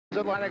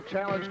Atlantic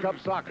Challenge Cup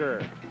Soccer.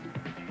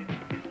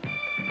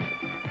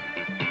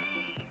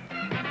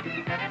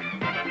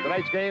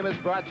 Tonight's game is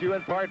brought to you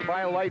in part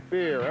by Light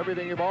Beer.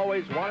 Everything you've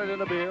always wanted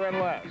in a beer and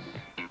less.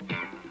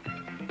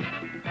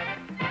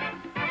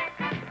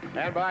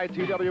 And by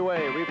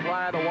TWA. We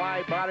fly the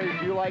wide bodies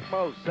you like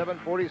most.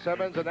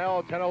 747s and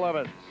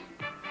L1011s.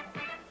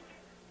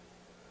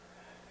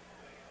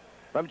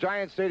 From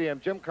Giant Stadium,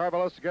 Jim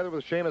Carvelos together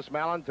with Seamus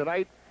Mallon.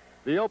 Tonight,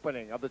 the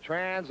opening of the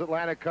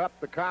Transatlantic Cup,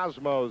 the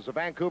Cosmos, the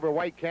Vancouver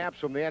Whitecaps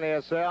from the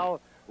NASL,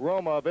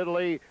 Roma of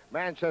Italy,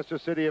 Manchester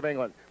City of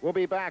England. We'll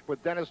be back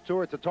with Dennis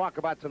Stewart to talk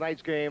about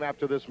tonight's game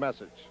after this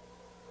message.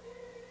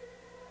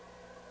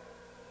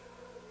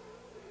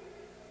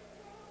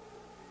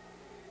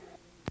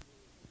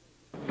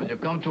 When you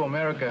come to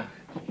America,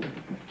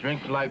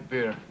 drink light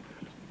beer,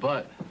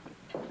 but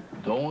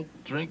don't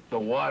drink the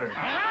water.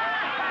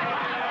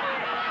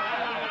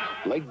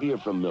 Light beer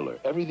from Miller.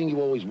 Everything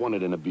you always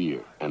wanted in a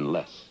beer, and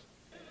less.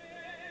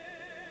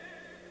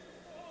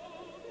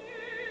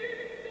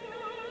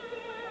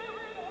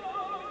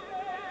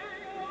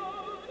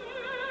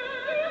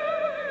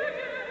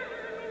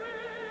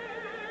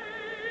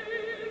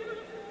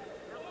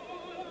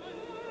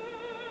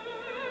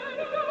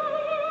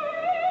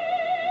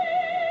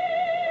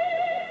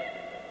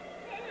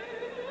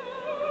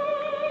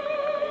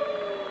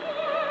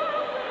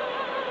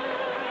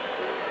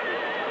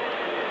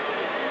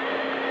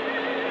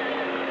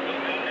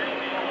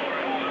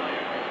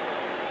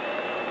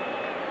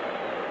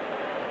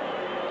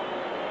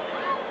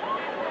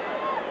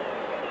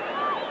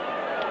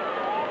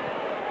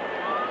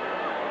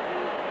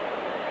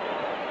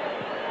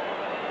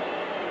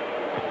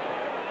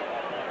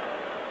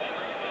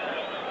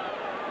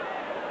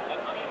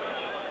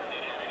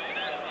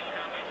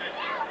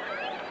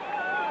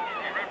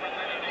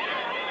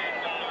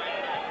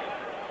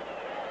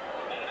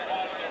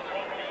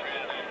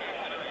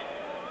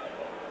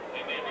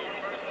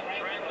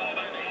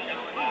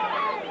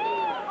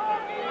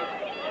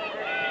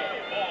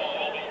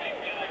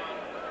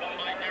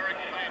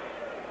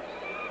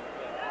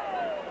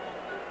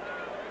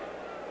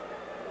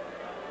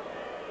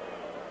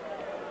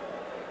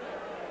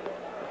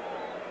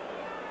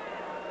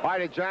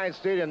 At Giant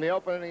Stadium, the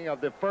opening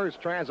of the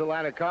first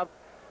Transatlantic Cup.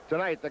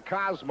 Tonight, the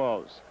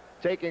Cosmos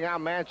taking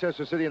on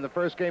Manchester City in the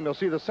first game. You'll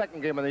see the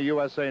second game on the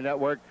USA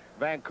Network,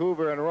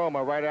 Vancouver and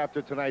Roma, right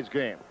after tonight's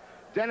game.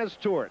 Dennis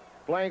Stewart,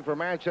 playing for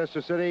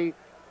Manchester City,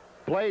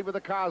 played with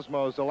the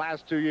Cosmos the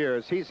last 2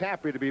 years. He's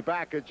happy to be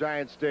back at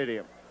Giant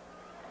Stadium.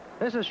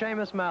 This is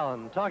Seamus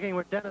Mallon talking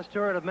with Dennis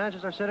Stewart of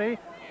Manchester City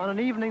on an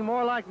evening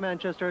more like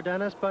Manchester,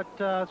 Dennis, but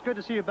it's good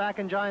to see you back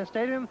in Giant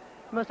Stadium.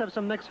 You must have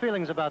some mixed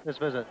feelings about this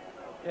visit.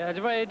 Yeah, it's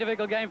a very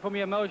difficult game for me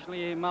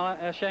emotionally,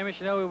 Seamus.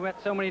 You know, we've met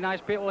so many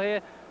nice people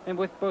here, and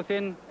with both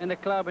in the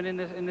club and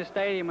in the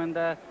stadium, and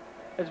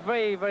it's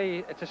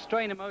it's a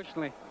strain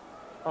emotionally.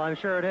 Oh, I'm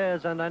sure it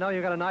is, and I know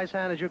you got a nice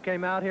hand as you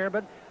came out here,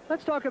 but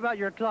let's talk about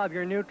your club,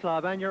 your new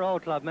club, and your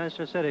old club,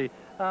 Manchester City.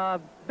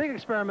 Big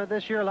experiment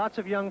this year, lots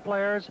of young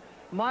players,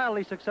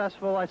 mildly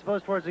successful, I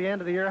suppose, towards the end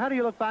of the year. How do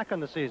you look back on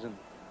the season?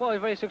 Well, it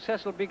was very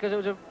successful because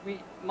it was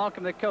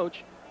Malcolm, the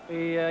coach,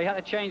 he had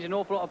to change an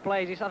awful lot of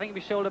players. I think we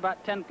sold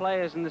about 10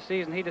 players in the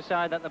season. He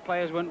decided that the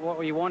players weren't what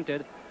we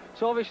wanted.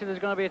 So obviously there's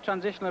going to be a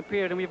transitional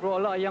period, and we brought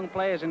a lot of young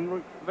players,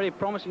 and very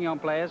promising young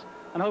players,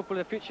 and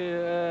hopefully the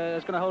future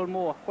is going to hold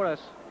more for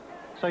us.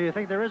 So you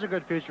think there is a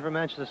good future for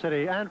Manchester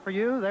City, and for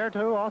you there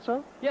too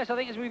also? Yes, I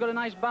think we've got a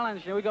nice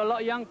balance. You know, we've got a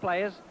lot of young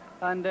players,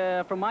 and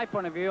from my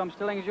point of view, I'm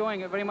still enjoying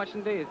it very much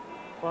indeed.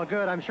 Well,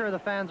 good. I'm sure the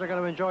fans are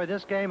going to enjoy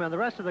this game and the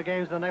rest of the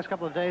games in the next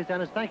couple of days.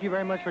 Dennis, thank you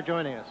very much for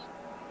joining us.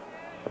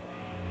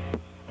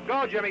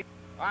 Go, Jimmy.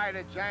 All right,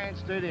 at Giant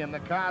Stadium, the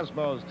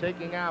Cosmos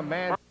taking on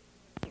Manchester.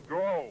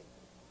 Go.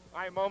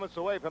 9 moments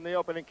away from the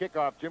opening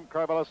kickoff. Jim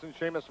Carvelos and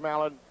Seamus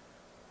Mallon.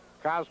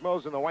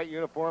 Cosmos in the white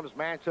uniforms,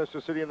 Manchester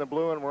City in the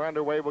blue, and we're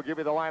underway. We'll give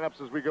you the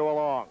lineups as we go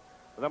along.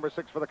 The number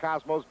 6 for the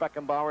Cosmos,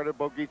 Beckenbauer to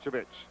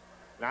Bogicevic.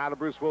 Now to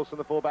Bruce Wilson,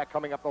 the fullback,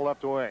 coming up the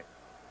left wing.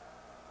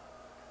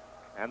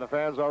 And the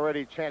fans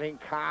already chanting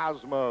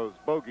Cosmos.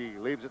 Bogey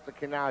leaves it to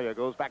Canalia,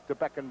 goes back to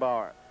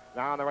Beckenbauer.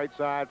 Now on the right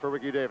side for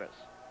Ricky Davis.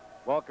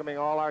 Welcoming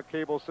all our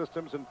cable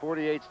systems in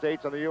 48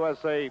 states on the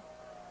USA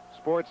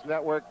Sports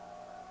Network.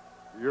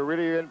 You're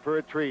really in for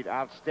a treat.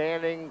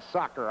 Outstanding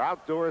soccer,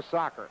 outdoor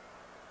soccer.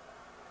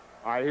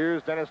 All right,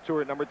 here's Dennis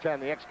Stewart, number 10,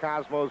 the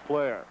ex-Cosmos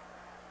player.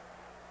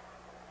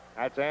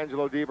 That's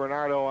Angelo Di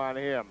Bernardo on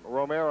him.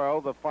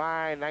 Romero, the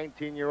fine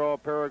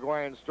 19-year-old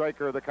Paraguayan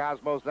striker of the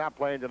Cosmos, not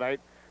playing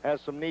tonight,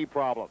 has some knee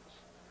problems.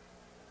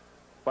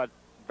 But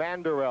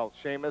Vanderelt,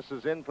 Seamus,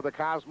 is in for the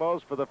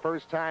Cosmos for the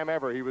first time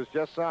ever. He was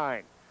just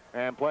signed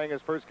and playing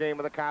his first game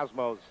with the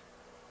Cosmos.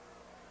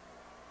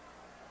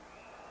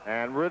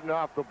 And ridden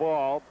off the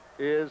ball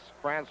is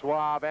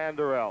Francois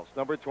Vanderelt,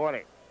 number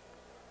 20.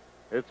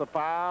 It's a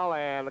foul,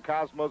 and the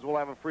Cosmos will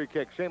have a free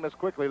kick. Seamus,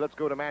 quickly, let's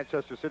go to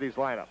Manchester City's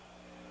lineup.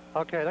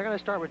 Okay, they're going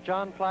to start with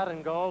John Platt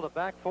in goal. The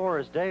back four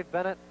is Dave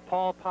Bennett,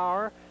 Paul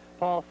Power,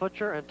 Paul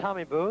Futcher, and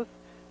Tommy Booth.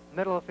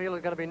 Middle of the field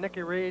is going to be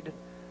Nicky Reed,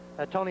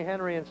 Tony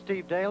Henry and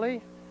Steve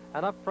Daly.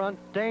 And up front,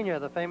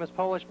 Dania, the famous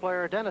Polish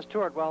player, Dennis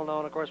Tuert, well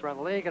known, of course, around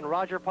the league, and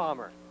Roger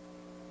Palmer.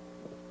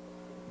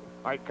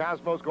 All right,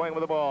 Cosmos going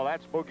with the ball.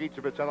 That's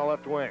Bogicevic on the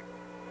left wing.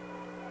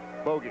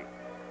 Bogey.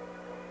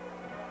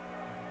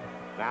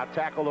 Now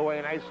tackled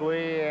away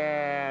nicely,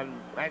 and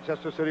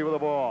Manchester City with the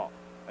ball.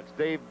 That's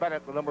Dave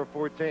Bennett, the number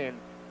 14.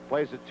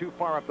 Plays it too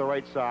far up the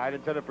right side,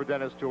 intended for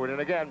Dennis Tuert. And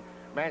again,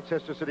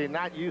 Manchester City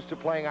not used to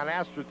playing on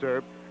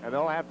AstroTurf, and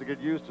they'll have to get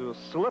used to a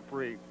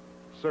slippery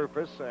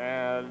surface,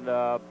 and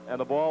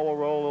the ball will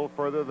roll a little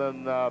further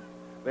than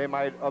they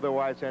might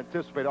otherwise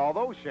anticipate.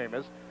 Although,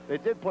 Seamus, they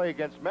did play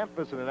against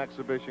Memphis in an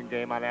exhibition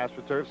game on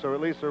AstroTurf, so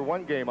at least they're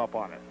one game up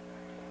on it.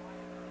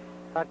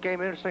 That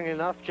game, interestingly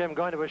enough, Jim,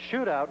 going to a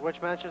shootout,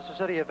 which Manchester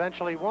City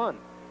eventually won.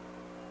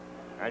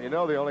 And you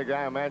know, the only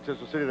guy in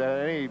Manchester City that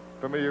had any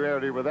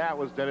familiarity with that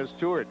was Dennis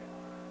Tuert.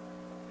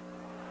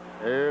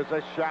 Here's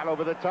a shot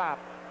over the top.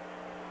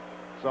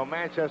 So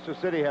Manchester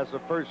City has the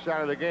first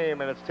shot of the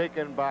game, and it's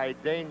taken by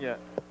Dania.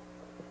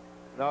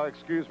 No,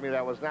 excuse me,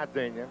 that was not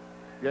Dania.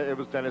 Yeah, it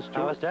was Dennis Tuert.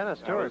 That was Dennis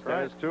Tuert,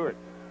 right. Dennis Tuert.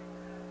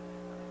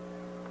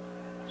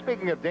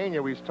 Speaking of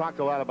Dania, we've talked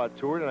a lot about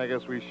Tuert, and I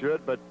guess we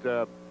should, but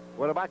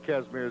what about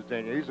Kazimierz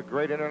Dania? He's a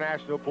great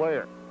international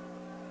player.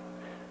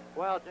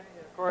 Well,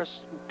 Dania, of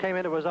course, came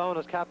into his own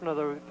as captain of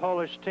the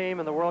Polish team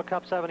in the World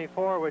Cup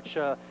 '74, which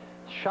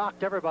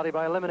shocked everybody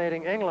by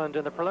eliminating England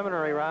in the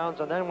preliminary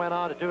rounds, and then went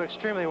on to do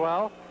extremely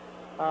well,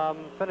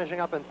 finishing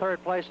up in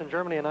third place in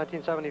Germany in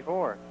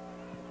 1974.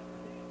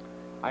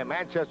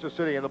 Manchester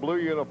City in the blue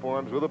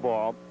uniforms with the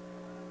ball.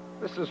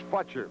 This is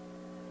Futcher,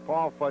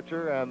 Paul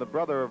Futcher, and the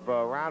brother of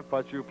Ron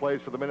Futcher, who plays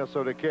for the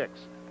Minnesota Kicks.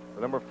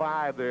 The number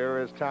 5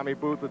 there is Tommy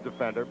Booth, the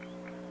defender.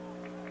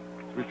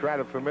 We try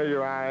to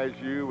familiarize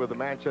you with the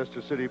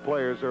Manchester City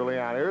players early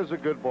on. Here's a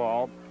good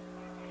ball.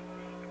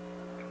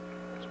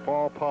 It's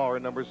Paul Power,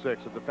 number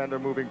 6, a defender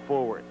moving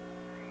forward.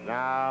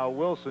 Now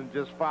Wilson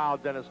just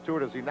fouled Dennis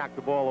Tuert as he knocked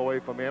the ball away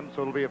from him,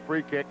 so it'll be a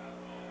free kick.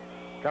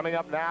 Coming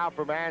up now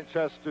for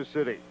Manchester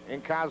City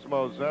in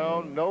Cosmo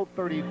zone. No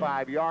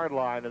 35-yard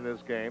line in this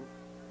game.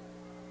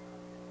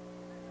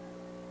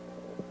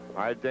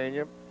 All right,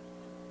 Dania.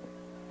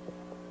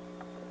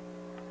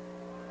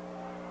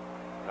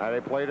 They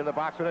played in the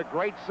box with a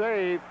great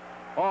save.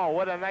 Oh,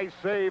 what a nice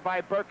save by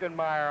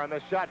Birkenmeyer on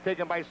the shot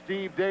taken by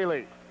Steve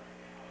Daly.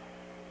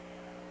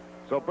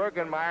 So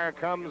Birkenmeyer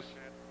comes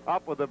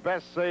up with the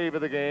best save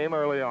of the game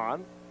early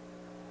on.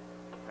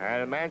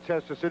 And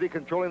Manchester City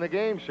controlling the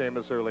game,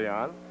 Seamus, early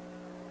on.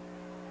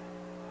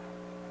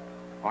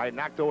 All right,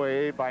 knocked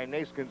away by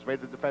Naskins,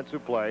 made the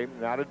defensive play.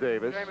 Now to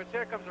Davis. Seamus,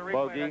 here comes the replay.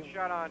 Bogey. That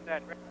shot on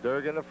net.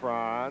 Durgan to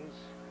Franz.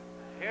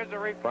 Here's the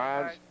replay.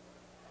 Franz.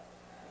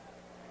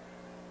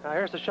 Now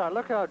here's the shot.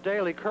 Look how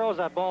Daly curls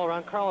that ball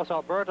around Carlos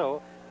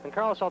Alberto. And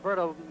Carlos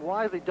Alberto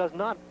wisely does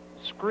not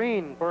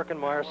screen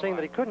Birkenmeyer, seeing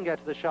that he couldn't get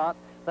to the shot,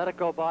 let it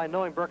go by,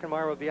 knowing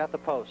Birkenmeyer would be at the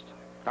post.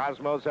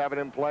 Cosmos have it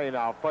in play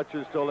now.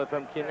 Futcher stole it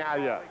from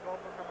Quinaglia.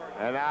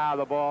 And now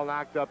the ball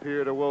knocked up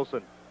here to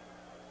Wilson.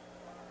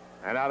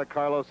 And out to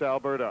Carlos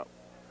Alberto.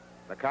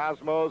 The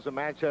Cosmos of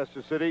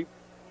Manchester City.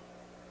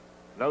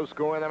 No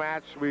score in the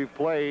match. We've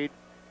played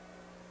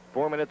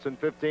 4 minutes and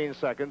 15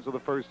 seconds of the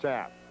first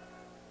half.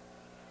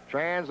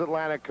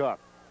 Transatlantic Cup.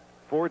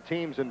 4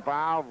 teams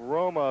involved.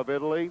 Roma of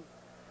Italy,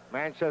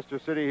 Manchester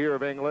City here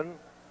of England,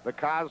 the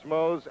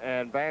Cosmos,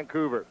 and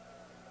Vancouver.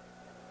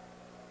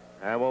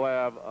 And we'll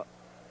have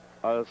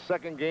a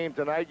second game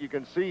tonight. You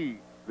can see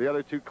the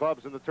other 2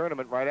 clubs in the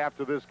tournament right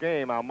after this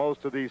game on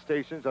most of these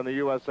stations on the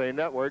USA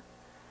Network.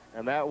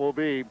 And that will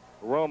be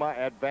Roma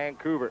at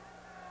Vancouver.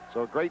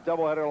 So a great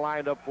doubleheader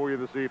lined up for you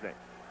this evening.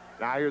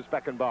 Now here's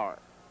Beckenbauer.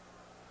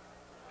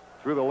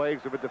 Through the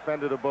legs of a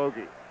defender to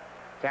Bogey.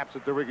 Taps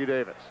it to Ricky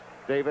Davis.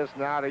 Davis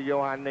now to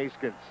Johan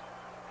Naskins.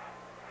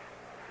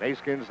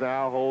 Naskins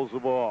now holds the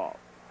ball.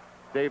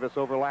 Davis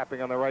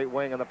overlapping on the right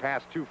wing, and the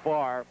pass too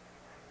far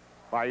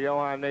by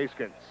Johan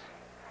Naskins.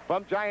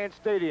 From Giant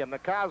Stadium, the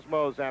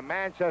Cosmos and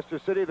Manchester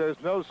City. There's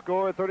no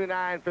score,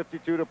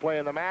 39-52 to play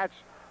in the match.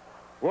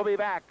 We'll be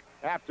back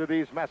after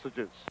these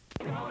messages.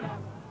 All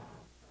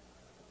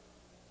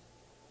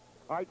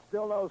right,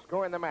 still no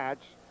score in the match.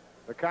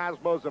 The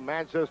Cosmos of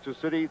Manchester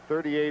City,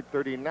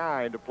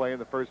 38-39 to play in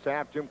the first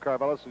half. Jim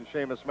Carvelis and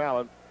Seamus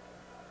Mallon.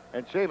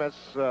 And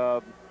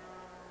Seamus,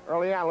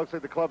 early on, looks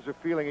like the clubs are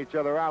feeling each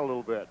other out a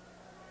little bit.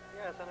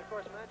 Yes, and of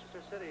course,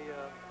 Manchester City,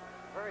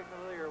 very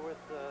familiar with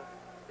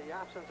the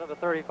absence of a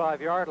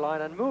 35-yard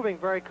line and moving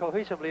very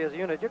cohesively as a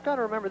unit. You've got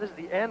to remember, this is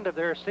the end of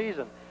their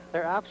season.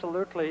 They're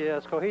absolutely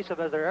as cohesive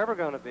as they're ever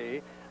going to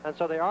be, and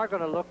so they are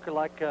going to look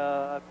like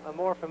a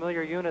more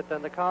familiar unit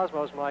than the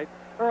Cosmos might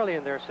early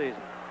in their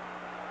season.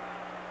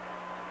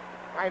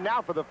 All right,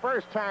 now for the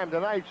first time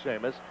tonight,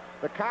 Seamus,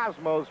 the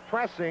Cosmos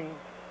pressing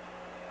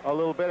a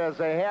little bit as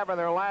they have in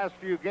their last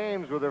few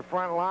games with their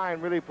front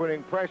line really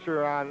putting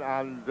pressure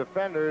on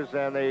defenders,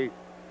 and they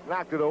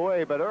knocked it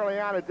away. But early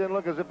on, it didn't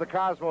look as if the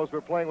Cosmos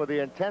were playing with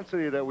the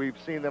intensity that we've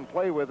seen them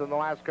play with in the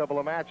last couple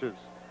of matches.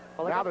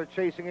 Well, now they're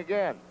chasing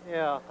again.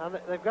 Yeah, and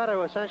they've got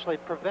to essentially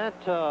prevent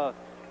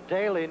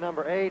Daly,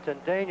 number 8,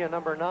 and Dania,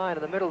 number 9,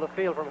 in the middle of the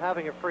field from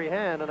having a free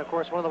hand. And, of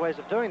course, one of the ways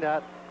of doing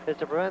that is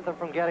to prevent them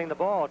from getting the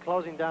ball,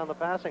 closing down the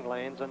passing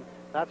lanes. And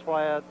that's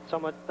why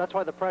that's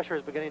why the pressure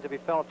is beginning to be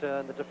felt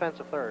in the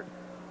defensive third.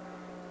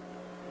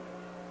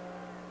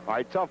 All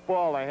right, tough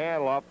ball to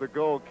handle off the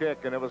goal kick,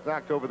 and it was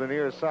knocked over the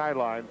near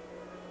sideline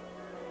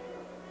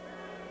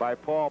by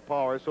Paul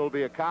Power. So it'll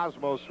be a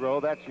Cosmos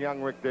throw. That's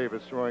young Rick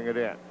Davis throwing it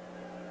in.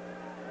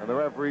 And the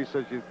referee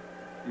says you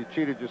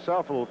cheated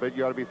yourself a little bit.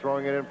 You ought to be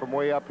throwing it in from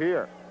way up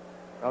here.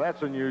 Now,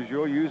 that's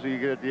unusual. Usually you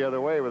get it the other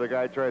way where the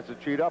guy tries to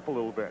cheat up a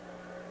little bit.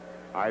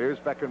 All right, here's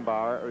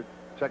Beckenbauer.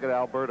 Check it,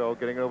 Alberto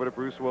getting over to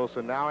Bruce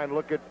Wilson now. And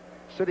look at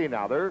City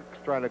now. They're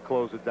trying to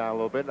close it down a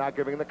little bit, not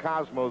giving the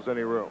Cosmos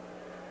any room.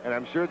 And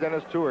I'm sure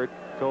Dennis Stewart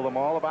told them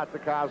all about the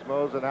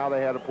Cosmos and how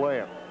they had to play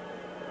him.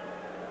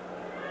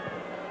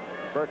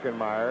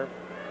 Birkenmeyer.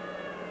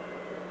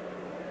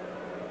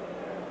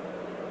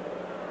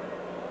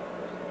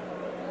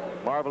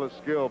 Marvelous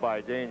skill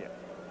by Dania.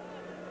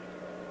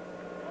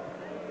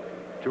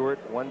 Stewart,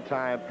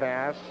 one-time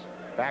pass.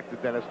 Back to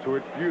Dennis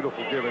Stewart.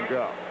 Beautiful give and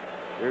go.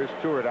 Here's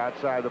Stewart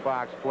outside the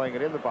box, playing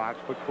it in the box,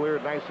 but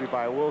cleared nicely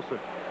by Wilson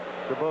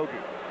to Bogey.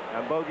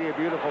 And Bogey, a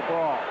beautiful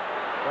ball.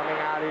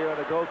 Coming out here, and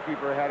the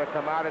goalkeeper had to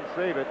come out and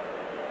save it.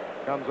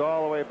 Comes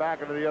all the way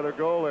back into the other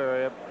goal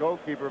area.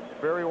 Goalkeeper,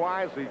 very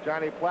wisely,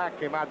 Johnny Plack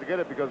came out to get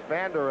it because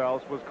Van der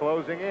Elst was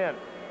closing in.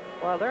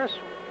 Well, there's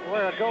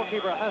where a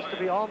goalkeeper has to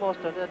be almost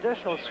an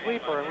additional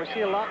sweeper, and we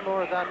see a lot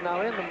more of that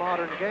now in the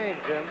modern game,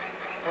 Jim,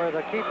 where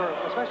the keeper,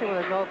 especially when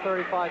there's no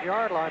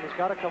 35-yard line, has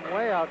got to come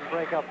way out and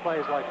break up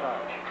plays like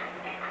that.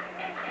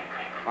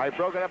 All right,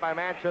 broken up by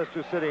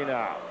Manchester City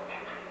now.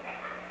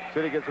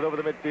 City gets it over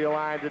the midfield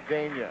line to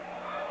Dania.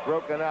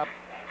 Broken up.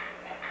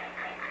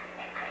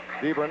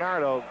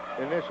 DiBernardo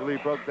initially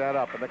broke that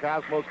up, and the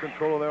Cosmos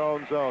control their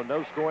own zone.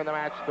 No score in the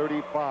match,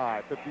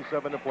 35.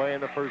 57 to play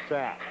in the first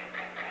half.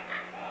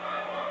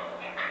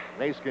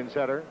 Naskins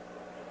header.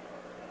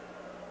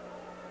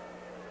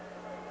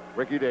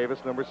 Ricky Davis,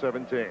 number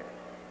 17.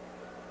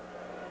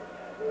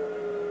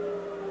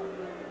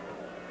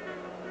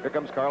 Here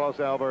comes Carlos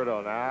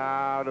Alberto.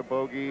 Now to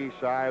Bogey,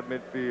 shy of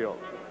midfield.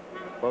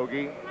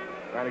 Bogey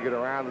trying to get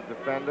around the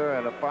defender,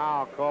 and a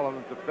foul call on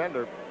the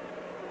defender,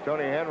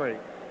 Tony Henry.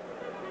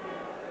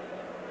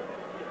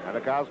 And the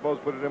Cosmos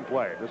put it in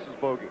play. This is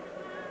Bogey.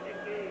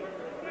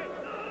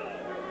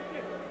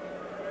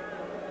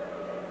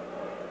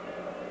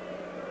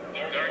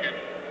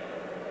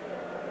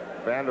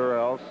 Van der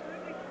Elst.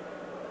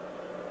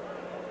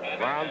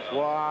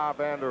 Francois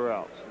Van der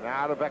Elst.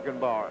 Now to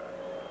Beckenbauer.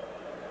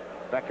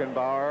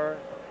 Beckenbauer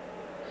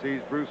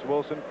sees Bruce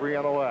Wilson free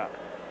on the left.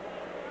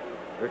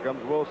 Here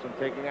comes Wilson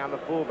taking on the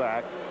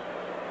fullback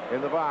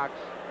in the box.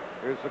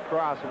 Here's the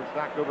cross, and it's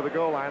knocked over the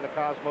goal line. The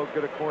Cosmos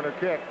get a corner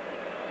kick.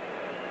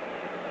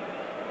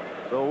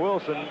 So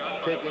Wilson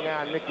taking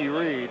on Nicky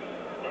Reed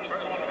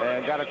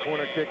and got a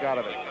corner kick out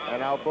of it.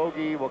 And now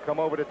Bogey will come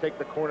over to take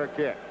the corner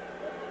kick.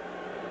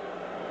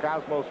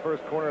 Cosmos'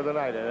 first corner of the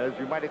night. And as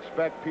you might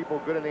expect,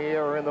 people good in the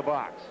air are in the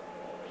box.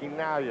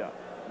 Quinaglia,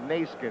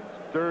 Naskins,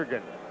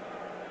 Durgan.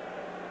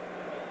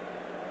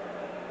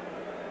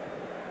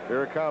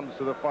 Here it comes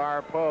to the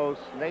far post.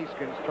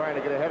 Naskins trying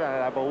to get ahead on it.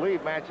 I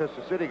believe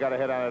Manchester City got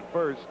ahead on it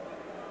first.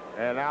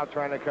 And now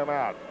trying to come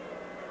out.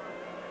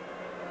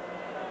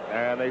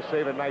 And they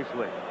save it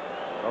nicely.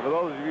 Well, for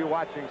those of you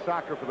watching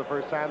soccer for the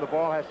first time, the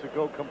ball has to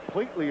go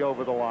completely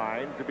over the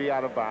line to be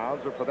out of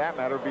bounds, or for that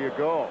matter, be a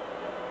goal.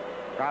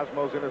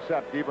 Cosmos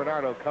intercept.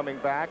 DiBernardo coming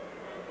back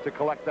to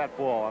collect that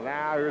ball. And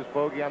now here's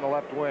Bogey on the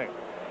left wing.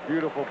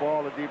 Beautiful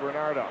ball to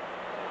DiBernardo.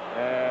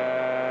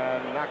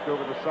 And knocked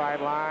over the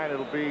sideline.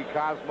 It'll be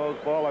Cosmos'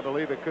 ball. I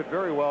believe it could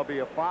very well be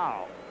a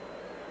foul.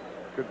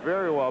 Could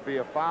very well be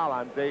a foul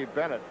on Dave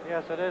Bennett.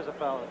 Yes, it is a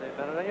foul on Dave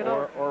Bennett. And you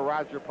know, or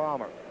Roger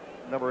Palmer,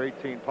 number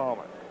 18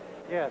 Palmer.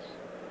 Yes,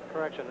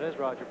 correction, it is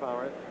Roger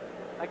Palmer.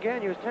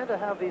 Again, you tend to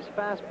have these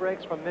fast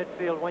breaks from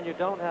midfield when you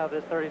don't have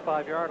this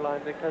 35-yard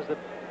line because the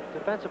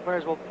defensive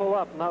players will pull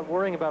up, not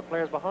worrying about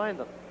players behind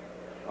them.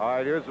 All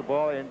right, here's the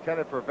ball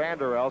intended for Van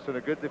der Elst, and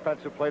a good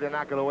defensive play to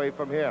knock it away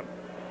from him.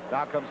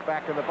 Now comes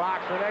back in the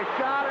box, and they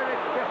shot, and it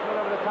just went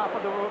over the top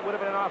of the roof. Would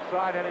have been an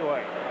offside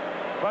anyway.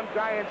 From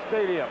Giant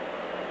Stadium.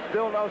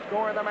 Still no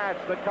score in the match.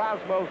 The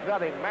Cosmos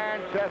nothing.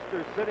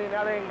 Manchester City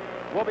nothing.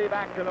 We'll be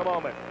back in a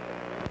moment.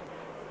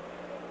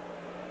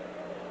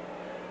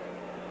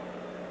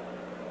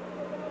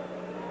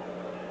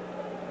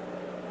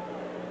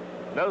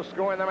 No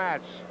score in the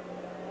match.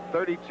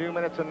 32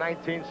 minutes and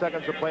 19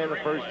 seconds to play in the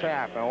first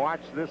half. Now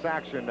watch this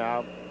action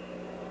now,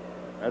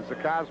 as the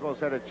Cosmos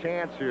had a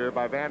chance here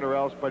by Van der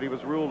Elst, but he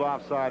was ruled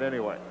offside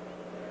anyway.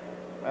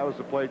 That was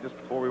the play just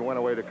before we went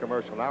away to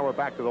commercial. Now we're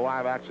back to the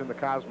live action. The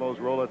Cosmos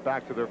roll it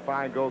back to their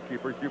fine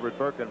goalkeeper, Hubert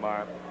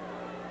Birkenmeyer.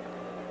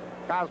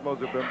 Cosmos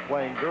have been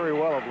playing very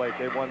well of late.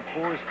 They've won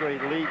 4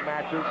 straight league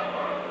matches.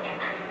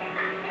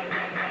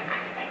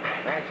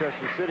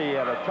 Manchester City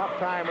had a tough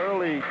time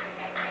early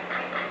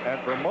and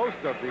for most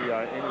of the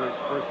English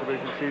First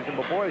Division season,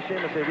 but boy,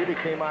 Seamus, they really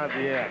came on at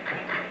the end.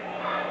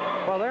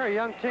 Well, they're a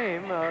young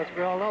team. As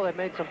we all know, they've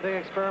made some big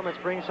experiments,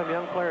 bringing some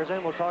young players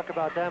in. We'll talk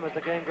about them as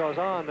the game goes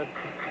on. But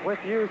with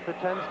youth, it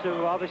tends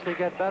to obviously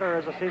get better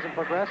as the season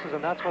progresses,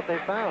 and that's what they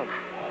found.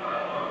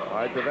 All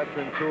right, the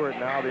veteran Stewart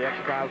now, the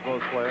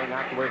ex-Cosmos player,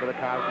 knocked away by the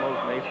Cosmos.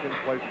 Naskins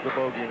plays the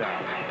bogey now.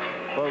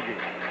 Bogey,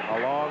 a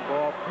long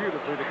ball,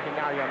 beautifully to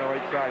Quinaglia on the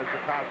right side as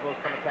the Cosmos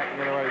come attacking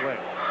in the right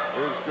wing.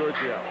 Here's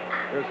Giorgio.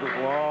 There's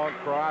his long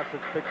cross.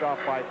 It's picked off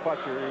by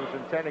Fletcher. He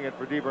was intending it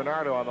for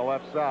DiBernardo on the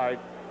left side,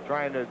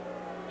 trying to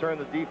turn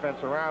the defense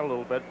around a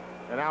little bit.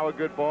 And now a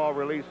good ball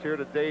released here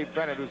to Dave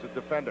Bennett, who's a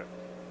defender.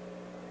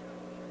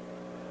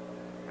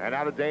 And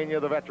out of Dania,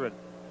 the veteran.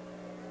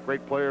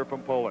 Great player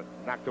from Poland.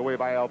 Knocked away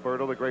by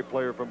Alberto, the great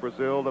player from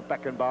Brazil, the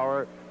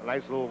Beckenbauer. A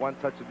nice little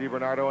one-touch to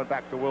DiBernardo and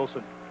back to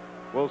Wilson.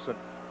 Wilson.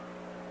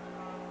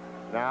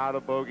 Now to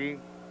Bogey.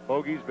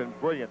 Bogey's been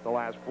brilliant the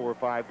last 4 or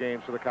 5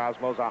 games for the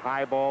Cosmos. A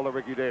high ball to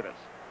Ricky Davis.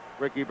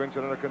 Ricky brings it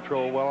under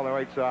control well on the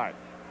right side.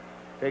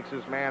 Takes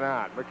his man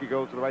on. Ricky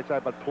goes to the right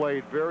side, but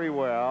played very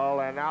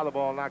well. And now the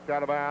ball knocked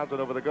out of bounds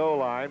and over the goal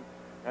line.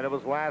 And it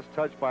was last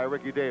touched by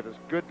Ricky Davis.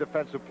 Good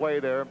defensive play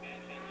there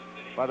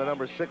by the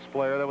number 6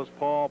 player. That was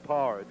Paul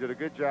Power. Did a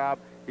good job.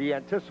 He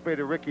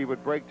anticipated Ricky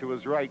would break to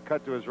his right,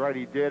 cut to his right.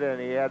 He did,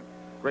 and he had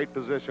great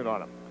position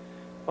on him.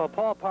 Well,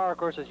 Paul Power, of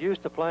course, is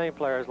used to playing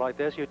players like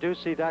this. You do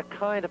see that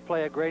kind of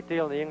play a great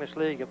deal in the English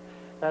League.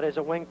 That is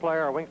a wing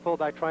player, a wing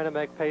fullback trying to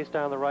make pace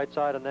down the right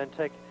side and then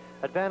take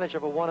advantage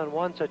of a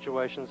one-on-one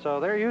situation. So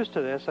they're used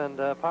to this, and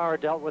Power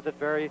dealt with it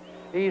very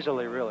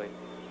easily, really.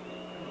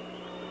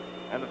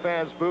 And the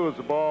fans boo as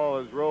the ball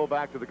is rolled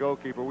back to the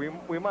goalkeeper.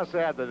 We must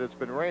add that it's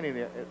been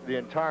raining the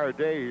entire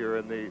day here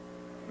in the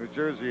New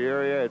Jersey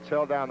area. It's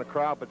held down the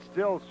crowd, but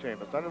still,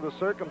 Seamus, under the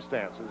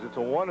circumstances, it's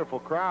a wonderful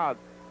crowd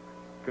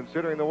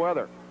considering the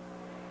weather.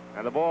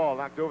 And the ball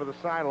knocked over the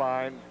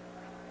sideline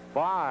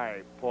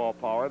by Paul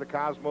Power. The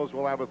Cosmos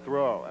will have a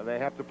throw, and they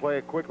have to play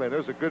it quickly. And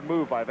there's a good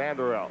move by Van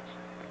der Els.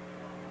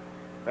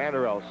 Van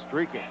der Els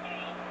streaking.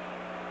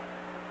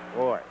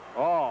 Boy,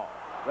 oh,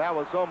 that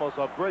was almost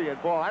a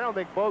brilliant ball. I don't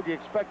think Bogey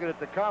expected it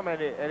to come,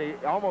 and he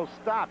almost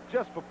stopped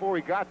just before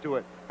he got to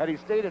it. Had he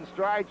stayed in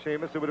stride,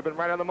 Seamus, it would have been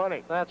right on the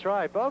money. That's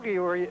right. Bogey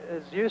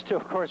is used to,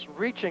 of course,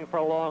 reaching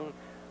for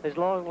his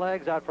long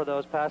legs out for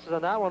those passes,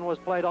 and that one was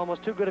played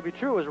almost too good to be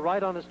true. It was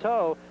right on his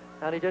toe,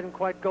 and he didn't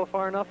quite go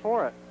far enough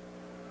for it.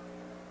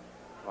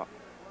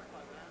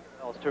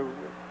 To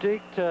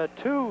dig to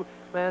 2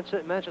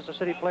 Manchester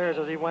City players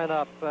as he went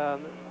up,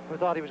 who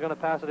thought he was going to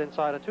pass it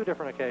inside on 2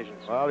 different occasions.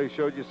 Well, he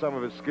showed you some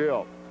of his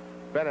skill.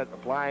 Bennett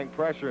applying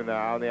pressure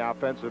now on the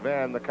offensive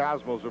end. The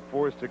Cosmos are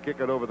forced to kick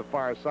it over the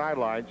far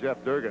sideline. Jeff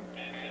Durgan.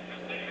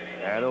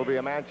 And it'll be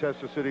a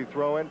Manchester City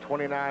throw-in.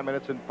 29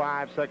 minutes and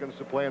 5 seconds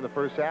to play in the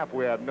first half.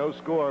 We have no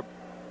score.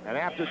 And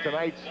after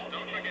tonight's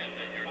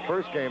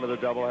first game of the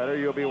doubleheader,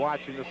 you'll be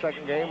watching the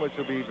second game, which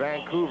will be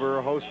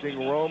Vancouver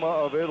hosting Roma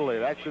of Italy.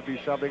 That should be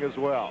something as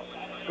well.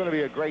 It's going to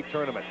be a great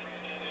tournament.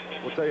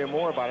 We'll tell you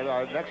more about it.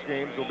 Our next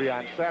games will be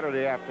on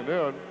Saturday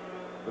afternoon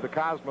with the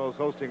Cosmos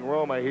hosting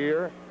Roma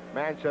here,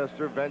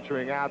 Manchester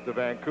venturing out to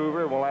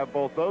Vancouver. We'll have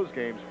both those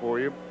games for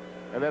you.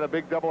 And then a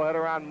big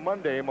doubleheader on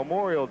Monday,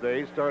 Memorial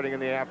Day, starting in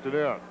the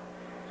afternoon.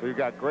 So you've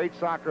got great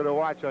soccer to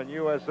watch on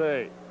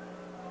USA.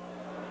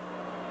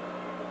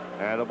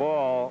 And the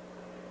ball,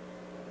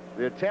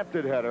 the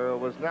attempted header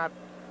was not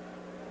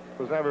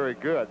very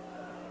good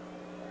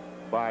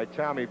by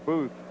Tommy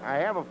Booth. I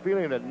have a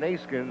feeling that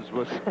Naskins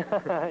was,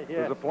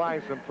 yes, was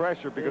applying some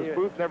pressure because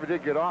Booth never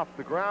did get off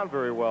the ground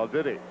very well,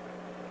 did he?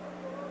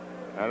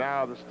 And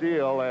now the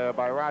steal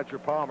by Roger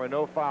Palmer.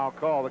 No foul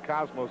call. The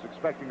Cosmos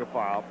expecting a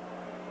foul.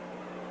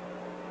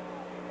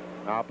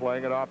 Now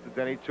playing it off to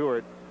Denny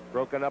Tuart.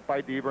 Broken up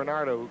by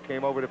DiBernardo, who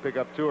came over to pick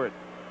up Tuart.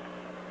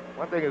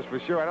 One thing is for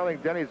sure, I don't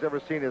think Denny's ever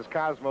seen his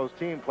Cosmos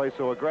team play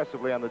so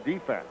aggressively on the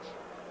defense.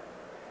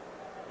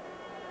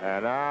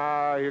 And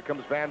now here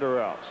comes Van der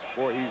Els.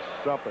 Boy, he's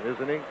something,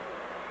 isn't he?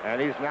 And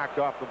he's knocked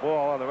off the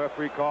ball, and the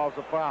referee calls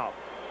a foul.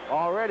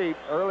 Already,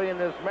 early in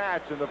this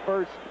match, in the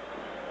first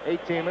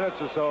 18 minutes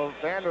or so,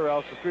 Van der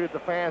Els has treated the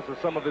fans to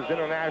some of his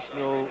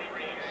international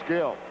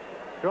skill.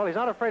 Well, he's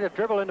not afraid to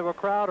dribble into a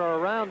crowd or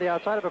around the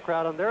outside of a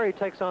crowd, and there he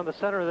takes on the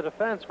center of the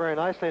defense very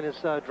nicely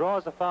and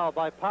draws the foul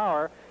by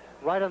Power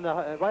right at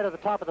the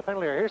top of the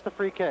penalty area. Here's the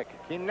free kick.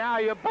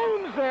 Quinaglia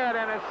booms it,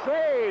 and a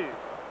save.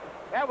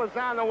 That was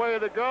on the way to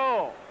the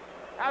goal.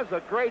 That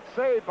was a great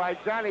save by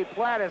Johnny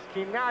Plattis.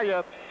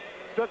 Quinaglia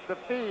took the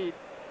feed.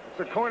 It's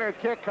a corner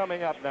kick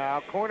coming up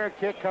now. Corner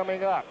kick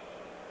coming up.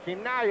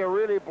 Quinaglia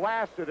really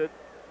blasted it,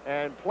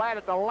 and Platt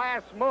at the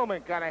last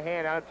moment got a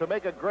hand on it to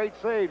make a great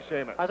save,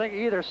 Seamus. I think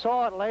he either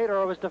saw it late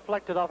or it was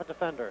deflected off a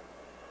defender.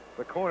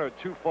 The corner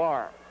too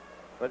far.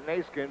 But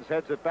Naskins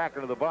heads it back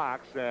into the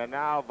box, and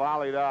now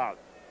volleyed out.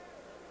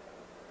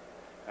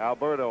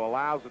 Alberto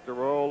allows it to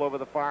roll over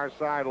the far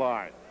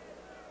sideline.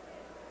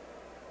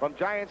 From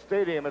Giant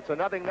Stadium, it's a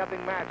 0-0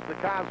 match. The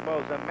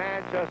Cosmos and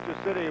Manchester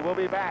City will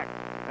be back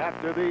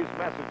after these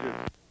messages.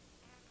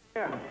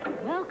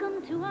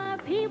 Welcome to our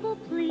people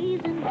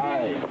pleasing.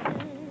 Hi.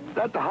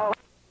 That's the holiday.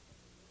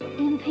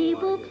 In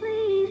people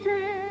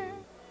pleasing.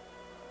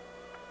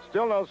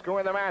 Still no score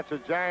in the match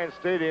at Giant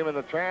Stadium in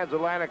the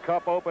Transatlantic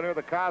Cup opener,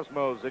 the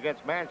Cosmos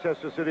against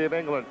Manchester City of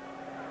England.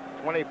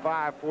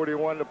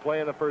 25-41 to play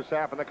in the first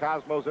half, and the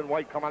Cosmos in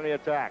white come on the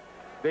attack.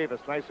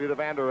 Davis nicely to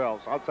Vanderels,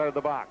 outside of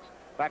the box.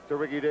 Back to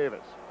Ricky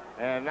Davis.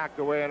 And knocked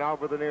away and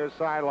over the near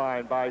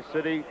sideline by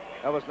City.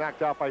 That was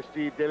knocked out by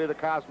Steve Daly. The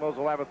Cosmos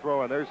will have a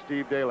throw, and there's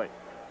Steve Daly.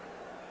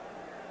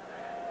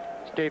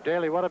 Steve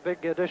Daly, what a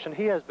big addition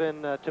he has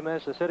been to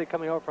Manchester City,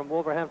 coming over from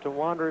Wolverhampton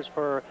Wanderers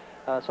for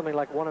something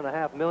like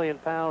 £1.5 million.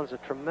 A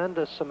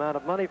tremendous amount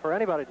of money for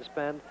anybody to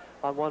spend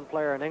on one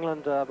player in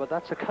England, but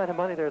that's the kind of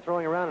money they're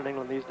throwing around in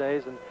England these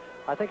days, and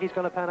I think he's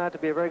going to pan out to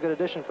be a very good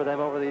addition for them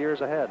over the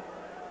years ahead.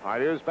 All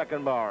right, here's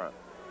Beckenbauer.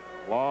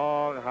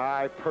 Long,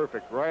 high,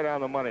 perfect, right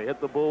on the money. Hit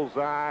the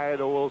bullseye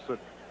to Wilson.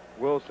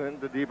 Wilson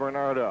to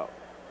DiBernardo.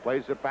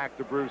 Plays it back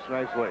to Bruce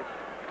nicely.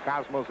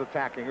 Cosmos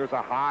attacking. Here's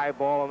a high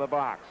ball in the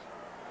box.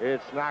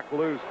 It's knocked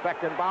loose.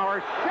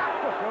 Beckenbauer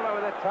shot this one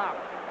over the top.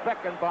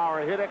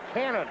 Beckenbauer hit a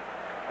cannon,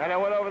 and it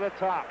went over the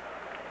top.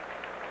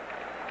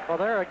 Well,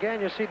 there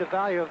again you see the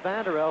value of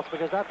Vanderels,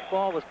 because that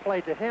ball was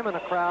played to him in the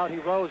crowd. He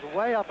rose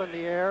way up in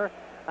the air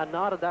and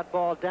nodded that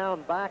ball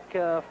down back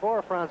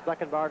for Franz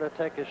Beckenbauer to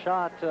take a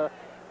shot.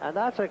 And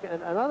that's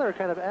another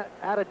kind of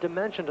added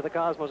dimension to the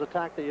Cosmos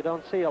attack that you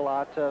don't see a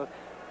lot.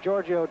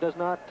 Giorgio does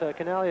not,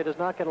 Canalia does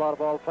not get a lot of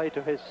ball played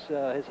to his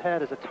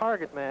head as a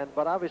target man,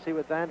 but obviously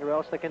with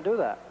Vanderels they can do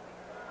that.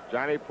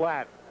 Johnny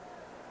Platt.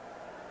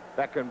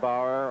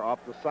 Beckenbauer off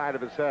the side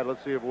of his head.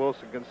 Let's see if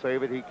Wilson can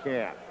save it. He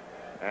can't.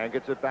 And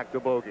gets it back to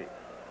Bogey.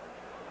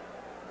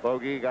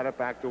 Bogey got it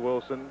back to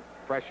Wilson.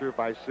 Pressure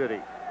by City.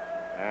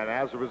 And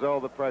as a result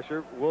of the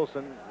pressure,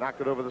 Wilson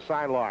knocked it over the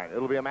sideline.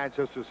 It'll be a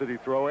Manchester City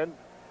throw-in.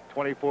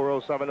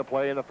 24:07 to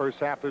play in the first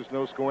half. There's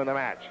no score in the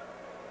match.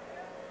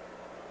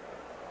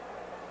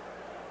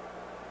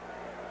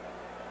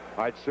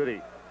 All right,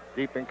 City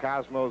deep in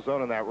Cosmos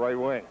zone in that right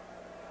wing.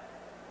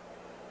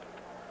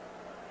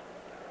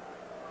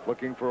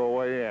 Looking for a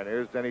way in.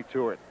 Here's Denny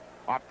Tuart.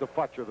 Off to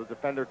Futcher, the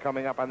defender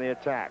coming up on the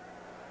attack.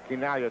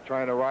 Quinaglia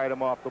trying to ride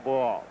him off the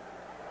ball.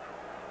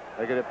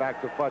 They get it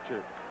back to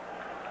Futcher.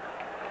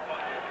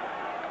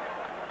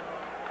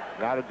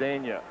 Now to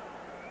Dania.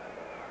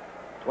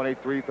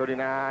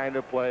 23:39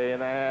 to play in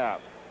the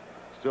half.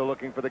 Still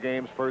looking for the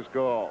game's first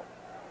goal.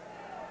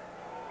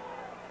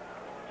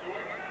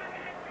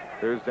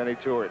 Here's Denny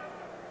Tuart.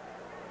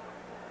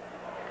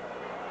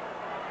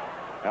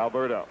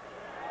 Alberto.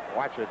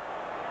 Watch it.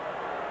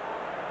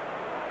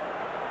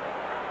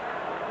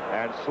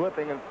 And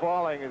slipping and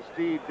falling is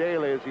Steve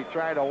Daly as he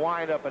tried to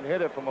wind up and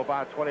hit it from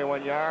about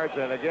 21 yards.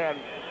 And again,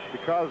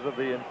 because of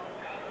the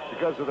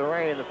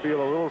rain, the field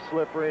a little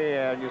slippery,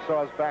 and you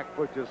saw his back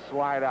foot just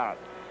slide out.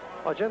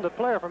 Well, Jim, the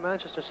player from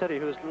Manchester City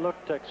who's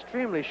looked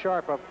extremely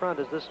sharp up front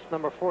is this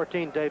number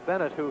 14, Dave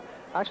Bennett, who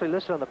actually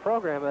listed on the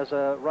program as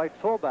a right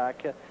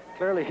fullback.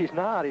 Clearly he's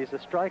not. He's a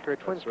striker, a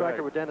twin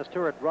striker with Dennis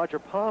Tuart. Roger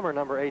Palmer,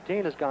 number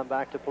 18, has gone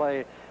back to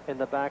play in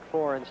the back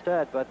four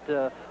instead. But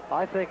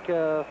I think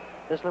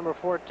this number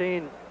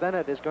 14,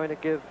 Bennett, is going to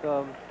give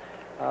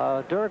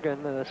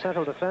Durgan, the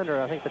central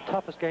defender, I think the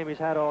toughest game he's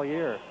had all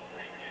year.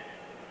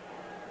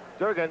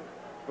 Durgan,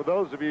 for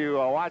those of you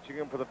watching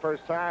him for the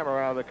first time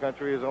around the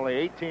country, is only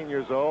 18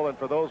 years old. And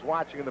for those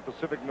watching in the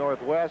Pacific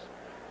Northwest,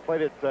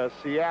 played at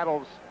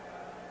Seattle's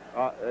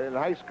in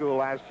high school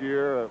last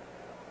year.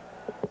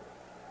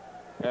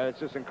 And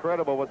it's just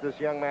incredible what this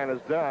young man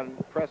has done.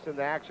 Pressed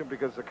into action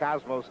because the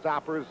Cosmos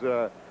stoppers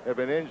have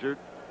been injured.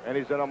 And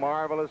he's done a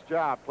marvelous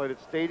job. Played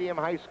at Stadium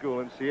High School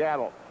in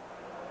Seattle.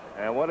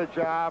 And what a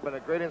job and a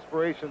great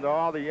inspiration to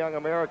all the young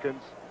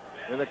Americans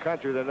in the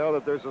country to know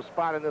that there's a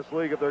spot in this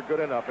league if they're good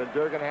enough. And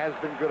Durgan has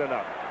been good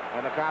enough.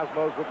 And the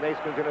Cosmos with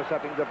Naskins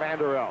intercepting to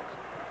Vanderels.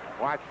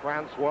 Watch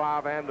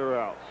Francois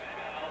Vanderels.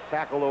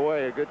 Tackle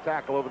away. A good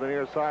tackle over the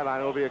near sideline.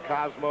 It'll be a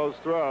Cosmos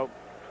throw.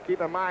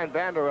 Keep in mind,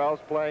 Vanderels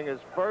playing his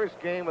first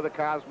game with the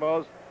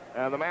Cosmos.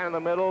 And the man in the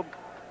middle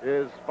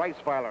is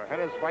Weisweiler,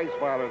 Hennis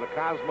Weisweiler, the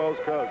Cosmos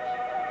coach.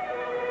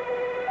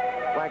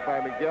 Flanked by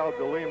Miguel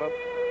de Lima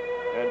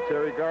and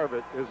Terry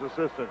Garbutt, his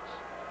assistants.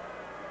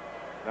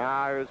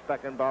 Now here's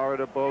Beckenbauer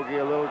to Bogey,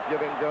 a little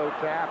give-and-go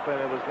tap, and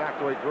it was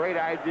knocked away. Great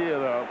idea,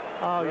 though.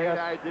 Oh, Great yes.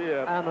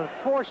 idea. And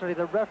unfortunately,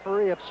 the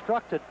referee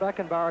obstructed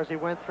Beckenbauer as he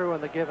went through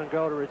in the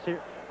give-and-go to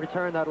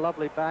return that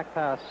lovely back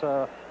pass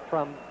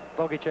from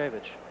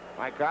Bogicevic.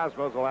 My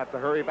Cosmos will have to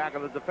hurry back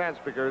in the defense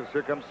because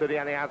here comes City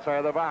on the outside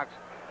of the box.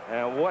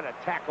 And what a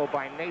tackle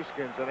by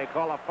Naskins, and they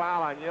call a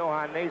foul on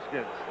Johan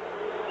Naskins.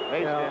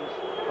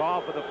 Naskins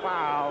called for the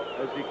foul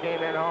as he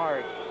came in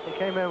hard. He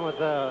came in with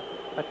a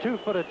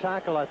two-footed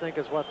tackle, I think,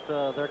 is what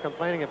they're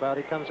complaining about.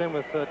 He comes in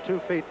with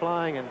 2 feet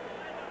flying, and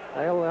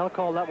they'll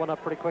call that one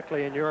up pretty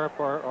quickly in Europe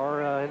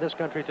or in this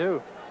country,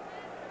 too.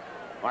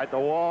 All right, the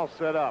wall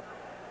set up.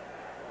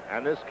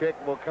 And this kick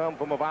will come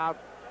from about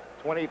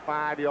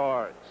 25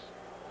 yards.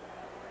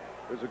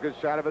 There's a good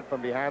shot of it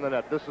from behind the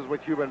net. This is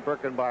what Hubert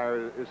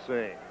Birkenbauer is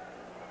seeing.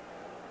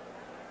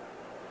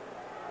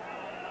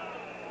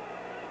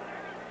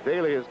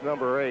 Daly is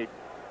number 8.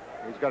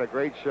 He's got a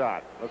great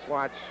shot. Let's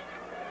watch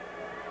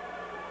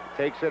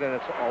Takes it, and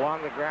it's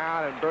along the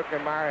ground, and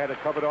Birkenmeyer had it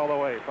covered all the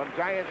way. From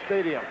Giant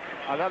Stadium,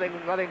 a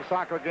nothing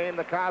soccer game,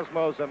 the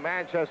Cosmos of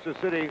Manchester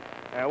City,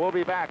 and we'll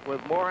be back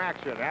with more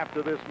action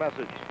after this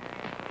message.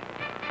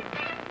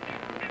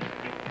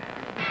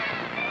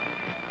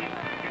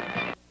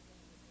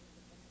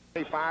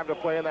 $5 to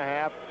play in the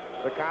half.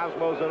 The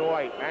Cosmos in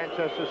white,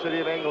 Manchester City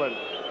of England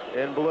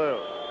in blue,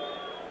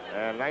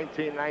 and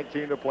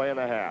 19-19 to play in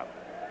the half.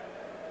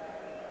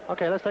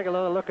 Okay, let's take a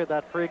little look at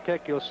that free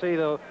kick. You'll see,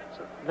 though,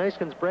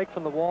 Naskins break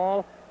from the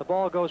wall. The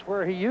ball goes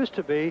where he used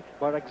to be,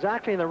 but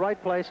exactly in the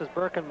right place as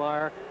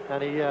Birkenmeyer,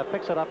 and he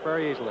picks it up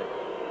very easily.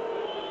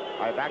 All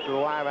right, back to the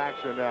live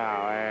action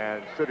now,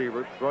 and City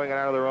throwing it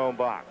out of their own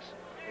box.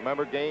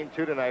 Remember, game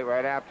 2 tonight,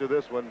 right after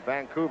this one,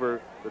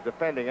 Vancouver, the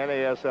defending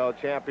NASL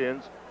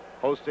champions,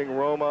 hosting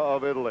Roma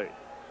of Italy.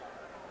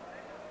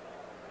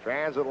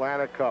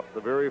 Transatlantic Cup, the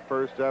very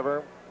first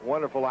ever.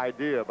 Wonderful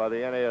idea by the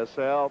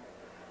NASL.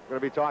 We're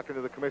going to be talking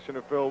to the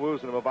commissioner, Phil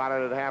Woosnam, about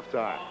it at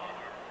halftime.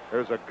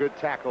 There's a good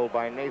tackle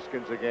by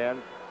Naskins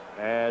again,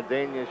 and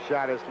Dania's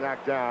shot is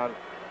knocked down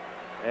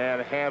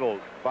and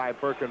handled by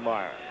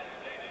Birkenmeyer.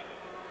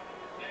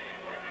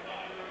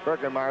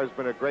 Birkenmeyer has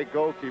been a great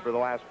goalkeeper the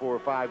last 4 or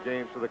 5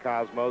 games for the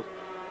Cosmos.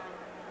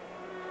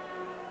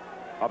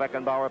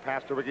 Beckenbauer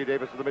pass to Ricky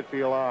Davis to the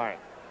midfield line.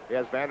 He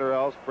has Van der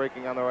Elst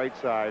breaking on the right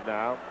side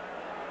now.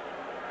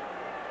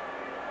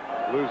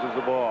 Loses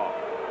the ball.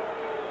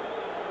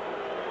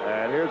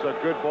 And here's a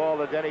good ball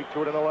to Denny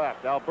Tuort on the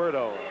left.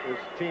 Alberto, his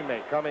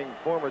teammate,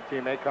 former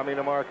teammate, coming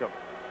to mark him.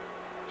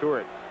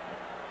 Tuort.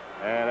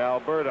 And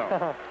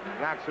Alberto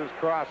knocks his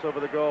cross over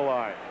the goal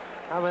line.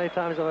 How many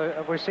times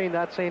have we seen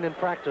that scene in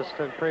practice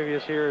in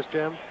previous years,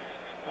 Jim?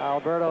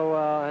 Alberto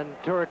and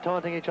Tuort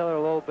taunting each other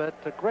a little bit.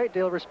 A great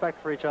deal of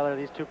respect for each other,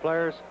 these two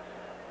players.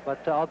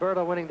 But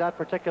Alberto winning that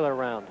particular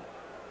round.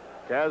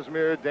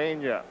 Casimir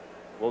Dania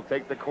will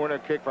take the corner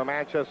kick for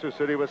Manchester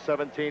City with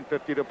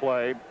 17:50 to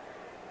play.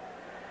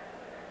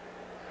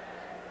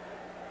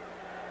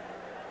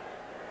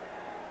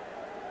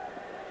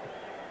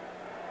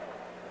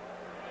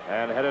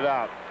 And headed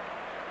out.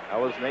 That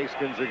was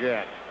Naskins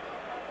again.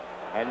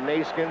 And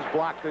Naskins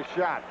blocked the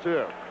shot,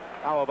 too.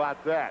 How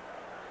about that?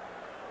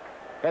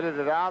 Headed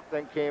it out,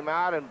 then came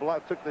out and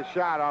took the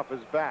shot off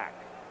his back.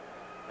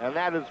 And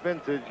that is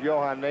vintage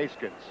Johan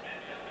Naskins.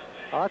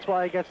 Well, that's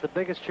why he gets the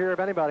biggest cheer of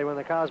anybody when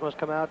the Cosmos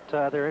come out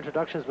their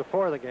introductions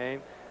before the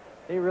game.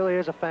 He really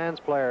is a fans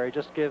player. He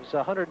just gives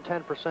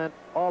 110%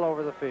 all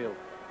over the field.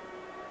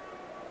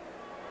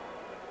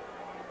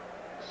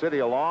 City,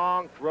 a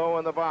long throw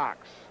in the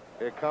box.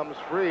 It comes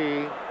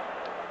free,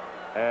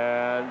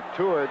 and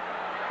Tuort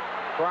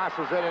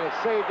crosses it, and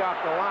it's saved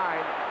off the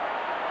line.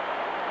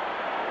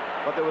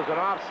 But there was an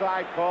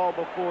offside call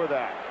before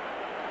that.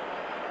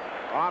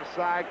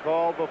 Offside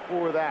call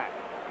before that.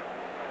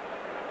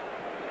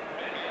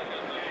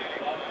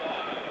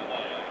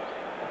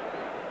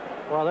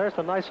 Well, there's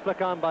a nice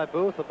flick on by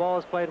Booth. The ball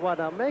is played wide.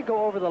 Now, it may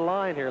go over the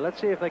line here. Let's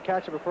see if they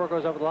catch it before it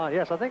goes over the line.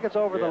 Yes, I think it's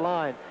over the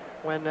line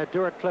when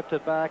Tuort clipped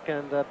it back,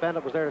 and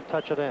Bennett was there to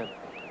touch it in.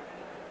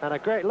 And a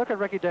great look at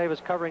Ricky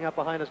Davis covering up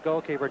behind his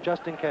goalkeeper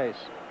just in case.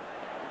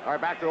 All right,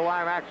 back to the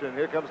live action.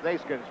 Here comes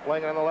Naskins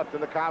playing on the left,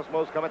 and the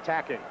Cosmos come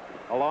attacking.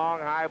 A long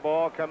high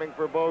ball coming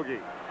for Bogey.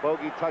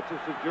 Bogey touches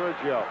to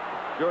Giorgio.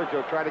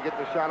 Giorgio tried to get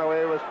the shot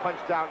away. It was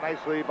punched out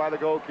nicely by the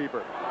goalkeeper.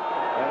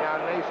 And now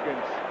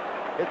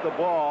Naskins hit the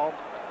ball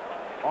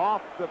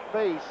off the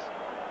face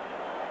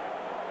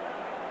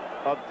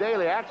of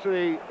Daly.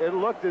 Actually, it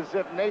looked as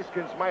if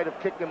Naskins might have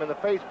kicked him in the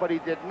face, but he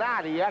did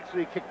not. He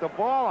actually kicked the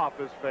ball off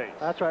his face.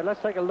 That's right.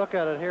 Let's take a look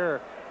at it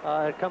here.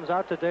 It comes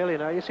out to Daly.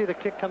 Now, you see the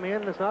kick coming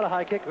in. It's not a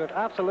high kick, but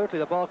absolutely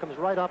the ball comes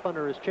right up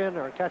under his chin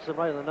or catches him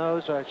right in the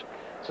nose, I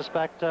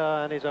suspect,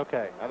 and he's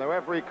okay. And the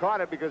referee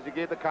caught it because he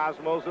gave the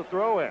Cosmos a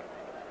throw-in.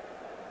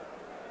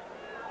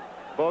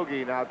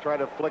 Bogey now tried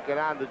to flick it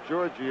on to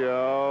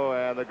Giorgio,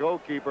 and the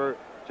goalkeeper,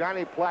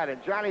 Johnny Platt.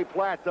 And Johnny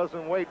Platt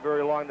doesn't wait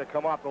very long to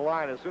come off the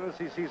line. As soon as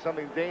he sees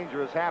something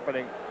dangerous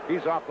happening,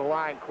 he's off the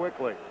line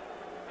quickly.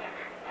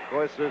 Of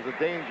course, there's a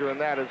danger in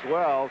that as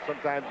well.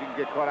 Sometimes you can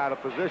get caught out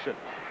of position.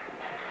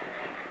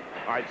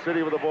 All right,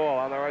 City with the ball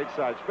on the right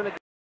side. It's been a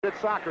good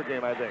soccer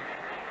game, I think.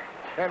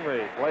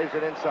 Henry plays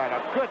it inside.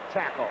 A good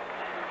tackle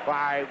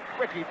by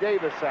Ricky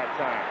Davis that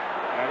time.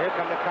 And here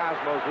come the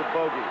Cosmos with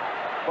Bogey.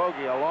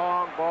 Bogey, a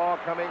long ball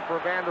coming for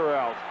Van der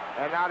Elst.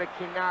 And now to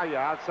Quinaglia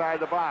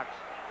outside the box.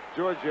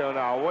 Giorgio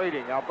now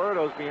waiting.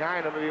 Alberto's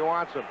behind him if he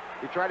wants him.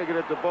 He tried to get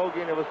it to Bogey,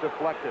 and it was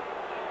deflected.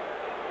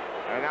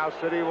 And now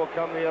City will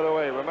come the other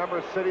way.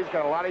 Remember, City's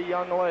got a lot of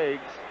young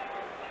legs.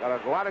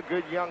 Got a lot of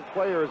good young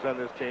players on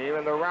this team,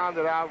 and they're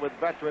rounded out with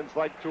veterans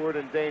like Tuort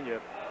and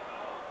Dania.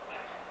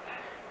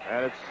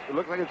 And it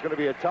looks like it's going to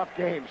be a tough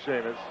game,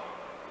 Seamus.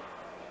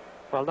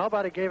 Well,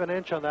 nobody gave an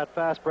inch on that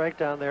fast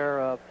breakdown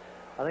there. I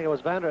think it was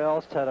Van der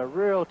Elst had a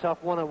real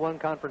tough one-on-one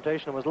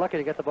confrontation and was lucky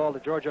to get the ball to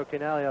Giorgio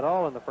Quinaglia at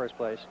all in the first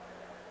place.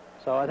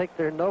 So I think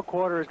no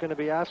quarter is going to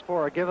be asked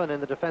for or given in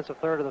the defensive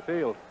third of the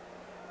field.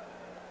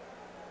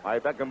 By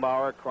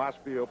Beckenbauer,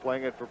 Crossfield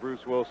playing it for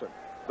Bruce Wilson.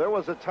 There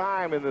was a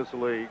time in this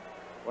league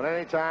when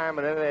any time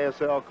an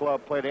NASL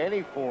club played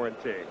any foreign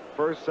team,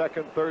 first,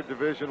 second, third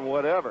division,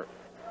 whatever,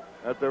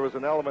 that there was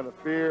an element of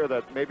fear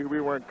that maybe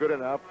we weren't good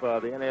enough,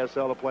 the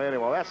NASL, to play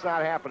anymore. That's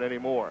not happening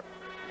anymore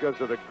because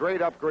of the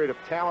great upgrade of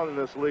talent in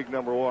this league,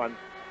 number one,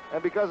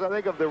 and because I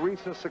think of the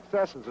recent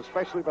successes,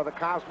 especially by the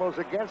Cosmos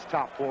against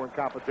top foreign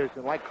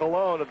competition, like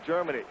Cologne of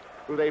Germany,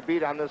 who they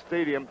beat on this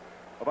stadium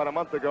about a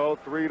month ago,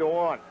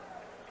 3-1.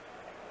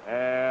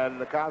 And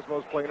the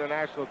Cosmos play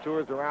international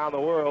tours around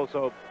the world,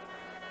 so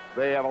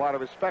they have a lot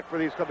of respect for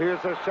these clubs. Here's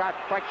a shot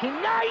by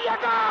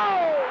Quinaya.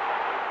 Go!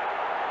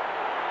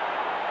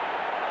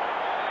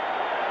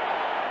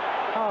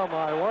 Oh,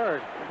 my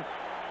word.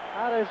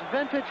 That is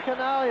vintage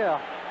Canalia.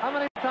 How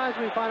many times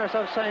do we find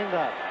ourselves saying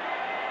that?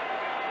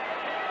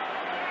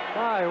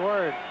 My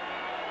word.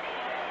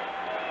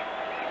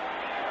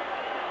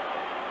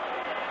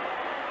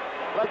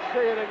 Let's see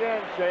it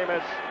again,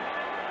 Seamus.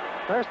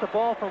 There's the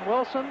ball from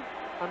Wilson.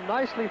 A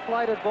nicely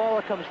flighted ball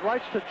that comes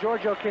right to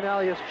Giorgio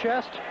Quinalia's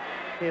chest.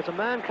 He has a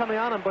man coming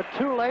on him, but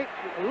too late.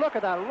 Look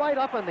at that, right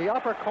up in the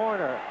upper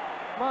corner.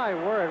 My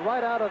word,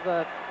 right out of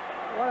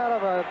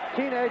a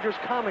teenager's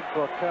comic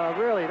book.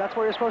 Really, that's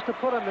where you're supposed to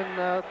put him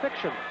in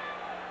fiction.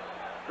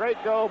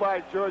 Great goal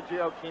by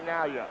Giorgio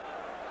Quinalia.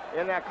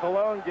 In that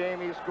Cologne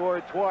game, he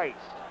scored twice.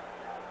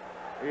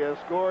 He has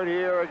scored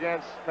here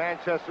against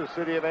Manchester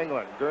City of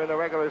England. During the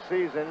regular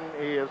season,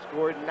 he has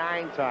scored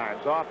 9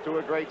 times. Off to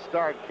a great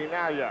start,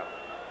 Quinalia.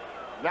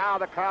 Now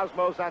the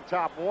Cosmos on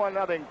top,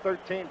 1-0,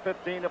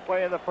 13-15 to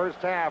play in the first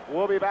half.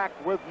 We'll be back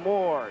with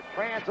more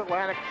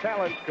Transatlantic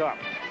Challenge Cup.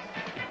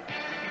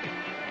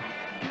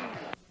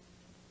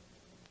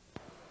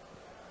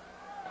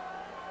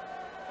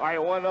 All right,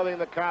 1-0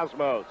 the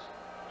Cosmos.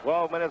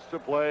 12 minutes to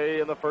play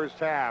in the first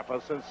half. A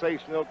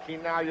sensational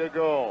Quinalia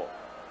goal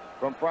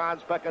from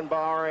Franz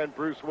Beckenbauer and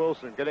Bruce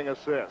Wilson getting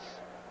assists.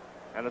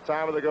 And the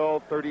time of the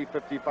goal,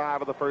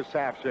 30:55 of the first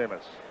half,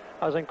 Seamus.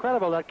 It was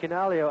incredible that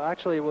Quinalia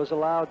actually was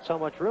allowed so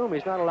much room.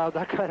 He's not allowed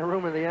that kind of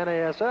room in the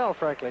NASL,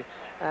 frankly.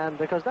 And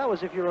because that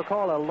was, if you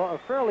recall, a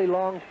fairly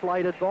long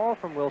flighted ball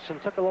from Wilson.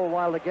 Took a little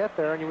while to get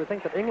there, and you would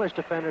think that English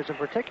defenders in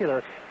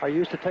particular are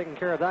used to taking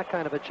care of that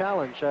kind of a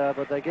challenge.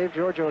 But they gave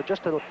Giorgio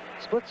just a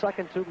split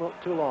second too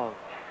long.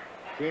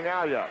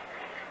 Quinalia,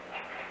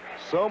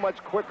 so much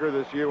quicker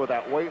this year with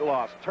that weight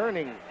loss,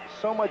 turning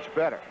so much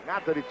better.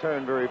 Not that he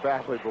turned very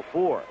badly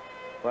before,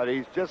 but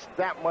he's just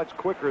that much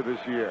quicker this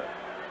year.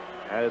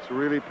 And it's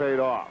really paid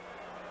off.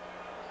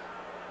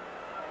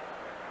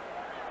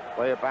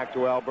 Play it back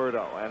to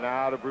Alberto, and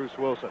now to Bruce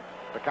Wilson.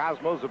 The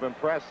Cosmos have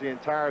impressed the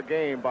entire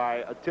game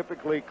by a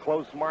typically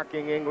close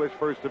marking English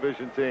first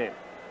division team.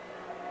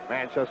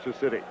 Manchester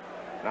City.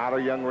 Now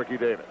to young Ricky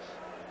Davis.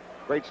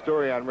 Great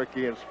story on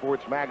Ricky in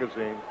Sports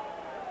Magazine,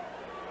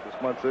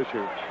 this month's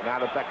issue. Now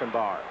to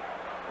Beckenbauer.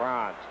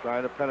 Franz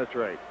trying to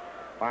penetrate.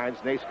 Finds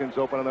Naskins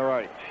open on the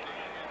right.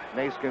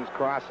 Naskins'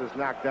 cross is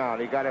knocked down.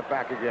 He got it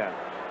back again.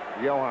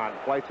 Johan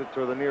flights it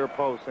to the near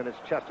post, and it's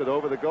chested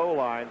over the goal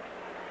line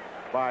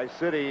by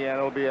City, and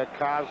it'll be a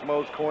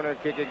Cosmos corner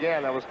kick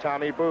again. That was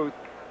Tommy Booth.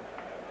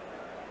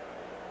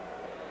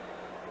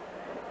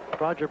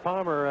 Roger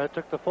Palmer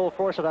took the full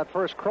force of that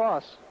first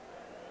cross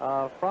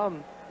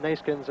from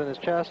Naskins in his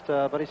chest,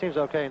 but he seems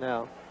okay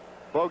now.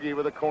 Bogey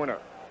with a corner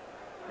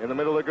in the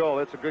middle of the goal.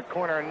 It's a good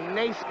corner.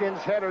 Naskins'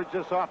 header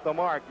just off the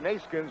mark.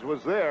 Naskins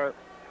was there.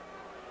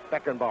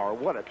 Beckenbauer,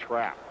 what a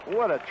trap.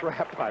 What a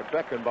trap by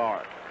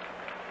Beckenbauer.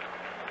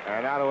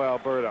 And out to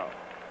Alberto.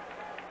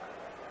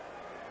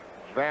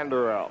 Van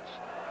der Elst.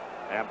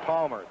 And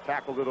Palmer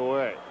tackled it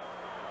away.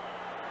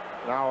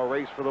 Now a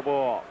race for the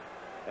ball.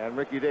 And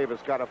Ricky Davis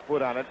got a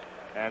foot on it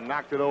and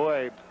knocked it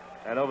away.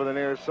 And over the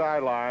near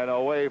sideline,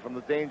 away from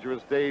the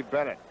dangerous Dave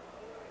Bennett.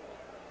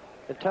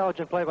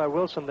 Intelligent play by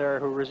Wilson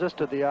there, who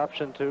resisted the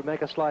option to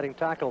make a sliding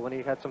tackle when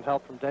he had some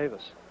help from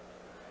Davis.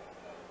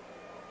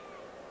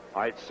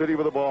 All right, City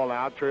with the ball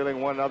now, trailing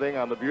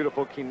 1-0 on the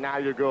beautiful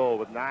Quinalia goal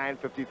with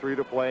 9:53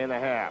 to play in the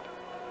half.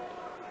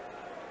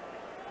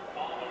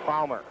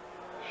 Palmer,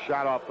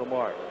 shot off the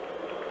mark.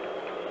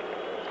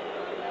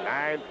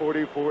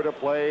 9:44 to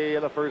play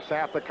in the first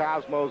half. The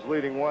Cosmos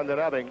leading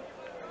 1-0.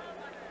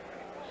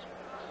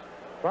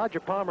 Roger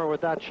Palmer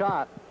with that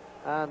shot,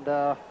 and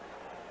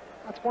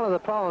that's one of the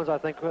problems, I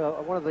think.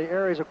 One of the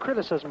areas of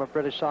criticism of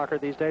British soccer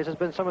these days has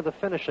been some of the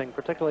finishing,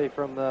 particularly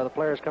from the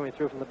players coming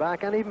through from the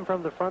back and even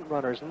from the front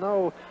runners.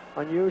 No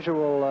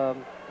unusual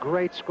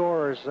great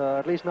scorers,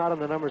 at least not in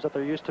the numbers that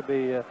there used to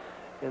be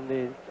in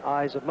the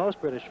eyes of most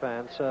British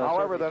fans.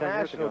 However, the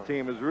national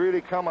team has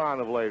really come on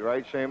of late,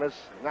 right, Seamus?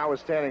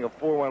 Notwithstanding a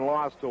 4-1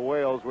 loss to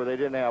Wales where they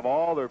didn't have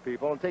all their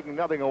people, and taking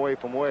nothing away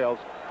from Wales,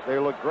 they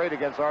looked great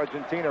against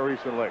Argentina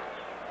recently.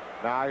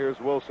 Now here's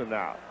Wilson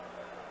now.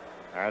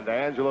 And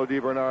Angelo Di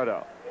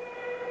Bernardo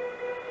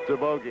to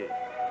Bogey.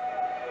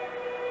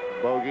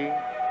 Bogey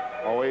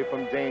away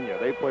from Dania.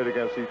 They played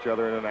against each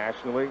other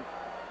internationally.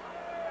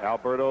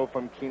 Alberto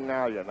from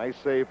Quinalia. Nice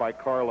save by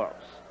Carlos.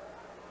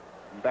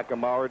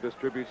 Beckenbauer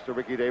distributes to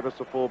Ricky Davis,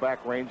 the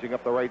fullback, ranging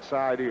up the right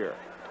side here.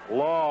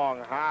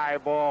 Long, high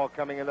ball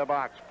coming in the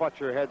box.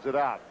 Futcher heads it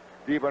out.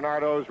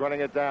 DiBernardo's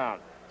running it down.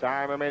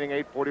 Time remaining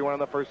 8:41 in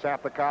the first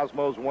half. The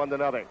Cosmos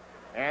 1-0.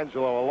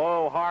 Angelo, a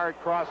low, hard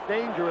cross,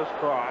 dangerous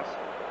cross,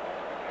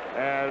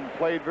 and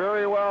played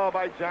very well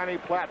by Johnny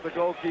Platt, the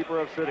goalkeeper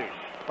of City.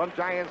 From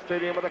Giant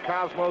Stadium with the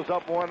Cosmos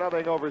up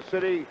 1-0 over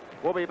City.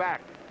 We'll be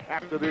back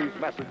after these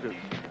messages.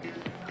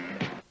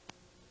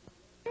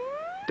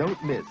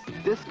 Don't miss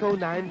Disco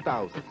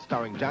 9000,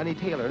 starring Johnny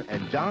Taylor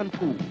and John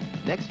Poole,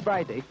 next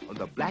Friday on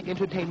the Black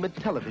Entertainment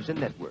Television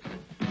Network.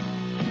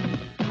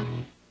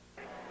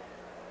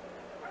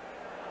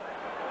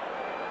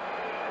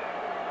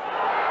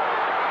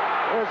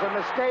 There's a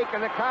mistake,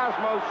 and the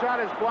Cosmos shot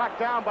is blocked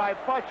down by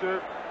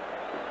Futcher.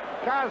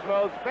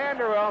 Cosmos,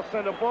 Vanderell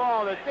sent a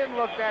ball that didn't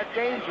look that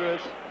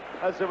dangerous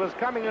as it was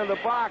coming in the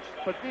box,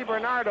 but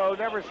DiBernardo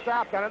never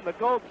stopped on it, and the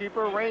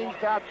goalkeeper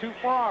ranged out too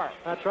far.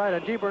 That's right,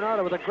 and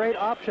DiBernardo with a great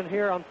option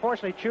here,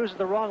 unfortunately chooses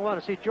the wrong one.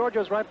 See,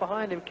 Giorgio's right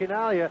behind him,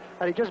 Quinaglia,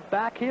 and he just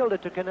backheeled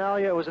it to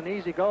Quinaglia. It was an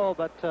easy goal,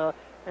 but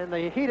in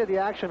the heat of the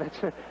action,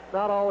 it's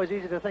not always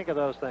easy to think of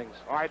those things.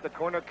 All right, the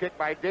corner kick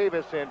by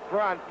Davis in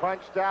front,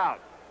 punched out,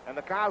 and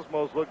the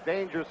Cosmos looked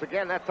dangerous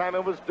again. That time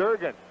it was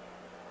Durgan.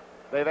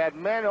 They've had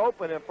men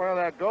open in front of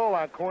that goal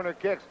on corner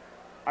kicks.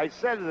 I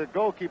said that the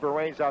goalkeeper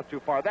ranged out too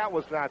far. That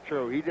was not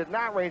true. He did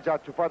not range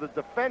out too far. The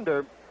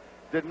defender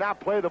did not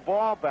play the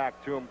ball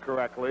back to him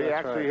correctly. He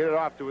actually hit it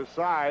off to his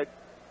side.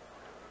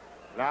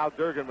 Now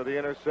Durgan with the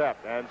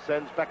intercept and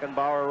sends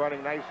Beckenbauer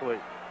running nicely.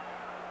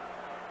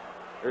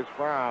 Here's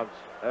Franz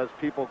as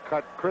people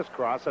cut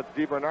crisscross. That's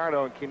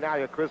DiBernardo and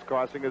Quinaglia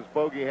crisscrossing as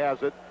Bogey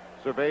has it,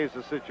 surveys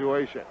the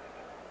situation.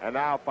 And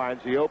now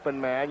finds the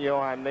open man,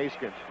 Johan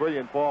Neeskens.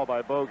 Brilliant ball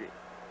by Bogey.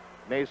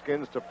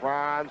 Neeskens to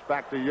Franz,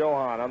 back to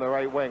Johan on the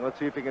right wing. Let's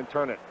see if he can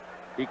turn it.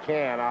 He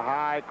can. A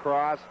high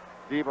cross.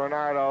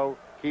 DiBernardo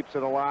keeps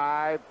it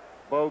alive.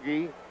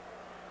 Bogey.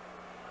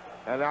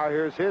 And now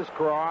here's his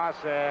cross,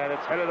 and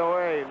it's headed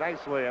away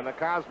nicely. And the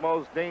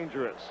Cosmos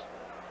dangerous.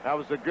 That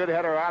was a good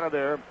header out of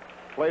there,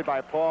 played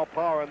by Paul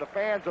Power. And the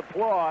fans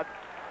applaud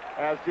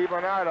as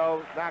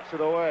DiBernardo knocks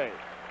it away.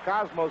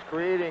 Cosmos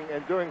creating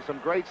and doing some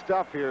great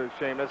stuff here,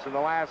 Seamus, in the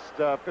last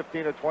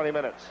 15 or 20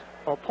 minutes.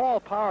 Well, Paul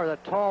Power,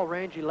 that tall,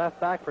 rangy left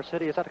back for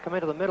City, has had to come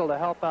into the middle to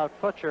help out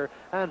Futcher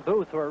and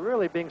Booth, who are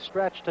really being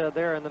stretched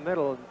there in the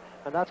middle,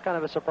 and that's kind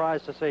of a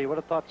surprise to see. You would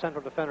have thought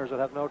central defenders would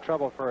have no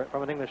trouble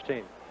from an English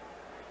team.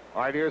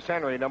 All right, here's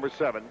Henry, number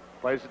 7,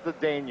 plays it to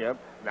Dania,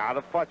 now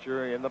to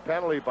Futcher in the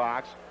penalty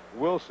box.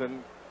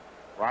 Wilson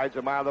rides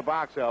him out of the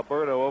box.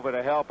 Alberto over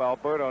to help.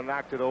 Alberto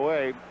knocked it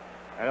away,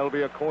 and it'll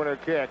be a corner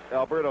kick.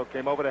 Alberto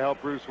came over to help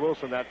Bruce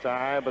Wilson that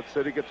time, but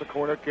City gets a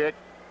corner kick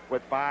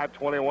with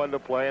 5:21 to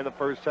play in the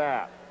first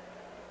half.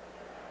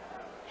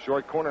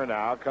 Short corner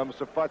now comes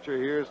to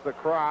Futcher. Here's the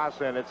cross,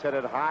 and it's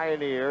headed high in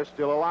the air,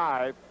 still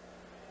alive,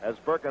 as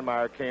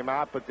Birkenmeyer came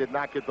out but did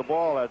not get the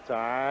ball that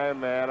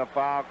time, and a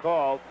foul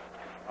called.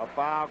 A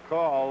foul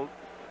called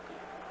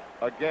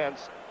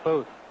against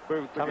Booth.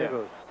 Tommy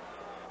Booth.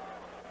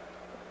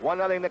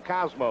 1-0 the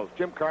Cosmos.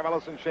 Jim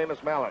Carvelis and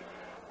Seamus Mallon.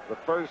 The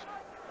first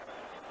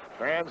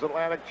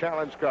Transatlantic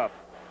Challenge Cup.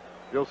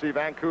 You'll see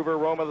Vancouver,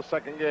 Roma the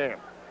second game.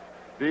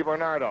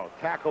 DiBernardo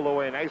tackled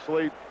away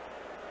nicely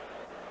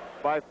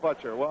by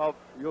Futcher. Well,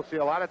 you'll see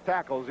a lot of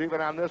tackles even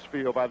on this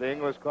field by the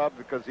English club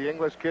because the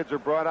English kids are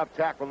brought up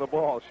tackling the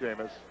ball,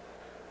 Seamus.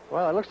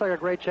 Well, it looks like a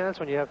great chance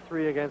when you have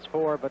 3 against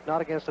 4, but not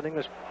against an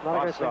English,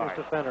 against an English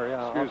defender.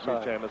 Yeah, excuse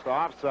offside. me, Seamus.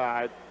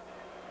 Offside.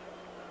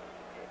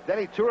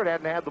 Denny Tuart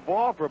hadn't had the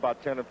ball for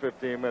about 10 or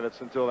 15 minutes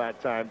until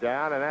that time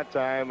down, and that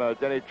time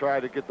Denny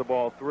tried to get the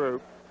ball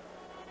through.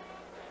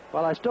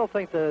 Well, I still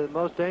think the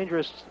most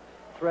dangerous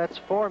threats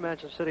for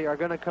Manchester City are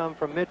going to come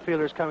from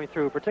midfielders coming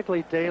through,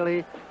 particularly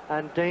Daly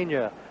and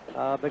Dania,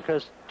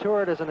 because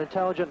Tuart is an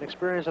intelligent and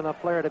experienced enough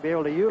player to be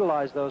able to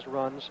utilize those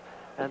runs,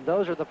 and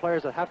those are the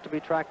players that have to be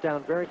tracked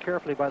down very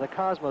carefully by the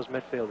Cosmos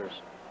midfielders.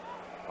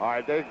 All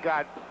right, they've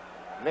got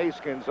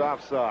Neeskens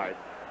offside.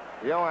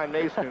 Johan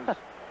Neeskens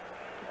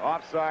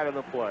offside in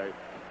the play.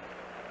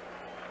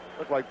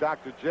 Looked like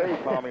Dr. J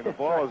palming the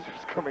ball as he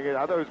was coming in.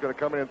 I thought he was going to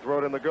come in and throw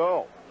it in the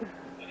goal.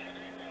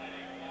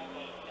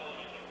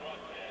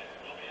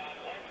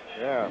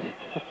 Yeah.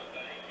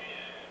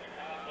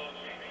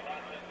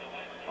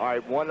 All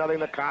right, 1-0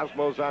 the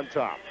Cosmos on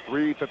top.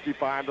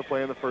 3:55 to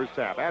play in the first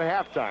half. At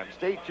halftime,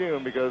 stay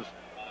tuned because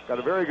got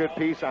a very good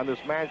piece on this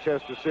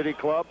Manchester City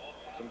club.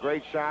 Some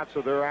great shots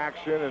of their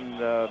action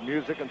and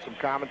music and some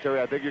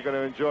commentary. I think you're going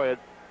to enjoy it.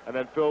 And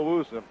then Phil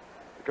Woosnam,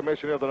 the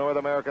commissioner of the North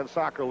American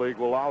Soccer League,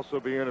 will also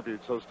be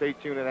interviewed. So stay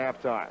tuned at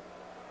halftime.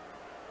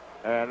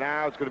 And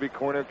now it's going to be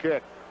corner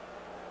kick.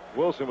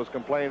 Wilson was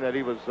complaining that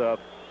he was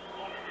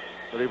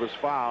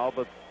fouled,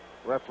 but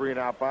referee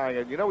not buying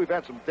it. You know, we've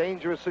had some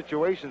dangerous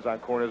situations on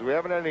corners. We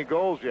haven't had any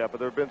goals yet, but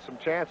there have been some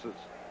chances,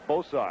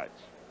 both sides.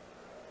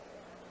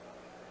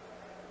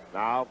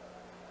 Now,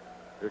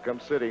 here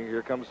comes City.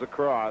 Here comes the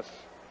cross.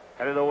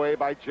 Headed away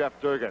by Jeff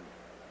Durgan.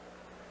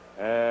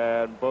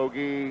 And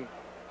Bogey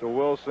to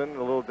Wilson, a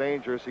little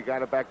dangerous. He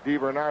got it back.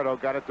 DiBernardo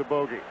got it to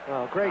Bogey.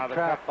 Oh, great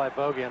trap by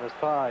Bogey on his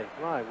thigh.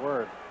 My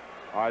word.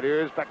 All right,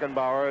 here's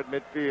Beckenbauer at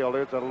midfield.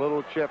 It's a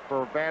little chip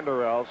for Van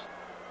der Elst.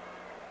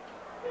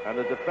 And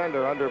the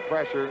defender, under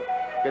pressure,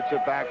 gets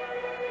it back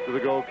to the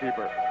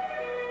goalkeeper.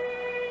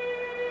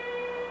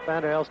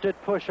 Van der Elst did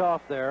push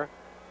off there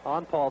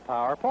on Paul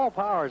Power. Paul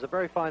Power is a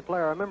very fine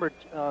player. I remember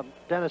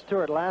Dennis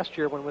Stewart last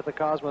year when with the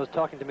Cosmos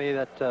talking to me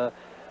that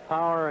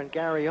Power and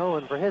Gary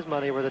Owen, for his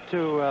money, were the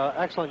two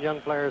excellent young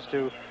players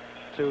to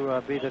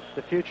be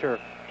the future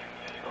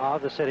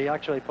of the city.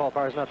 Actually, Paul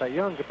Power is not that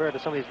young compared to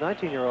some of these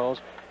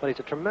 19-year-olds, but he's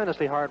a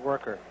tremendously hard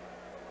worker.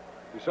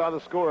 You saw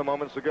the score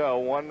moments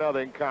ago,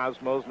 1-0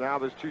 Cosmos. Now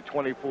there's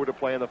 2:24 to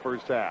play in the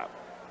first half.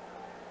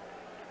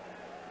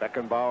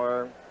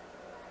 Beckenbauer.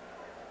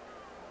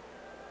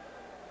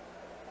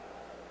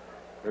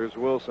 Here's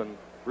Wilson.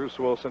 Bruce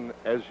Wilson,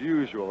 as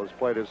usual, has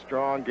played a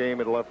strong game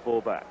at left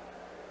fullback.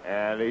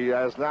 And he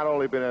has not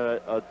only been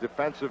a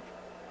defensive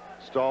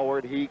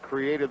stalwart, he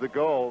created the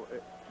goal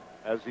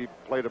as he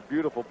played a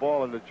beautiful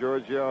ball into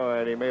Giorgio,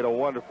 and he made a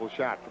wonderful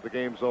shot for the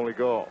game's only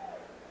goal.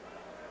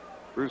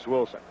 Bruce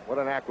Wilson, what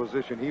an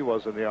acquisition he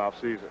was in the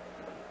offseason.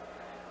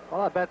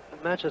 Well, I bet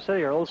Manchester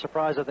City are a little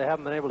surprised that they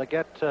haven't been able to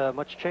get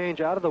much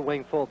change out of the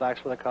wing fullbacks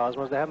for the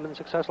Cosmos. They haven't been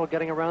successful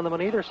getting around them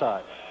on either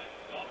side.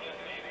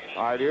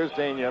 All right, here's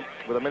Dania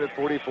with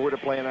 1:44 to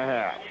play in a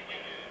half.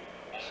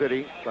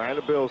 City trying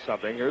to build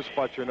something. Here's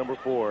Fletcher, number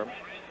 4.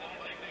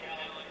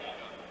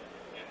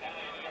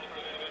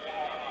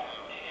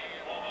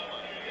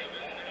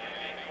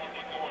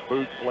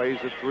 Booth plays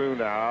it through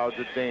now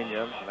to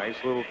Dania. Nice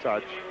little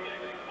touch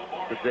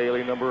to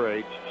Daly, number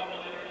 8.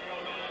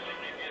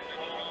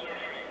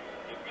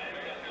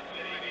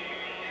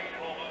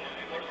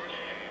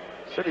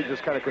 City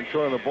just kind of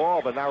controlling the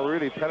ball, but not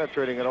really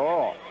penetrating at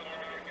all.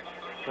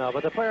 No,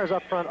 but the players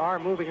up front are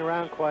moving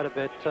around quite a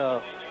bit.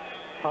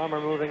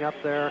 Palmer moving up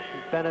there.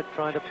 Bennett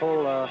trying to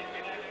pull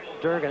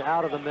Durgan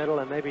out of the middle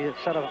and maybe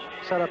set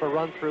up a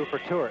run through for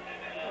Stewart.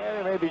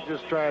 And maybe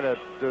just trying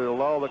to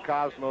lull the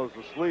Cosmos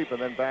to sleep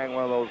and then bang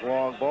one of those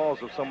long balls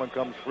if someone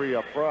comes free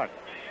up front.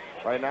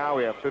 Right now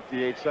we have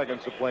 58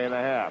 seconds to play in the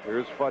half.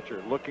 Here's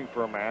Fletcher looking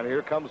for a man.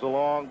 Here comes a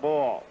long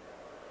ball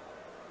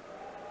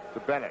to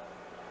Bennett.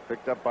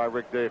 Picked up by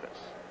Rick Davis.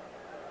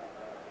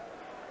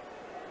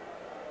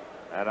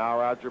 And now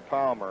Roger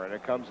Palmer, and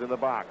it comes in the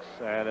box,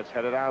 and it's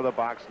headed out of the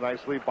box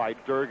nicely by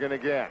Durgan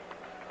again.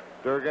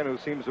 Durgan, who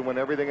seems to win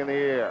everything in the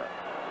air.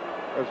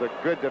 There's a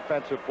good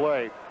defensive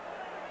play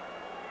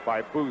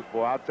by Booth.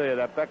 Boy, I'll tell you,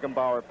 that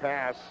Beckenbauer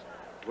pass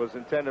was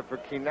intended for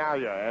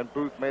Quinaglia, and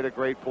Booth made a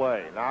great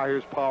play. Now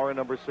here's Power,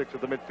 number 6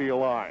 at the midfield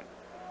line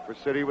for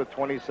City with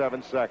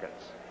 27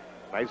 seconds.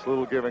 Nice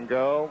little give and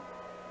go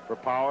for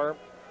Power.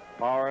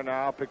 Power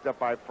now picked up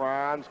by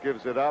Franz,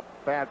 gives it up.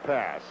 Bad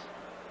pass.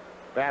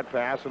 Bad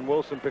pass, and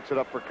Wilson picks it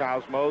up for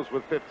Cosmos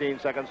with 15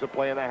 seconds to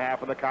play in the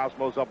half, and the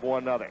Cosmos up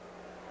 1-0.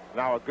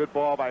 Now a good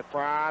ball by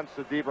Franz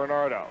to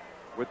DiBernardo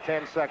with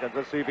 10 seconds.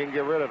 Let's see if he can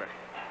get rid of it.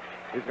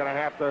 He's going to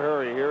have to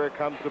hurry. Here it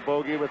comes to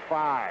Bogey with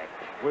 5,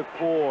 with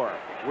 4,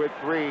 with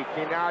 3.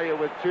 Quinaglia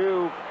with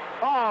 2.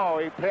 Oh,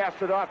 he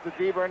passed it off to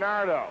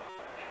DiBernardo.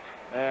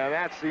 And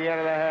that's the end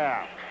of the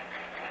half.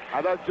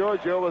 I thought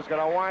Giorgio was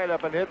going to wind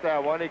up and hit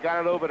that one. He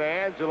got it over to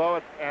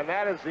Angelo, and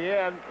that is the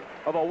end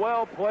of a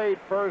well-played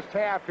first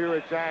half here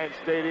at Giant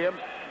Stadium.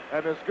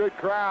 And this good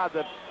crowd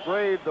that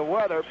braved the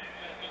weather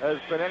has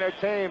been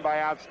entertained by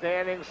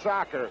outstanding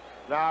soccer.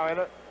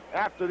 Now,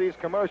 after these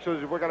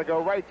commercials, we're going to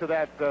go right to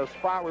that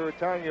spot we were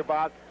telling you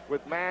about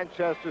with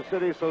Manchester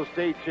City, so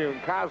stay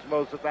tuned.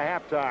 Cosmos at the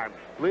halftime,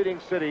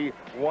 leading City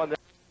 1.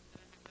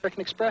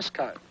 American Express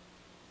card.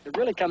 It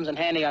really comes in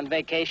handy on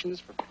vacations,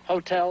 for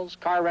hotels,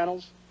 car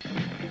rentals.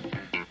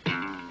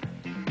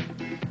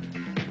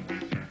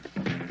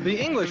 The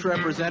English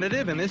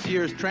representative in this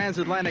year's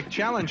Transatlantic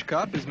Challenge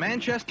Cup is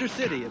Manchester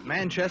City of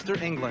Manchester,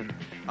 England.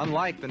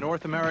 Unlike the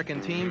North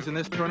American teams in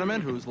this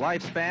tournament, whose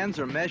lifespans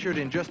are measured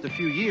in just a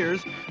few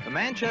years, the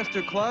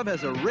Manchester club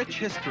has a rich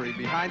history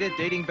behind it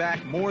dating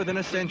back more than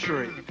a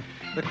century.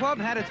 The club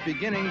had its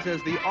beginnings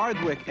as the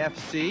Ardwick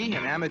FC,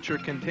 an amateur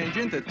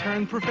contingent that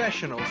turned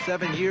professional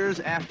 7 years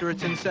after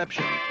its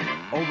inception.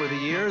 Over the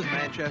years,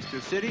 Manchester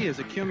City has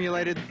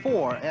accumulated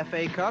 4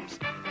 FA Cups,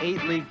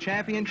 8 league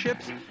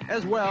championships,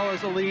 as well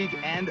as a league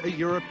and a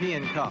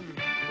European Cup.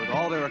 With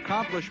all their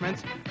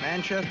accomplishments,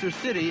 Manchester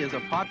City is a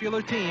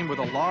popular team with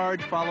a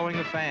large following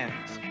of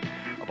fans.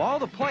 Of all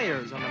the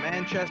players on the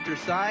Manchester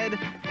side,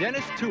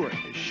 Dennis Stewart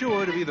is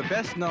sure to be the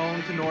best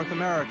known to North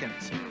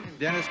Americans.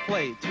 Dennis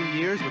played 2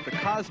 years with the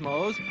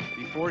Cosmos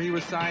before he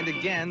was signed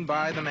again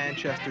by the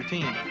Manchester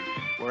team.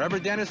 Wherever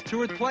Dennis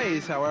Stewart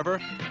plays,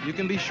 however, you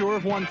can be sure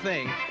of one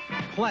thing: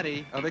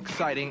 plenty of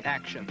exciting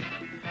action.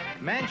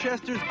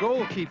 Manchester's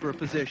goalkeeper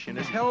position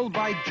is held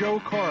by Joe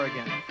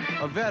Corrigan,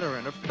 a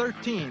veteran of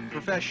 13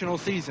 professional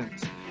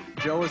seasons.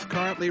 Joe is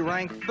currently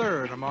ranked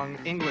 3rd among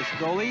English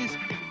goalies.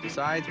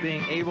 Besides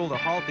being able to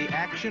halt the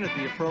action at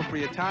the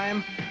appropriate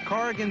time,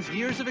 Corrigan's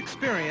years of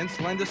experience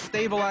lend a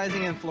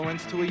stabilizing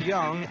influence to a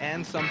young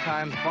and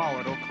sometimes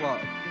volatile club.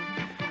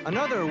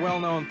 Another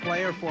well-known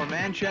player for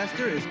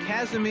Manchester is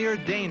Casimir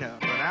Dana,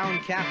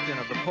 renowned captain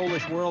of the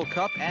Polish World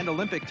Cup and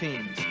Olympic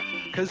teams.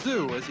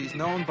 Kazoo, as he's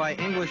known by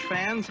English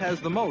fans, has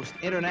the most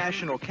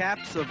international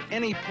caps of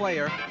any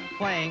player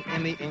playing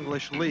in the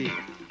English League.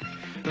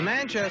 The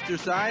Manchester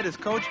side is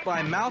coached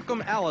by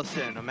Malcolm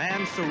Allison, a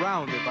man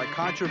surrounded by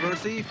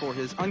controversy for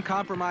his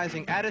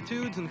uncompromising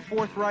attitudes and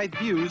forthright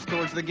views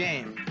towards the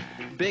game.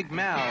 Big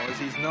Mal, as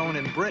he's known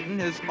in Britain,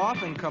 has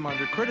often come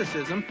under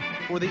criticism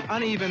for the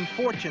uneven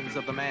fortunes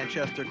of the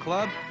Manchester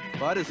club,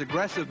 but his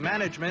aggressive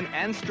management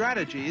and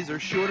strategies are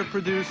sure to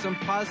produce some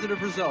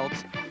positive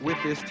results with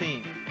this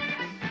team.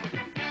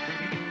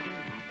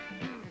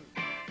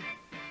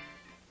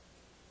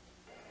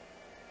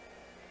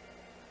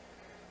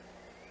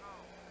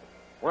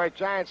 We're at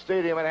Giant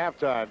Stadium at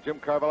halftime. Jim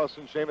Carvelis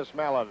and Seamus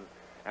Mallon.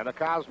 And the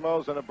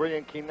Cosmos on a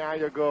brilliant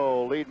Quinaya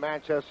goal lead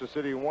Manchester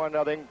City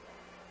 1-0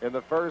 in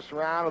the first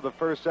round of the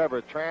first ever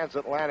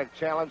Transatlantic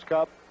Challenge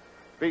Cup,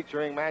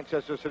 featuring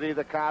Manchester City,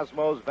 the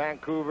Cosmos,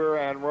 Vancouver,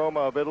 and Roma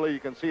of Italy. You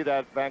can see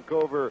that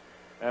Vancouver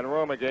and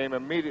Roma game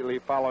immediately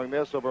following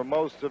this over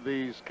most of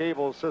these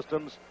cable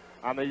systems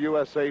on the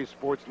USA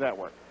Sports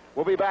Network.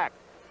 We'll be back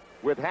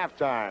with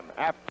halftime.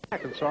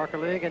 Back in Soccer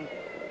League. And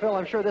Phil,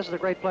 I'm sure this is a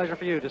great pleasure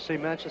for you to see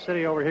Manchester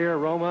City over here,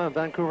 Roma, and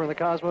Vancouver, and the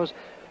Cosmos.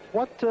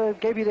 What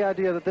gave you the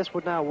idea that this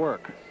would now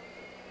work?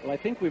 Well, I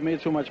think we've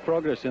made so much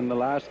progress in the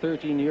last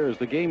 13 years,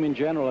 the game in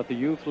general, at the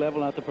youth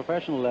level and at the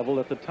professional level,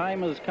 that the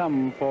time has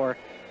come for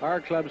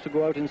our clubs to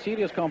go out in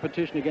serious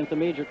competition against the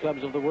major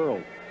clubs of the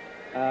world.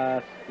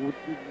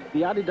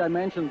 The added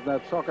dimension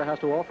that soccer has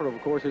to offer, of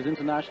course, is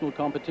international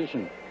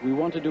competition. We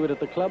want to do it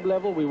at the club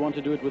level, we want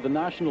to do it with the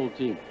national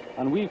team.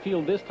 And we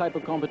feel this type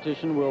of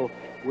competition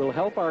will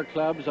help our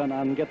clubs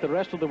and get the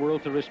rest of the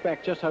world to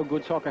respect just how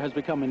good soccer has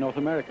become in North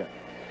America.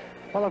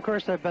 Well, of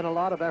course, there have been a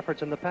lot of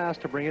efforts in the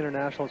past to bring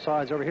international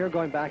sides over here,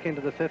 going back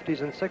into the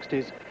 50s and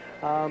 60s.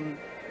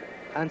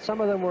 And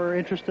some of them were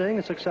interesting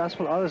and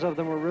successful. Others of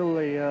them were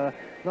really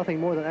nothing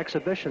more than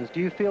exhibitions. Do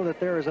you feel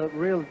that there is a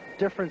real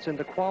difference in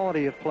the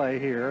quality of play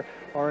here,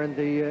 or in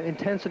the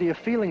intensity of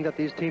feeling that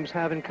these teams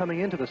have in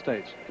coming into the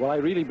States? Well, I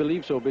really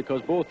believe so,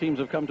 because both teams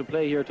have come to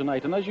play here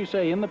tonight. And as you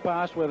say, in the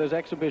past, where there's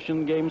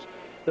exhibition games,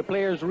 the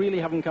players really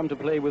haven't come to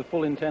play with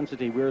full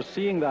intensity. We're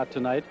seeing that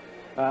tonight.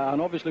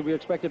 And obviously we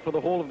expect it for the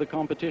whole of the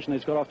competition.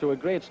 It's got off to a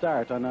great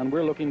start, and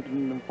we're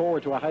looking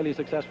forward to a highly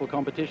successful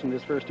competition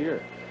this first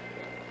year.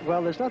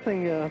 Well, there's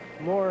nothing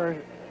more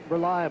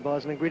reliable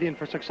as an ingredient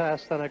for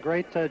success than a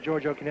great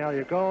Giorgio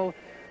Quinaglia goal,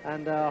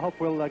 and I hope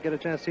we'll get a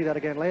chance to see that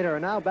again later.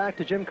 And now back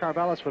to Jim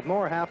Carvelis with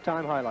more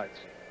halftime highlights.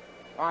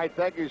 All right,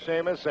 thank you,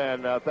 Seamus,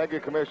 and thank you,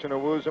 Commissioner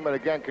Woosnam. And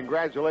again,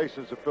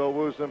 congratulations to Phil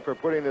Woosnam for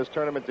putting this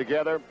tournament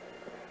together.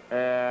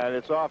 And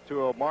it's off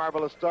to a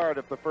marvelous start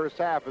if the first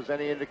half is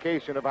any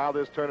indication of how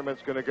this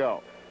tournament's going to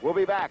go. We'll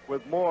be back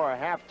with more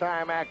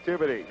halftime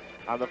activity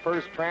on the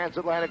first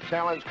Transatlantic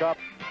Challenge Cup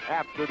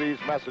after these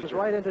messages.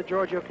 Right into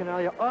Giorgio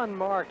Quinaglia,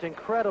 unmarked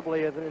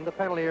incredibly in the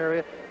penalty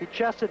area. He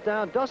chests it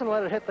down, doesn't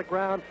let it hit the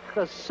ground.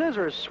 The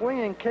scissors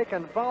swinging kick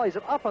and volleys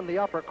it up in the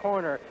upper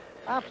corner.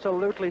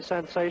 Absolutely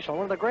sensational.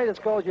 One of the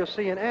greatest goals you'll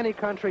see in any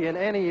country in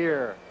any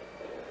year.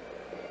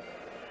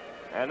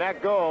 And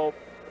that goal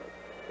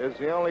is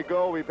the only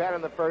goal we've had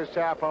in the first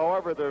half.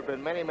 However, there have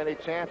been many, many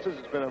chances.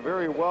 It's been a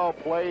very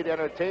well-played,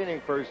 entertaining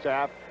first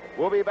half.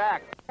 We'll be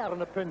back. I have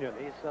an opinion.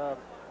 He's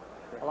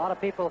a lot of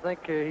people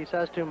think he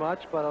says too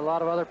much, but a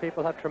lot of other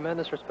people have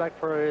tremendous respect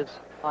for his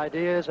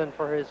ideas and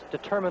for his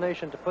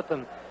determination to put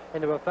them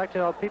into effect.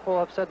 You know, people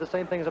have said the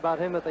same things about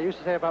him that they used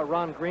to say about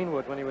Ron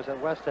Greenwood when he was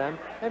at West Ham.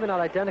 Maybe not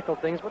identical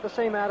things, but the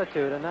same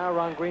attitude. And now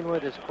Ron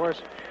Greenwood is, of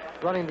course,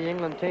 running the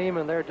England team,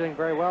 and they're doing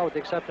very well, with the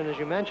exception, as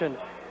you mentioned,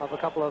 of a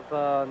couple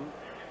of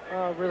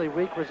really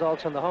weak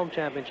results in the home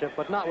championship,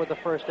 but not with the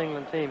first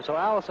England team. So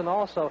Allison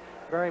also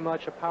very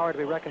much a power to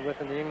be reckoned with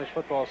in the English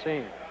football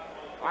scene.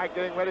 All right,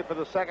 getting ready for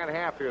the second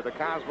half here. The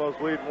Cosmos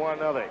lead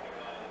 1-0.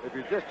 If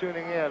you're just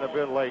tuning in a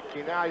bit late,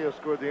 Quinaglia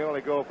scored the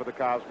only goal for the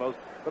Cosmos.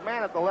 The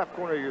man at the left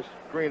corner of your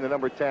screen, the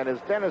number 10, is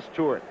Dennis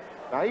Tuart.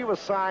 Now, he was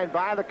signed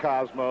by the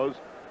Cosmos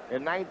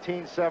in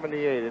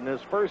 1978. In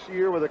his first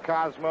year with the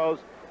Cosmos,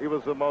 he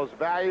was the most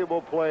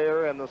valuable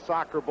player in the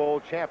Soccer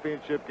Bowl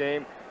championship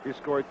game. He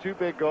scored 2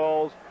 big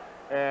goals,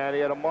 and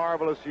he had a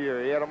marvelous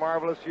year. He had a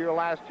marvelous year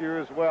last year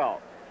as well.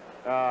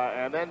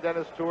 And then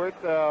Dennis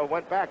Tuart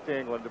went back to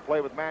England to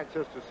play with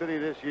Manchester City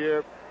this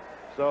year.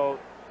 So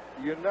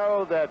you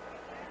know that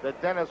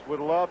Dennis would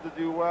love to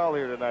do well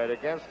here tonight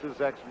against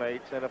his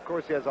ex-mates. And, of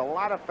course, he has a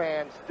lot of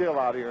fans still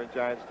out here in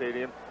Giant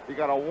Stadium. He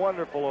got a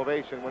wonderful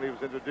ovation when he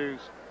was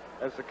introduced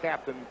as the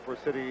captain for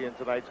City in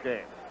tonight's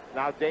game.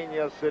 Now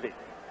Dania City,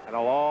 and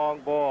a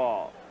long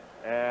ball.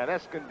 And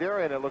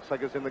Eskandarian, it looks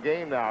like, is in the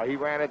game now. He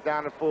ran it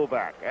down at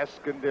fullback.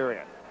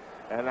 Eskandarian.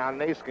 And now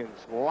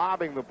Naskins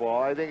lobbing the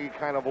ball. I think he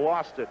kind of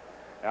lost it.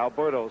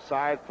 Alberto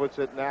side puts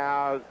it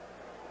now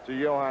to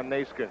Johan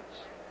Naskins.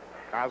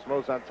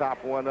 Cosmos on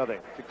top 1-0.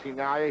 To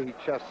Quinaglia, he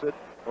chests it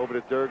over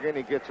to Durgan.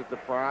 He gets it to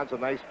Franz. A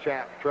nice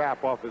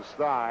trap off his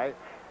thigh.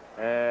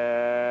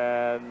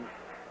 And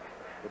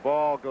the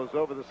ball goes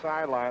over the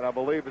sideline. I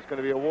believe it's going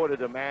to be awarded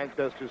to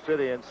Manchester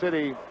City. And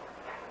City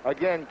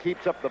again,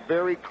 keeps up the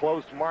very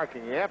close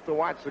marking. You have to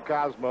watch the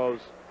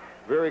Cosmos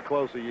very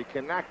closely. You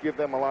cannot give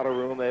them a lot of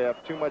room. They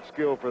have too much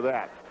skill for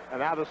that. And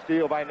now the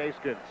steal by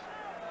Naskins.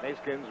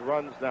 Naskins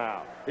runs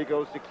now. He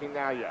goes to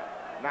Kinaya.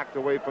 Knocked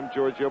away from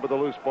Giorgio, but the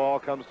loose ball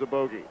comes to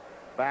Bogey.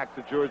 Back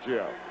to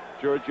Giorgio.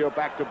 Giorgio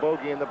back to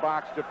Bogey in the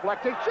box.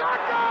 Deflected. Shot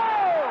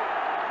goal!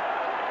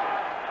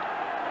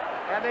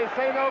 And they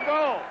say no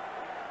goal.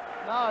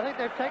 No, I think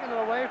they've taken it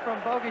away from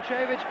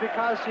Bogicevic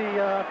because he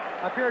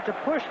appeared to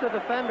push the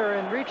defender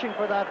in reaching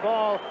for that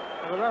ball.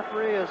 And the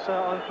referee has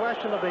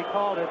unquestionably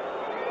called it.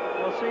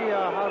 We'll see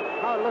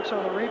how it looks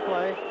on the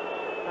replay.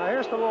 Now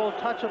here's the little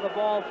touch of the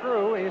ball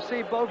through. You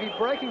see Bogey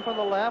breaking from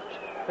the left.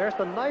 There's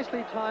the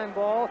nicely timed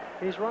ball.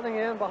 He's running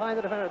in behind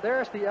the defender.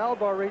 There's the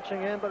elbow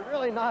reaching in, but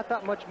really not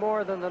that much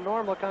more than the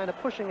normal kind of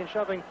pushing and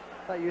shoving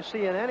that you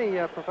see in any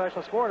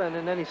professional sport and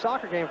in any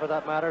soccer game for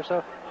that matter. So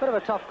a bit of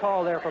a tough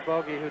call there for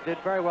Bogey, who did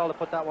very well to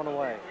put that one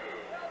away.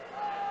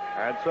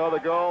 And so the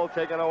goal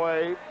taken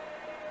away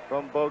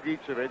from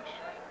Bogicevic.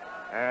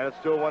 And it's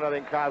still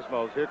 1-0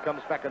 Cosmos. Here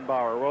comes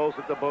Beckenbauer. Rolls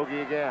it to Bogey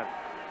again.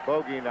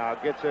 Bogey now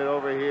gets it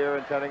over here,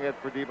 intending it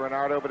for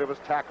DiBernardo, but it was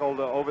tackled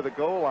over the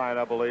goal line,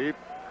 I believe.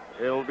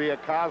 It'll be a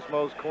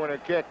Cosmos corner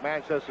kick.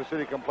 Manchester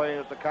City complaining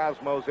that the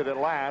Cosmos hit it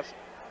last,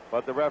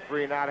 but the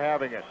referee not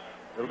having it.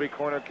 It'll be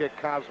corner kick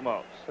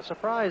Cosmos. The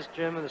surprise,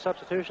 Jim, in the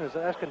substitution is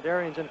that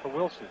Eskandarian's in for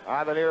Wilson.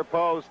 On the near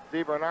post,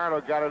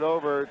 DiBernardo got it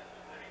over.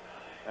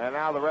 And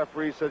now the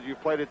referee says you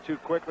played it too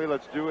quickly.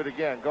 Let's do it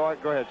again. Go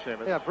ahead,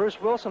 Seamus. Yeah, Bruce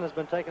Wilson has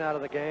been taken out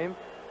of the game.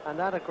 And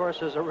that, of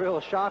course, is a real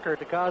shocker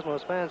to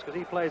Cosmos fans because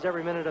he plays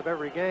every minute of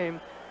every game.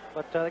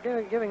 But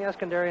giving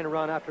Eskandarian a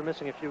run after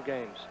missing a few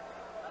games.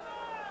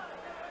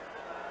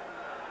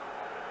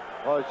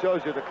 Well, it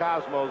shows you the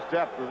Cosmos'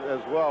 depth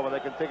as well, when they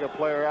can take a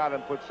player out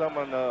and put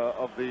someone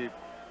of the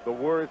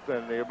worth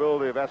and the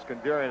ability of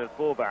Eskandarian at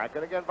fullback.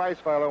 And again,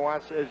 Weisweiler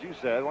wants, as you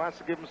said, wants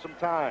to give him some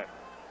time.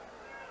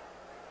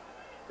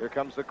 Here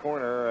comes the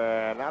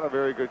corner, not a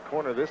very good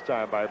corner this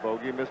time by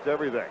Bogey. Missed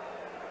everything.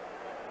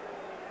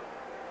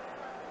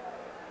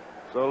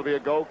 So it'll be a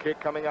goal kick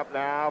coming up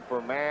now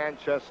for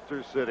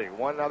Manchester City.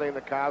 1-0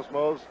 the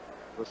Cosmos.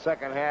 The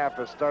second half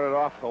has started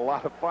off with a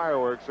lot of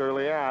fireworks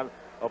early on.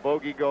 A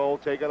Bogey goal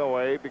taken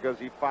away because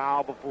he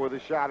fouled before the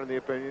shot, in the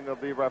opinion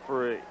of the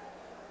referee.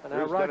 And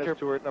now Roger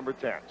Stewart, number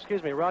 10.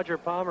 Excuse me, Roger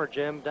Palmer,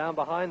 Jim, down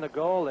behind the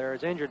goal there,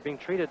 is injured, being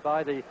treated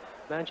by the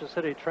Manchester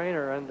City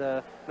trainer,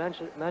 and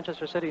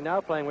Manchester City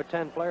now playing with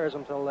 10 players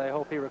until they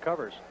hope he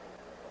recovers.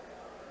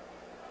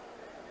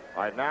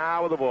 All right,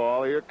 now with the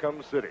ball, here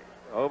comes City.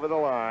 Over the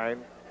line.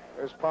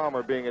 There's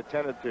Palmer being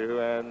attended to,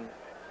 and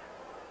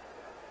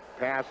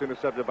pass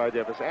intercepted by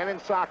Davis. And in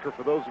soccer,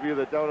 for those of you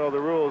that don't know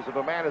the rules, if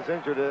a man is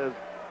injured,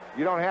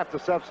 you don't have to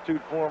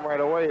substitute for him right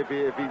away. If he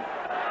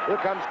here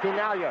comes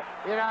Kinaya.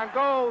 In on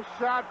goal,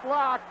 shot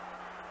blocked.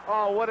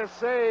 Oh, what a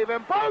save,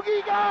 and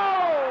Bogey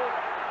goal!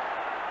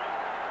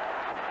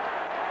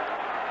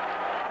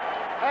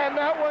 And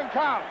that one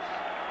counts.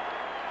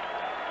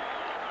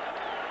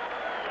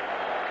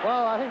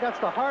 Well, I think that's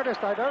the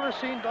hardest I've ever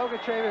seen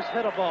Bogicevic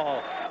hit a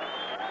ball.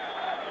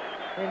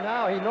 He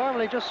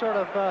normally just sort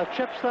of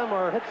chips them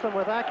or hits them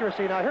with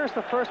accuracy. Now here's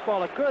the first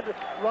ball, a good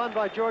run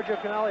by Giorgio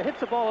Canale. Hits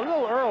the ball a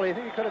little early. I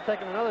think he could have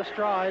taken another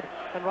stride,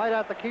 and right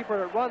at the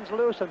keeper it runs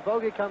loose, and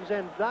Bogey comes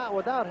in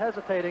without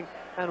hesitating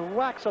and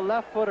whacks a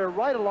left footer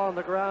right along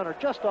the ground or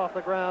just off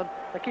the ground.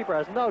 The keeper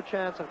has no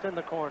chance, and it's in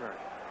the corner.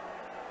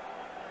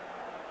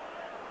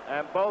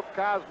 And both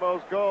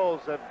Cosmos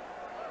goals have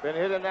been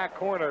hit in that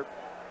corner.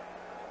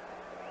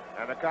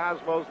 And the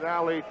Cosmos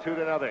now lead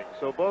 2-0.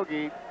 So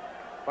Bogey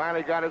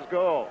finally got his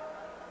goal.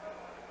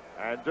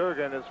 And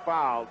Durgan is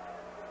fouled.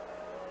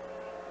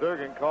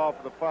 Durgan called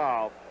for the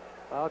foul.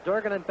 Well,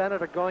 Durgan and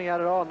Bennett are going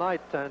at it all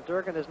night, and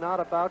Durgan is not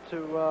about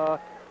to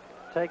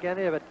take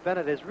any of it.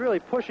 Bennett is really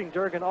pushing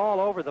Durgan all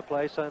over the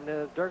place, and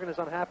Durgan is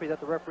unhappy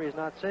that the referee is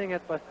not seeing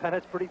it, but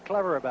Bennett's pretty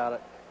clever about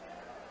it.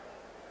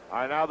 All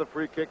right, now the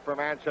free kick for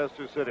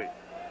Manchester City.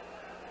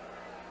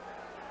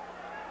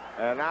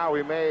 And now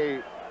we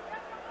may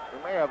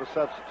have a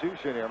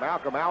substitution here.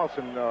 Malcolm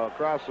Allison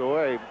across the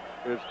way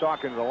is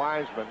talking to the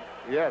linesman.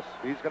 Yes,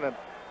 he's going to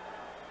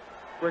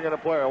bring in a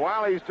player.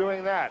 While he's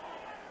doing that,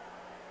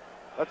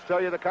 let's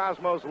tell you the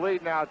Cosmos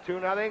lead now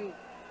 2-0.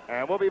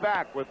 And we'll be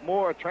back with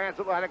more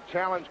Transatlantic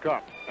Challenge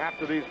Cup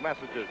after these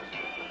messages.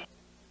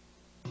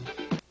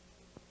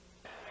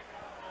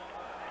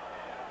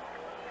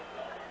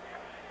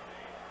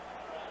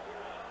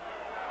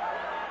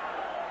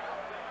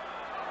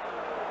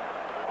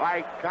 All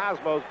right,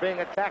 Cosmos being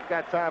attacked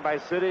that time by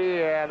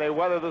City, and they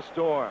weather the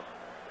storm.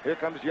 Here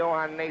comes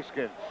Johan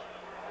Naskins,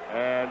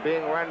 and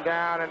being run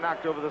down and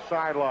knocked over the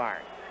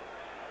sideline.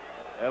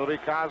 It'll be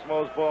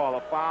Cosmos' ball,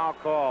 a foul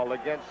call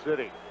against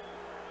City.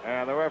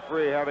 And the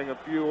referee having a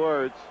few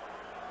words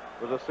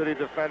with the City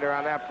defender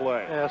on that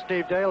play. Yeah,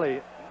 Steve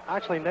Daly.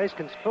 Actually,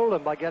 Naskins fooled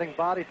him by getting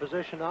body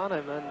position on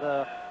him, and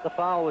the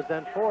foul was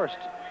then forced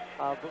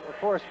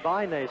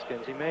by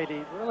Naskins. He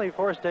really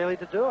forced Daly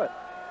to do it.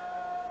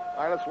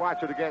 All right, let's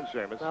watch it again,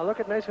 Seamus. Now look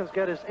at Naismith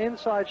get his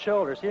inside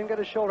shoulder. See him get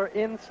his shoulder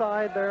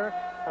inside there,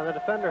 and the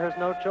defender has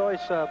no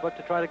choice but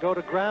to try to go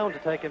to ground to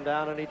take him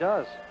down, and he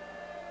does.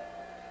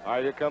 All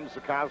right, here comes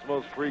the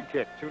Cosmos free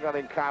kick.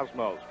 2-0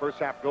 Cosmos. First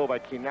half goal by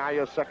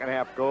Kinaya, second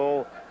half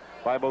goal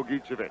by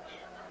Bogicevic.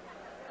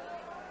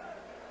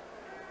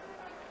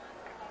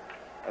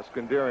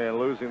 Eskandarian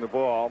losing the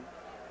ball.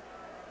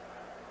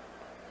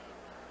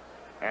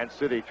 And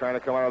City trying to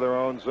come out of their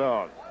own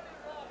zone.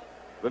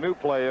 The new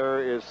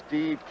player is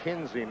Steve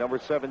Kinsey, number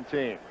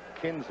 17.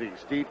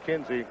 Steve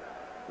Kinsey,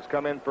 has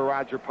come in for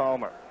Roger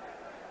Palmer.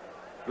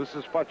 This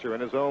is Futcher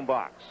in his own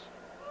box.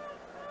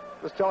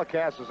 This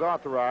telecast is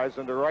authorized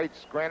under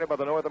rights granted by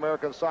the North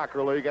American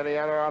Soccer League. Any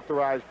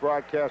unauthorized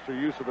broadcast or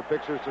use of the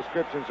pictures,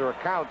 descriptions, or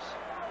accounts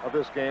of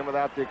this game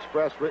without the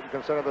express written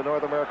consent of the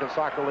North American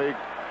Soccer League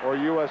or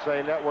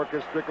USA Network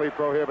is strictly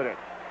prohibited.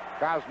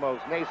 Cosmos,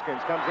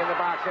 Naskins comes in the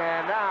box,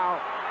 and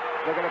now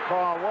they're going to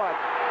call what?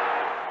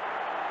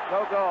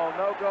 No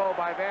goal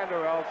by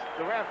Vanderels.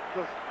 The ref,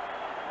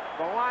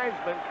 the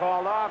linesman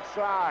called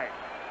offside.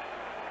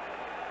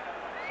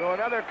 So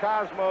another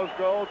Cosmos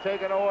goal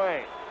taken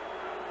away.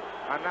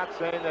 I'm not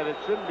saying that it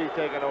shouldn't be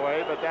taken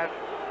away, but that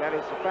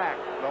is the fact.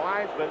 The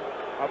linesman,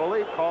 I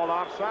believe, called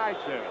offside,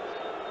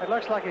 Seamus. It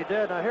looks like he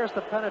did. Now here's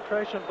the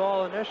penetration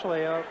ball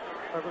initially.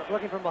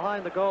 Looking from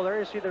behind the goal, there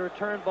you see the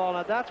return ball.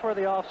 Now that's where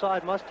the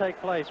offside must take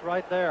place,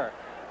 right there.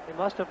 He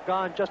must have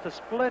gone just a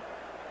split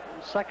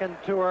second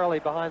too early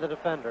behind the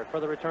defender for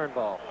the return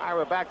ball. All right,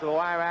 we're back to the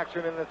live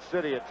action in the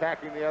City,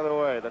 attacking the other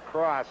way. The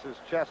cross is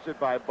chested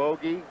by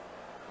Bogey,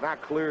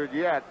 not cleared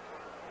yet.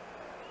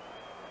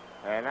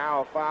 And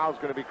now a foul is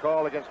going to be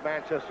called against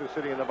Manchester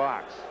City in the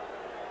box.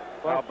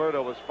 Well,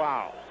 Alberto was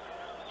fouled.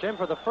 Jim,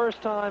 for the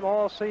first time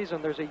all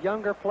season, there's a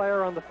younger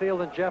player on the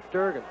field than Jeff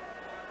Durgan.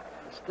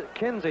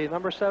 Kinsey,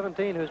 number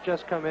 17, who's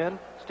just come in.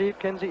 Steve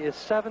Kinsey is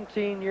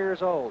 17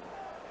 years old.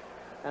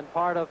 And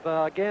part of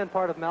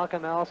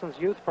Malcolm Allison's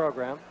youth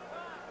program.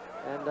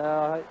 And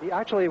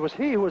it was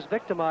he who was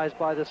victimized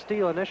by the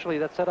steal initially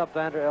that set up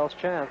Vander El's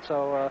chance.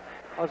 So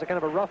it was a kind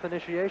of a rough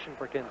initiation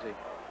for Kinsey.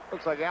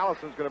 Looks like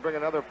Allison's going to bring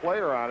another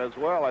player on as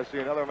well. I see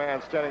another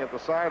man standing at the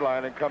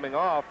sideline, and coming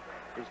off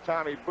is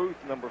Tommy Booth,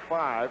 number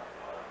 5.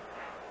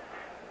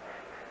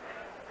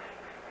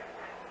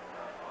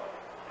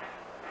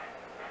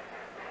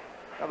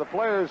 Now the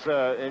players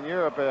in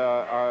Europe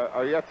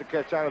are yet to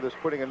catch on to this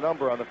putting a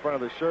number on the front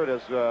of the shirt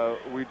as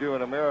we do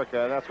in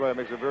America, and that's why it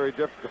makes it very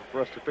difficult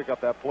for us to pick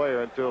up that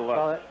player until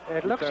well,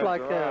 it looks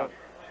like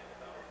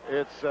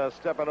it's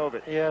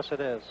Stepanovic. Yes, it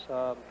is.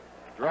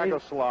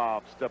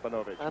 Dragoslav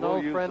Stepanovic.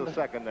 We'll use the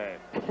second name.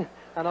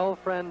 An old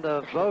friend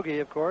of Bogey,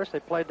 of course. They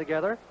played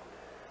together.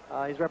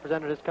 He's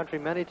represented his country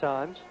many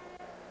times.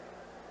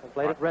 And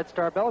played at Red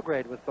Star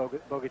Belgrade with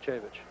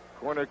Bogicevic.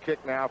 Corner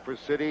kick now for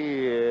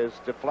City is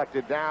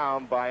deflected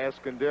down by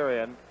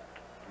Eskandarian.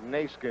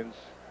 Naskins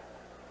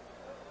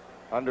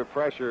under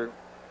pressure.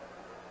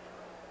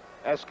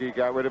 Eski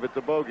got rid of it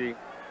to Bogey.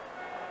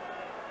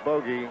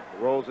 Bogey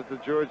rolls it to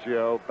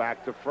Giorgio.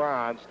 Back to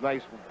Franz.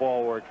 Nice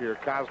ball work here.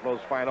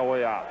 Cosmos find a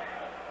way out.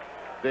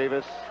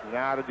 Davis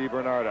now to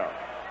DiBernardo.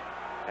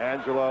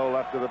 Angelo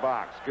left of the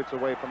box. Gets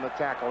away from the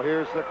tackle.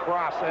 Here's the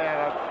cross, and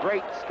a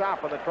great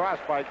stop on the cross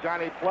by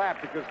Johnny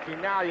Platt because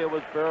Quinaglia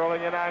was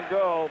barreling in on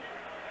goal.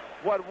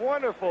 What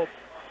wonderful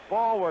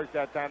ball work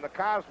that time. The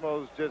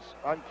Cosmos just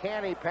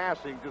uncanny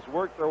passing, just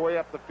worked their way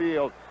up the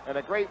field, and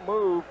a great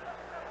move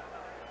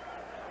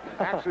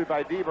actually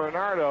by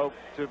DiBernardo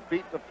to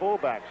beat the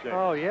fullback. Shane.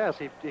 Oh yes,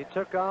 he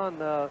took on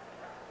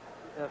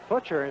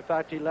Futcher. In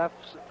fact, he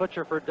left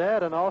Futcher for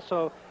dead, and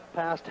also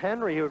passed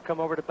Henry, who would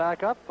come over to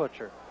back up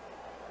Futcher.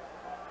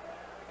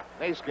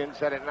 Naskins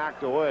had it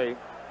knocked away,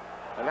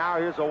 and now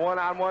here's a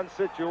one-on-one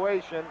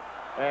situation,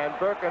 and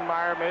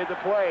Birkenmeyer made the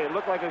play. It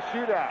looked like a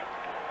shootout,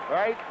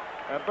 right?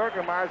 And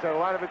Birkenmeyer's had a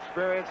lot of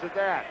experience at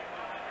that.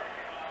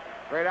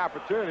 Great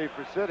opportunity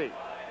for City.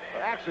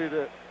 But actually,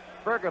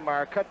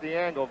 Birkenmeyer cut the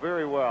angle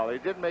very well. He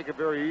didn't make it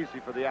very easy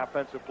for the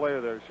offensive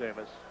player there,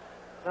 Seamus.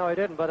 No, he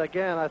didn't. But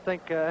again, I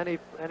think any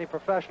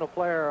professional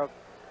player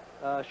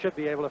should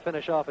be able to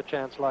finish off a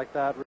chance like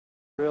that.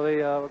 Really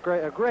a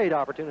great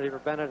opportunity for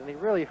Bennett, and he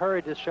really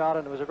hurried his shot,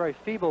 and it was a very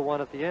feeble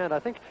one at the end. I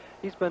think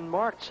he's been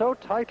marked so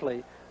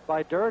tightly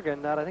by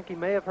Durgan that I think he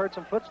may have heard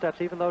some footsteps,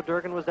 even though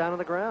Durgan was down on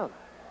the ground.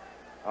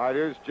 All right,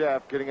 here's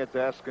Jeff getting it to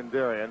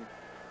Eskandarian.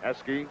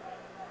 Eski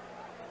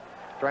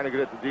trying to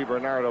get it to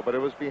DiBernardo, but it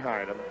was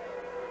behind him.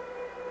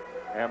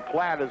 And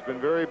Platt has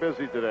been very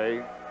busy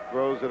today.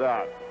 Throws it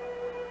out.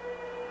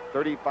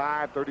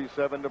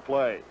 35-37 to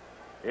play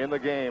in the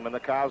game, and the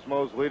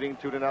Cosmos leading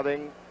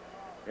 2-0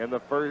 in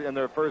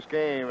their first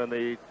game in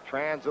the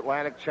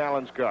Transatlantic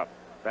Challenge Cup.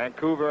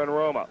 Vancouver and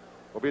Roma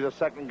will be the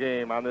second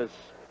game on this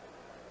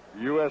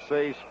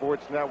USA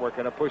Sports Network,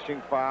 and a pushing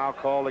foul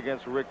called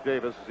against Rick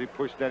Davis as he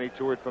pushed Denny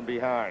Tewart from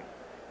behind.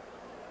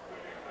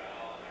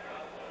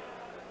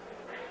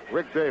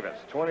 Rick Davis,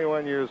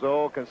 21 years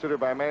old, considered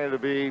by many to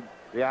be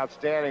the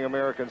outstanding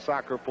American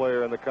soccer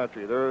player in the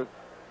country. There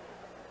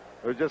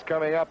They're just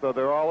coming up, though.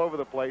 They're all over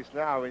the place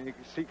now, and you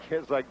can see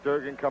kids like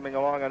Durgan coming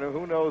along. And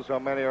who knows how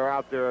many are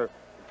out there,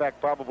 in fact,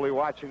 probably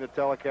watching the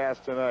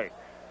telecast tonight.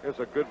 There's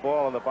a good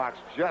ball in the box,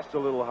 just a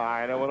little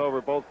high, and it went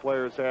over both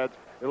players' heads.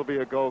 It'll be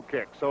a goal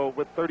kick. So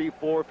with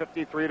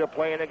 34:53 to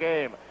play in the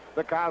game,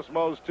 the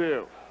Cosmos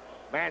 2,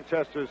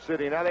 Manchester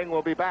City nothing.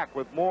 We'll be back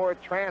with more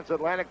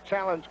Transatlantic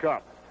Challenge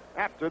Cup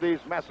after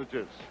these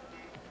messages.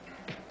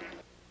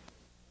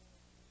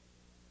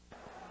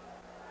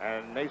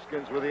 And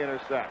Naskins with the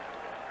intercept.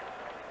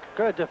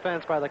 Good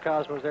defense by the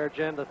Cosmos there,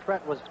 Jim. The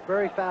threat was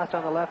very fast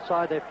on the left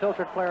side. They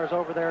filtered players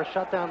over there,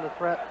 shut down the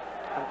threat,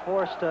 and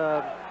forced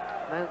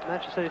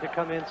Manchester City to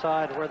come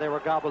inside where they were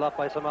gobbled up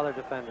by some other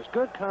defenders.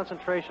 Good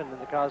concentration in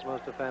the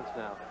Cosmos defense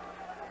now.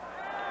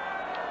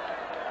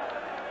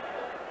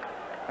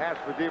 Pass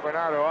for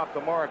DiBernardo off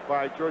the mark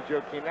by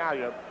Giorgio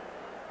Chinaglia.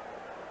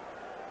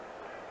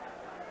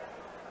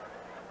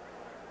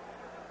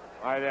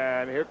 All right,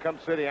 and here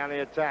comes City on the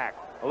attack.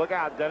 Look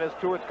out, Dennis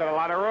Tewart's got a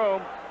lot of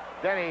room.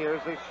 Denny,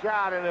 here's a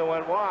shot, and it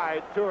went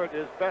wide. Tewart,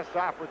 his best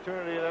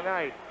opportunity of the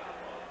night.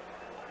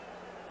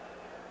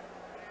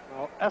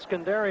 Well,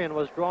 Eskandarian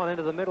was drawn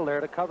into the middle there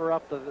to cover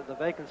up the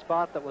vacant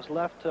spot that was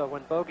left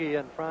when Bogey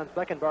and Franz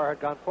Beckenbauer had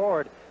gone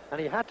forward,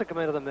 and he had to come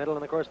into the middle,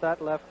 and of course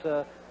that left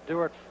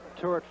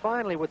Tewart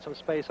finally with some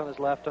space on his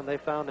left, and they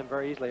found him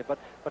very easily. But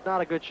not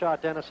a good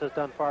shot. Dennis has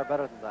done far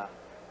better than that.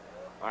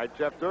 All right,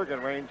 Jeff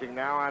Durgan ranging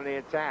now on the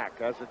attack.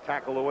 Has a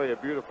tackle away, a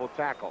beautiful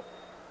tackle.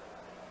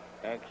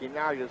 And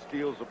Chinaglia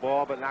steals the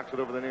ball, but knocks it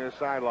over the near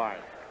sideline.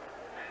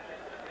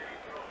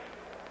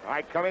 All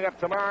right, coming up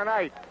tomorrow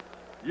night,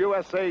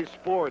 USA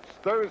Sports,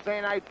 Thursday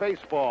Night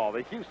Baseball,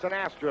 the Houston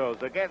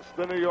Astros against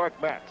the New York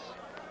Mets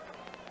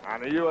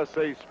on the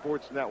USA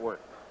Sports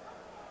Network.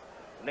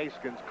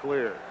 Naskins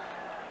clears.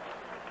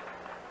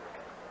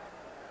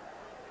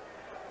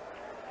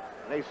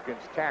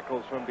 Naskins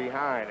tackles from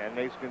behind, and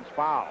Naskins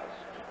fouls.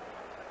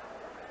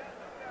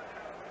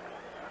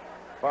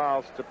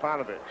 Fouls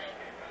Stepanovic.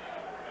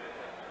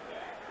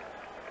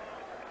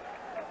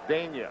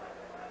 Dania.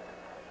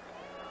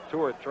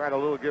 Tewart tried a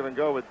little give and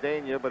go with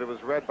Dania, but it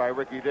was read by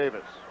Ricky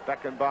Davis.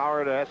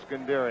 Beckenbauer to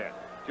Eskandarian.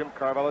 Jim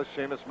Carvelis,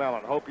 Seamus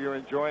Mellon. Hope you're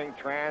enjoying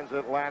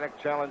Transatlantic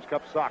Challenge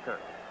Cup soccer.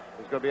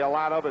 There's going to be a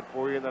lot of it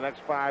for you in the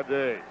next 5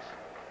 days.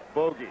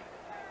 Bogey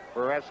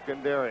for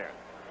Eskandarian.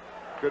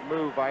 Good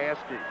move by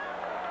Eski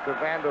to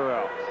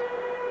Vanderels.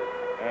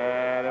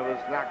 And it was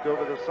knocked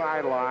over the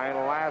sideline.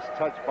 Last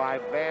touch by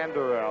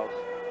Vanderels.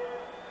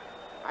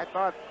 I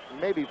thought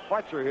maybe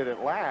Fletcher hit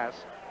it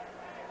last.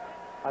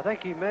 I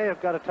think he may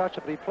have got a touch,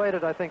 but he played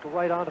it, I think,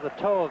 right onto the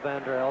toe of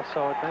Vanderel,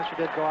 so it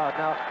eventually did go out.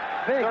 Now,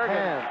 big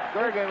hand.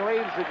 Durgan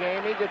leaves the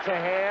game. He gets a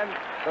hand,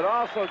 but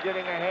also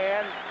getting a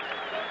hand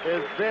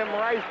is Wim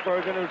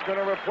Rijsbergen, who's going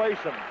to replace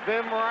him.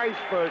 Wim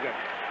Rijsbergen.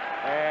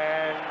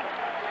 And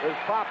his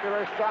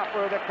popular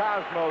stopper of the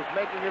Cosmos,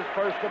 making his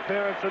first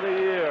appearance of the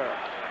year.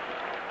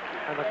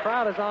 And the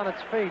crowd is on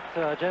its feet,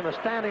 Jim. A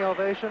standing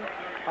ovation.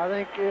 I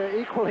think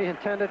equally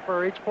intended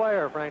for each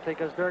player, frankly,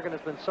 because Durgan has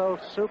been so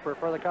super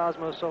for the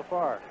Cosmos so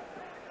far.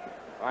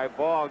 High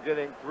ball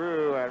getting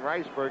through, and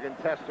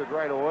Rijsbergen tested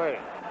right away.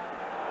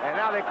 And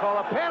now they call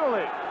a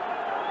penalty.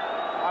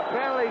 A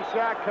penalty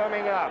shot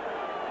coming up.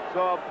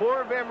 So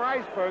poor Wim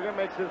Rijsbergen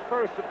makes his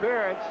first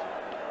appearance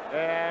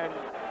and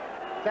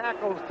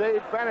tackles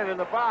Dave Bennett in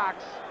the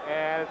box,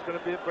 and it's going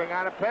to bring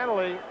out a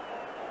penalty.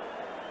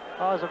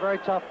 Oh, it was a very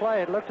tough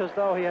play. It looked as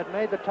though he had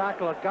made the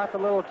tackle, had got the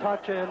little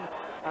touch in,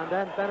 and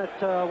then Bennett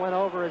went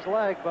over his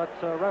leg, but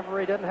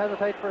referee didn't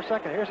hesitate for a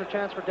second. Here's a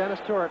chance for Dennis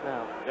Tewart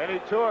now. Denny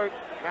Tewart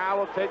now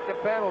will take the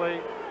penalty.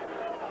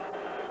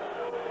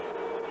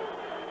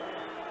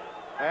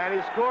 And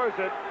he scores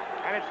it,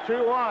 and it's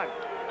 2-1.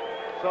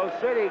 So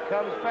City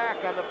comes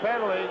back on the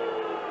penalty,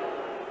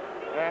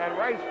 and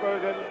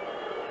Rijsbergen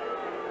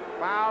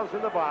fouls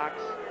in the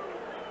box.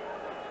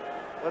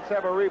 Let's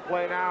have a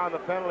replay now on the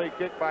penalty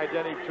kick by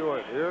Denny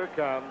Tewart. Here it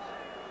comes.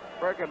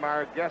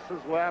 Berkenmeyer guesses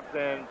left,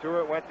 and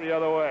Tewart went the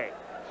other way.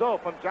 So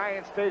from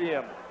Giant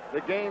Stadium,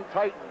 the game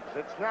tightens.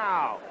 It's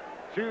now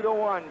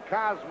 2-1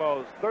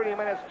 Cosmos. 30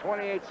 minutes,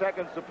 28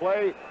 seconds to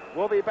play.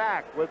 We'll be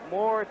back with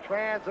more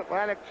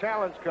Transatlantic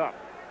Challenge Cup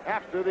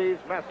after these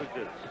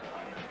messages.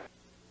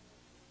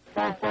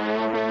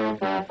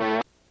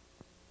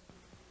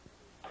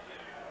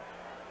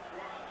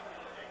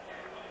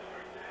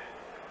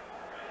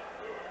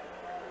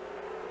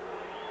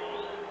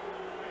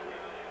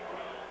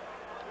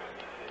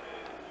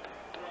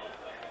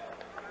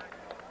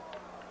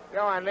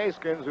 Johan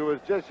Naskins, who was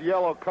just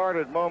yellow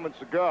carded moments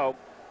ago.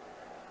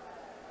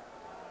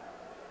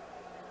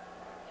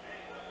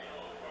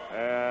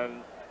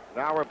 And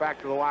now we're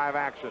back to the live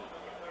action.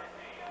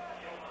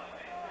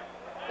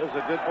 This is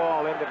a good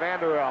ball into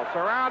Vanderel.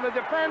 Around the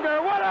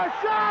defender. What a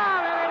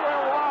shot! And it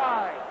went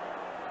wide.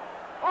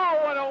 Oh,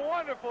 what a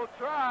wonderful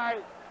try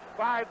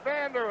by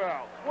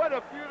Vanderel. What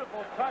a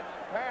beautiful touch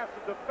past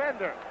the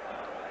defender.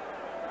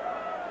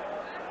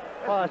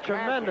 Oh,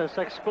 tremendous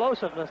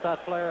explosiveness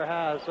that player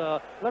has.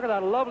 Look at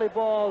that lovely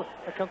ball.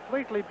 It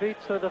completely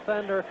beats the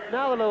defender.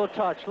 Now the little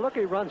touch. Look,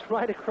 he runs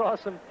right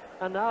across him,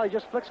 and now he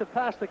just flicks it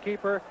past the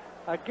keeper.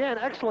 Again,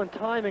 excellent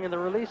timing in the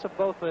release of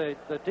both the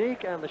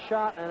deke and the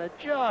shot, and it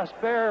just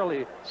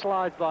barely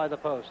slides by the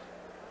post.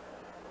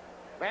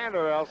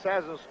 Vanderels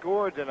hasn't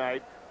scored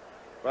tonight,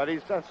 but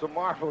he's done some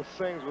marvelous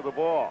things with the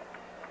ball.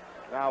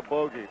 Now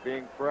Bogey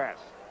being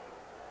pressed.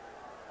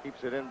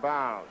 Keeps it in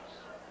bounds.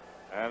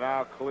 And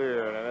now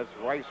cleared, and it's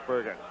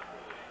Weisbergen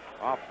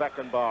off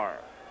Beckenbauer.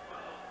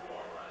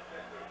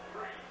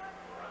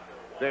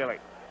 Daly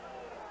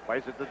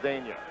plays it to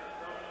Dania.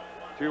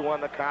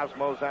 2-1 the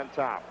Cosmos on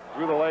top.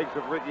 Through the legs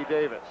of Ricky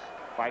Davis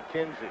by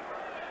Kinsey.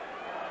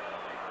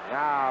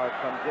 Now it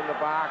comes in the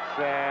box,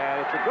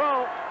 and it's a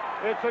goal.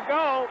 It's a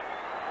goal.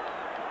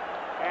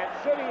 And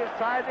City has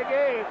tied the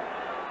game.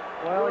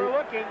 Well, we were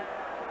looking.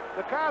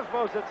 The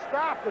Cosmos had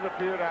stopped, it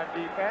appeared, on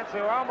defense.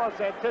 They were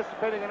almost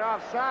anticipating an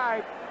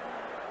offside,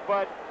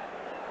 but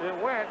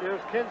it went.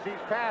 Here's Kinsey's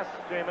pass,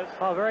 Jameis.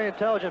 Oh, very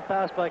intelligent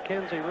pass by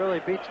Kinsey. Really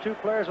beats two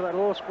players with that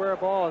little square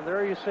ball, and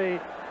there you see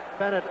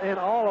Bennett in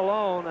all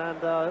alone,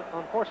 and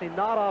unfortunately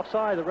not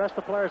offside. The rest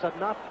of the players have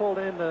not pulled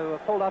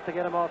up to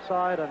get him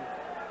offside, and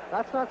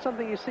that's not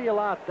something you see a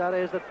lot. That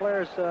is, that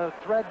players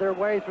thread their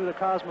way through the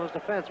Cosmos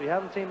defense. We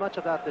haven't seen much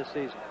of that this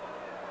season.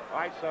 All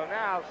right, so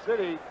now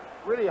City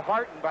really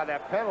heartened by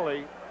that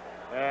penalty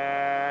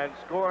and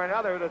score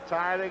another to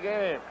tie the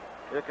game.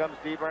 Here comes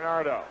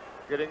DiBernardo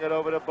getting it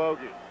over to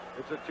Bogey.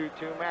 It's a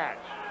 2-2 match.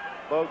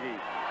 Bogey,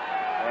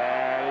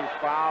 and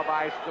he's fouled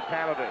by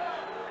Stepanovic.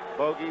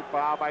 Bogey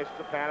fouled by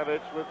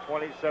Stepanovic with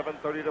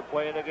 27:30 to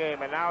play in the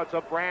game, and now it's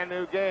a brand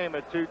new game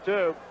at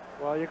 2-2.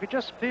 Well, you could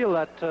just feel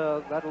that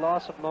that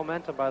loss of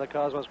momentum by the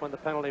Cosmos when the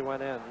penalty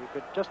went in. You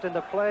could just in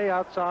the play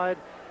outside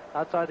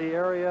the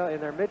area,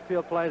 in their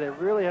midfield play, they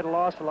really had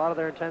lost a lot of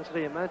their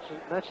intensity, and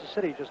Manchester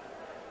City just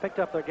picked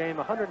up their game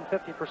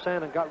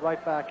 150% and got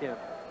right back in.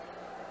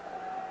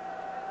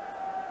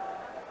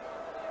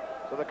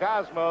 So the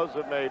Cosmos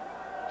have made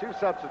 2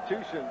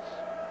 substitutions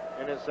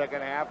in the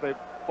second half. They've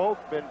both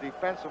been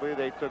defensively.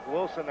 They took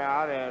Wilson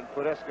out and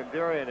put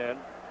Eskandarian in.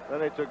 Then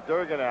they took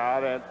Durgan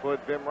out and put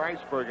Wim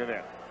Reisbergen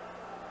in.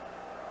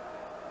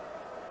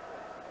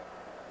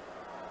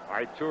 All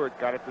right, Tuert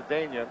got it to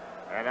Dania.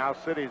 And now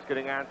City's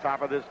getting on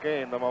top of this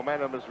game. The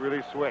momentum has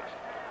really switched.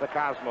 The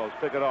Cosmos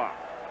pick it off.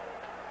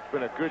 It's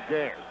been a good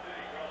game.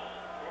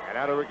 And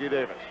out of Ricky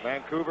Davis.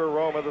 Vancouver,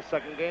 Roma, the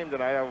second game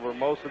tonight over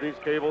most of these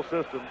cable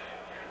systems.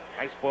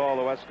 Nice ball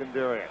to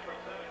Eskandarian.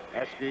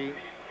 Esky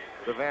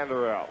to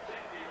Vanderels.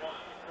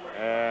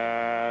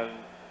 And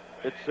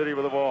it's City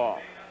with the ball.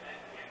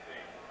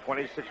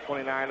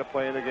 26-29 to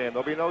play in the game.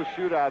 There'll be no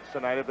shootouts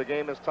tonight. If the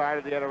game is tied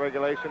at the end of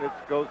regulation, it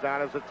goes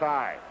down as a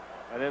tie.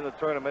 And in the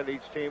tournament,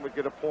 each team would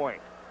get a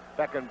point.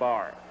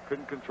 Beckenbauer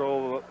couldn't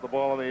control the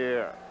ball in the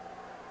air.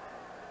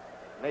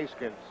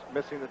 Naskins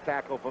missing the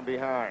tackle from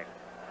behind.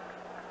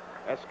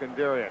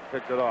 Eskandarian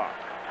picked it off.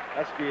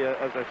 Esky,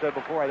 as I said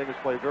before, I think has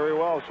played very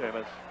well,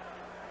 Seamus.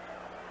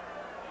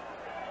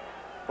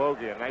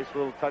 Bogey, a nice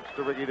little touch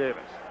to Ricky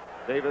Davis.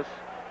 Davis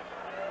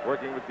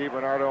working with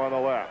DiBernardo on the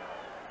left.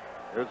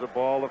 Here's a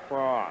ball to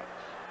Franz.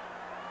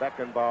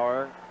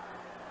 Beckenbauer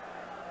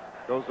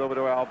goes over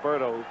to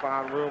Alberto, who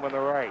found room on the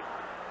right.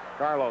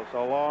 Carlos, a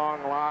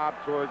long lob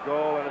toward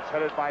goal, and it's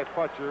headed by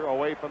Futcher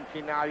away from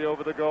Quinalha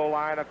over the goal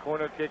line. A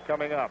corner kick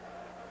coming up.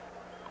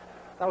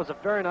 That was a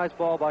very nice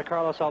ball by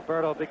Carlos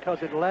Alberto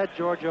because it led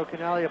Giorgio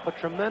Quinalha, put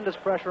tremendous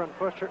pressure on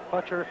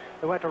Futcher,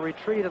 who had to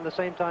retreat and at the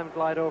same time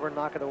glide over and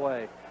knock it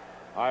away.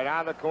 All right,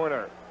 on the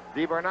corner.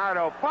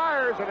 DiBernardo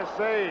fires and a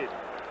save.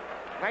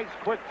 Nice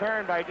quick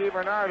turn by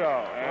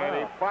DiBernardo, and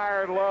he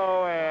fired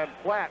low, and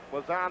Platt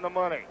was on the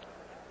money.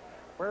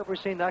 Where have we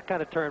seen that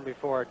kind of turn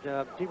before?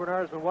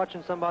 DiBernardo's been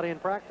watching somebody in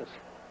practice.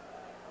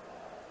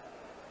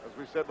 As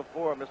we said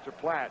before, Mr.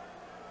 Platt,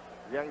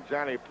 young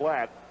Johnny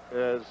Platt,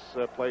 has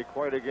played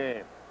quite a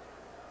game.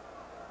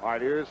 All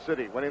right, here's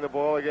City winning the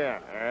ball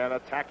again and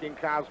attacking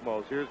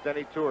Cosmos. Here's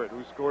Denny Tuert,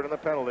 who scored on the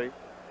penalty.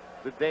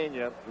 To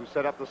Dania, who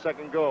set up the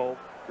second goal.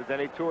 To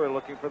Denny Tuert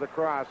looking for the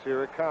cross.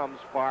 Here it comes,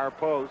 far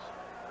post,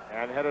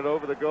 and headed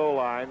over the goal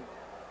line.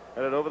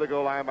 Headed over the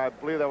goal line by, I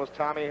believe that was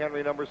Tommy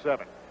Henry, number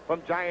 7.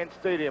 From Giant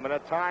Stadium in a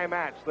tie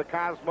match, the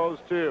Cosmos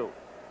 2.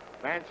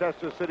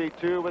 Manchester City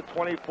 2 with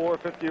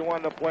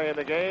 24:51 to play in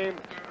the game.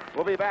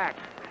 We'll be back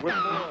with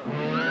more.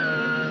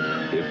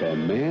 If a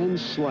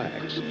man's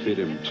slacks fit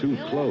him too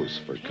close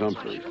for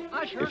comfort,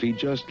 if he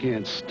just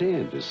can't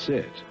stand to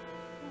sit,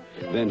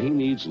 then he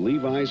needs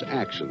Levi's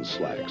Action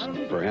Slacks,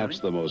 perhaps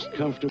the most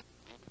comfortable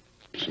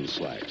action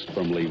slacks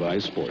from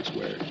Levi's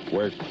Sportswear,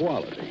 where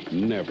quality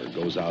never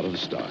goes out of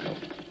style.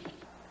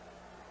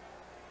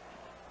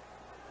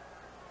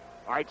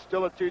 All right,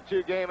 still a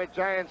 2-2 game at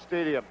Giant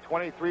Stadium.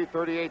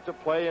 23:38 to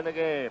play in the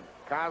game.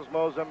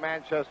 Cosmos and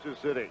Manchester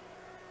City.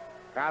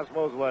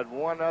 Cosmos led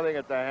 1-0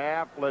 at the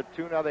half, led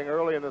 2-0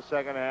 early in the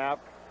second half.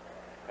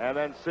 And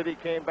then City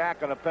came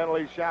back on a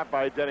penalty shot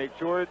by Denny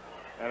Tuert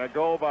and a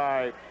goal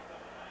by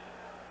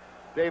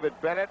David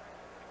Bennett.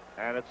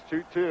 And it's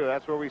 2-2.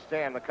 That's where we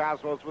stand. The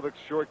Cosmos with a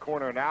short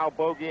corner. Now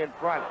Bogey in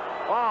front.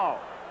 Oh,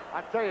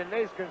 I tell you,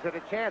 Naskins had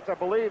a chance. I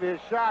believe his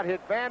shot hit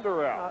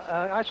Vanderelst.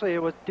 Actually,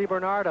 it was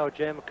DiBernardo,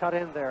 Jim, cut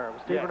in there. It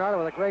was DiBernardo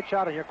with a great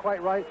shot, and you're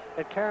quite right.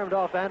 It caromed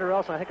off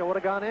Vanderelst, and I think it would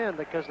have gone in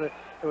because it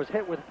was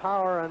hit with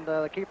power, and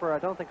the keeper, I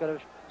don't think, could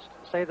have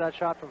saved that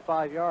shot from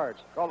 5 yards.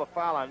 Called a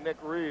foul on Nick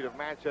Reed of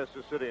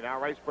Manchester City.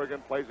 Now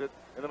Ricebergen plays it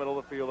in the middle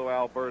of the field to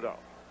Alberto.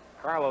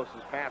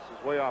 Carlos's pass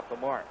is way off the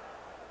mark.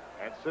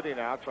 And City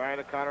now trying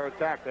to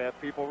counterattack. They have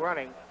people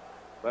running,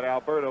 but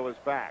Alberto is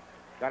back.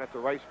 Got it to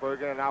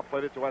Ricebergen and now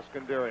played it to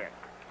Eskandarian.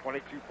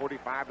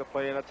 22:45 to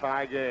play in a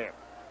tie game.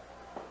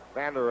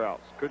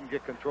 Vanderelst couldn't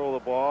get control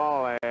of the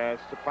ball, and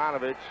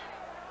Stepanovic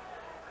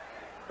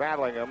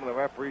battling him. The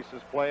referee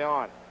says play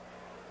on.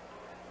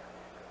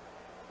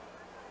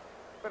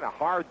 It's been a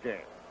hard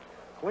game,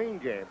 clean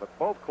game, but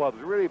both clubs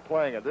really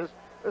playing it. This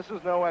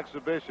is no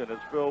exhibition, as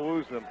Phil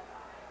Woosnam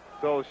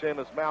told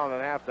Seamus Mallon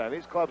at halftime.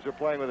 These clubs are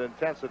playing with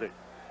intensity.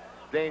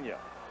 Dania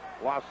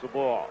lost the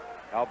ball.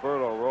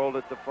 Alberto rolled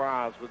it to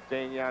Franz with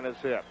Dania on his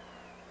hip.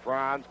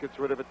 Franz gets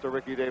rid of it to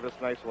Ricky Davis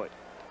nicely.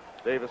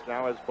 Davis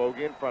now has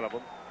Bogey in front of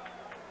him.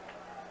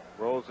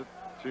 Rolls it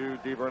to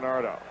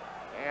DiBernardo.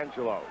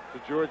 Angelo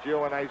to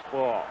Giorgio, a nice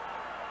ball.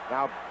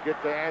 Now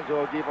get to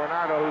Angelo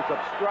DiBernardo, who's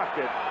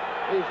obstructed.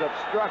 He's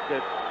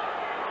obstructed.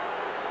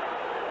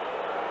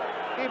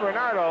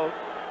 DiBernardo,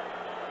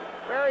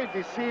 very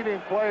deceiving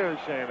player,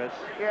 Seamus.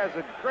 He has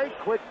a great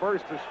quick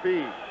burst of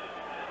speed.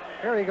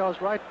 Here he goes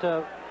right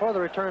for the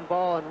return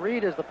ball, and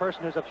Reed is the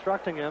person who's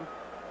obstructing him.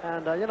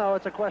 And, you know,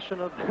 it's a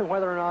question of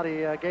whether or not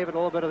he gave it a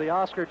little bit of the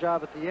Oscar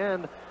job at the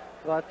end.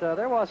 But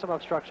there was some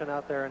obstruction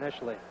out there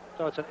initially.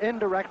 So it's an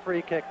indirect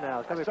free kick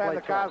now. It's going to be played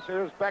the Cubs.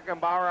 Here's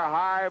Beckenbauer, a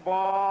high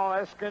ball,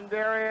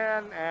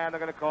 Eskandarian, and they're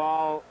going to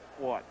call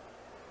what?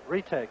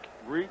 Retake.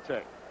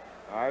 Retake.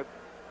 All right,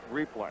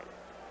 replay.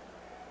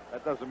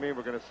 That doesn't mean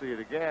we're going to see it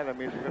again. That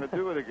means we're going to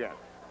do it again.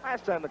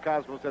 Last time the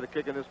Cosmos had a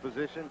kick in this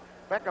position,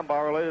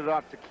 Beckenbauer laid it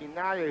off to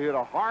Quinaya. He hit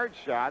a hard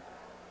shot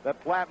that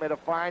Platt made a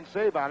fine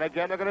save on.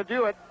 Again, they're going to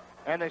do it,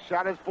 and the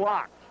shot is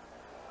blocked.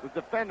 The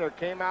defender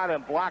came out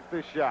and blocked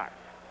the shot.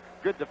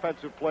 Good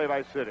defensive play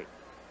by City.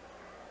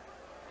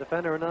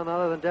 Defender none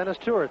other than Dennis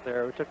Stewart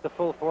there, who took the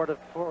full force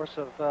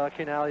of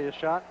Quinalia's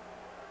shot.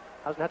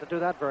 Hasn't had to do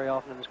that very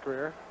often in his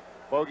career.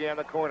 Bogey on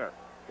the corner.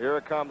 Here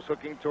it comes,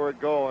 hooking toward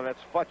goal, and it's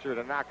Futcher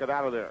to knock it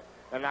out of there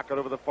and knock it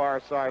over the far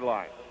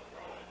sideline.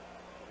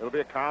 It'll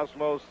be a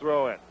Cosmos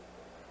throw-in.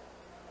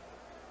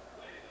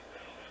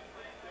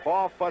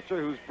 Paul Futcher,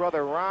 whose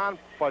brother Ron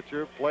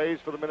Futcher plays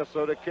for the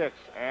Minnesota Kicks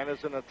and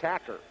is an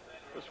attacker.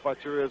 This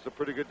Futcher is a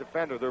pretty good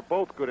defender. They're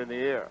both good in the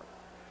air.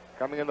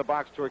 Coming in the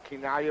box toward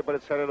Quinaya, but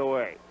it's headed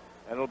away.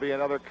 And it'll be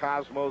another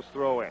Cosmos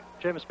throw-in.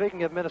 Jim,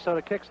 speaking of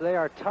Minnesota Kicks, they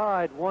are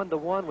tied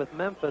 1-1 with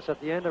Memphis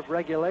at the end of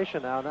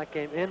regulation now, and that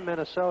game in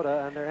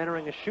Minnesota, and they're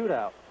entering a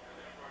shootout.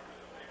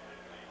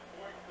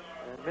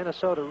 And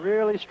Minnesota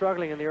really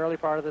struggling in the early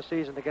part of the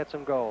season to get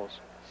some goals.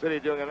 City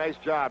doing a nice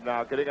job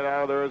now, getting it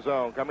out of their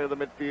zone, coming to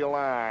the midfield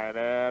line,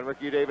 and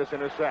Ricky Davis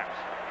intercepts.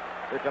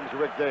 Here comes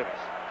Rick Davis.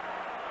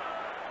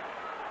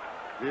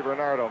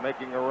 DiBernardo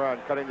making a run,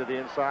 cutting to the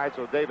inside,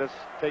 so Davis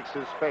takes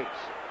his space.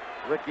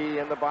 Ricky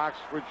in the box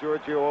for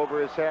Giorgio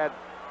over his head,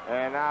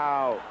 and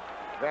now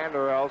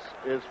Vanderelst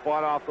is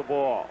fought off the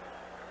ball.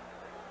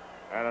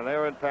 And an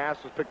errant pass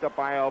was picked up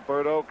by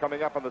Alberto,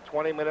 coming up on the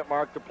 20-minute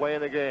mark to play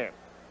in the game.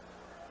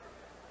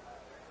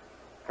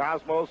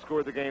 Cosmos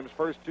scored the game's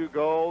first 2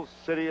 goals.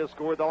 City has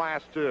scored the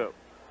last 2.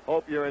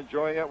 Hope you're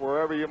enjoying it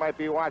wherever you might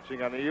be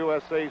watching on the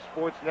USA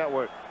Sports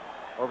Network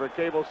over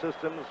cable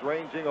systems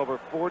ranging over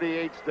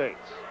 48 states.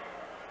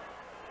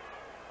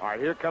 All right,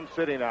 here comes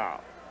City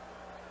now.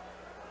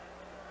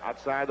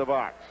 Outside the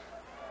box.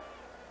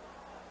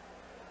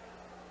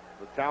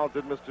 The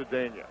talented Mr.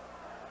 Dania.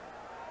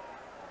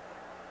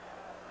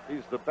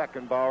 He's the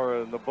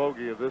Beckenbauer and the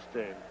Bogey of this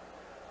team.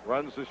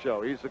 Runs the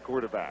show. He's the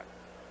quarterback.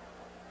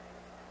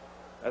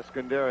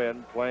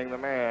 Eskandarian playing the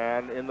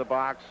man in the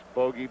box.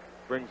 Bogey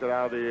brings it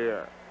out of the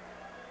air.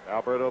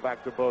 Alberto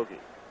back to Bogey.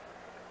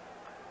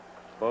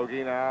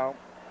 Bogey now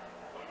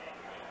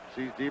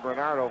sees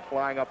DiBernardo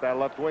flying up that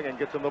left wing and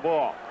gets him the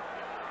ball.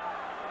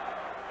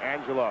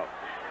 Angelo.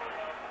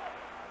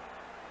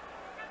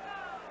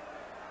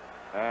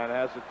 And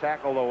has it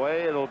tackled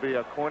away. It'll be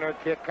a corner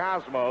kick,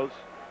 Cosmos.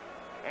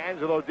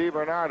 Angelo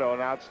DiBernardo,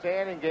 an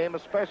outstanding game,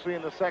 especially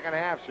in the second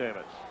half,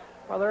 Seamus.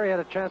 Well, there he had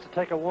a chance to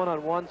take a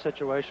one-on-one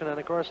situation, and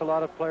of course a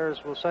lot of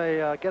players will say,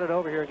 get it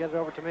over here, get it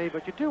over to me,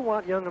 but you do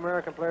want young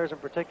American players in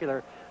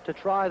particular to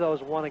try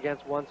those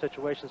one-against-one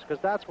situations,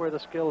 because that's where the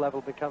skill level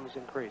becomes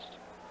increased.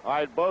 All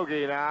right,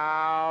 Bogey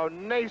now,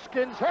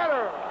 Naskins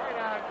header,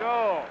 right on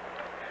goal.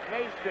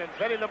 Naskins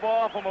hitting the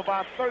ball from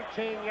about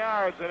 13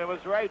 yards, and it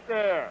was right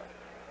there.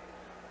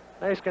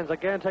 Naskins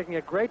again taking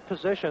a great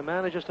position,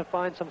 manages to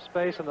find some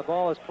space, and the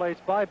ball is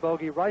placed by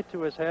Bogey right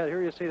to his head.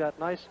 Here you see that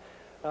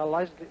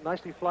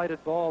nicely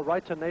flighted ball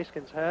right to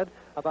Naskins' head,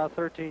 about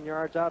 13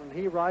 yards out, and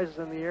he rises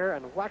in the air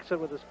and whacks it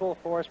with his full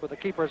force, but the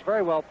keeper is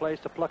very well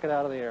placed to pluck it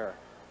out of the air.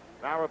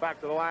 Now we're back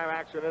to the live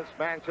action. It's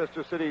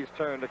Manchester City's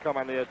turn to come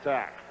on the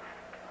attack.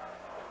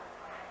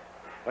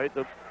 Played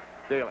to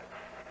Daly.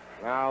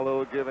 Now a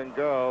little give and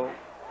go.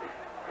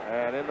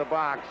 And in the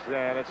box,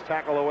 and it's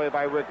tackled away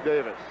by Rick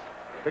Davis.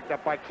 Picked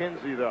up by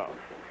Kinsey, though.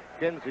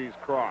 Kinsey's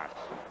cross.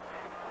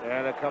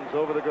 And it comes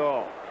over the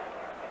goal.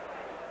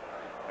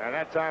 And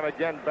that time,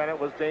 again, Bennett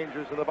was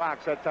dangerous in the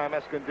box. That time,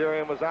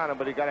 Eskandarian was on him,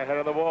 but he got ahead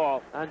of the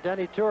ball. And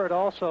Denny Tuart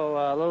also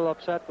a little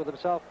upset with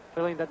himself,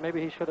 feeling that maybe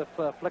he should have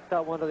flicked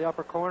that one to the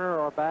upper corner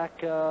or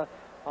back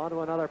onto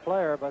another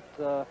player.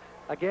 But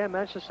again,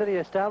 Manchester City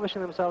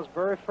establishing themselves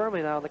very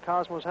firmly now in the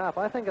Cosmos half.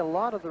 I think a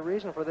lot of the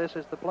reason for this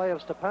is the play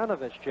of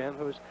Stepanovic, Jim,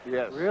 who's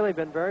really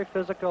been very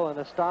physical and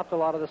has stopped a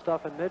lot of the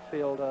stuff in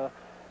midfield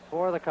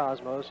for the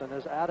Cosmos and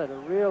has added a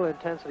real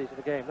intensity to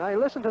the game. Now, you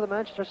listen to the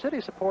Manchester City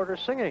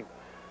supporters singing.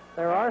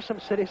 There are some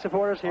City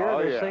supporters here.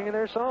 They're singing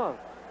their song.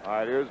 All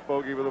right, here's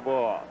Bogey with the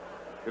ball.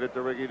 Get it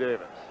to Ricky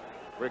Davis.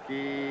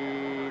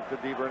 Ricky to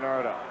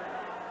DiBernardo.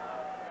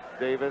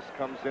 Davis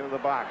comes into the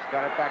box.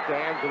 Got it back to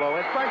Angelo.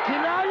 In front.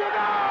 Now you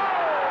go!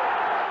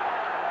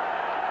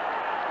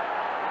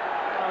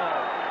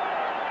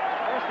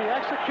 There's the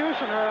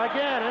executioner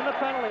again in the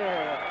penalty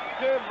area.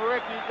 Give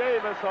Ricky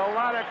Davis a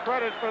lot of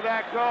credit for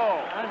that goal.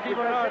 And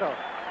DiBernardo.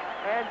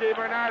 And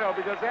DiBernardo,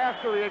 because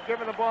after he had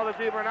given the ball to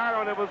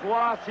DiBernardo and it was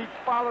lost, he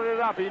followed it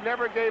up. He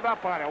never gave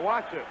up on it.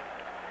 Watch it.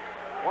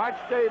 Watch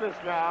Davis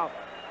now.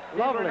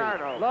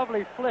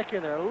 Lovely flick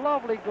in there.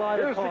 Lovely glide.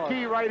 Here's the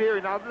key right here.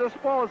 Now, this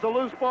ball is a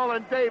loose ball,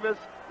 and Davis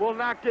will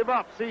not give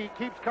up. See, he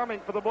keeps coming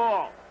for the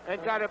ball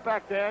and got it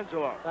back to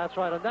Angelo. That's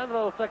right. And then a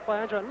little flick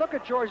by Angelo. And look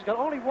at George. He's got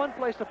only one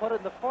place to put it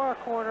in the far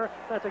corner.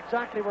 That's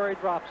exactly where he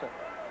drops it.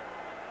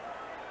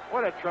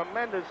 What a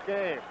tremendous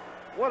game.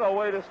 What a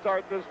way to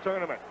start this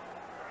tournament.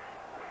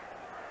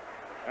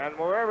 And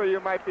wherever you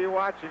might be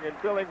watching, in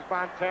Billings,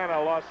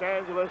 Montana, Los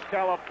Angeles,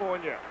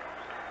 California,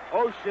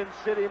 Ocean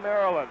City,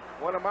 Maryland,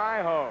 one of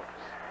my homes,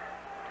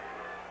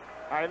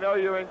 I know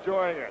you're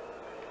enjoying it.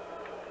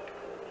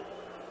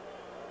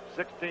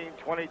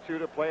 16:22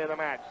 to play in the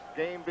match.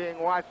 Game being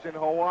watched in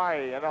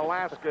Hawaii and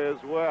Alaska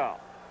as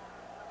well.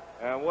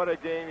 And what a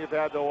game you've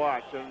had to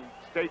watch. And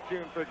stay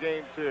tuned for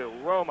game 2.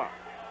 Roma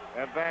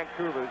and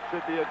Vancouver. It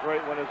should be a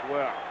great one as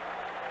well.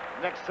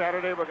 Next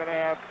Saturday, we're going to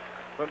have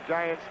from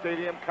Giant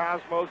Stadium,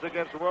 Cosmos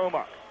against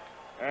Roma.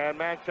 And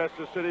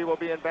Manchester City will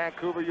be in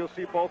Vancouver. You'll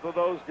see both of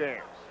those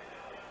games.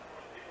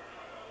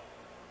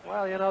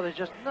 Well, you know, there's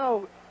just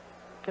no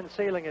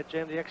concealing it,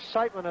 Jim. The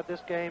excitement of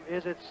this game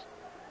is its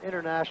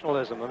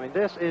internationalism. I mean,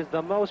 this is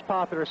the most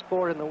popular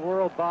sport in the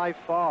world by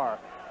far.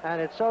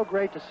 And it's so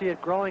great to see it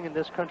growing in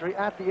this country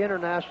at the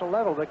international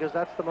level, because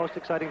that's the most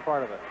exciting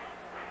part of it.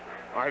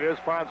 All right, here's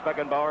Franz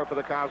Beckenbauer for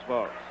the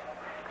Cosmos.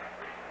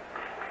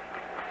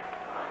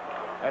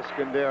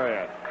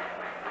 Eskandarian,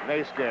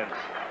 Naskins,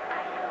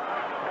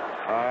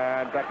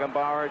 and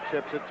Beckenbauer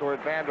chips it toward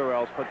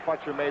Vanderels, but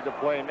Fletcher made the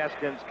play.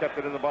 Neskins kept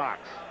it in the box.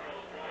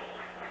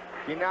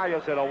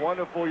 Quinalia's had a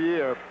wonderful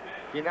year.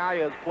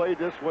 Quinalia has played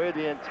this way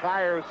the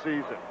entire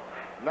season.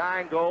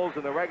 9 goals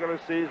in the regular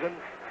season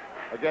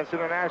against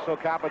international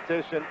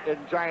competition in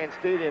Giant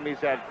Stadium. He's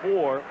had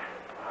 4.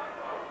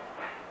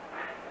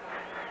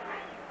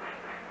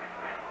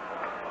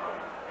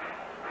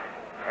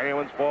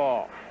 Anyone's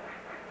ball.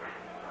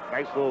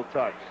 Nice little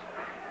touch.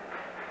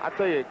 I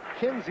tell you,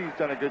 Kinsey's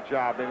done a good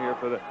job in here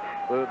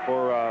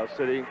for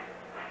City.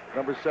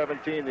 Number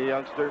 17, the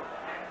youngster.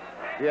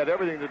 He had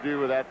everything to do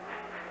with that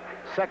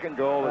second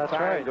goal, the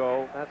tying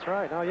goal. That's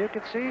right. Now you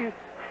can see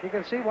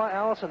why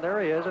Allison,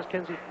 there he is, as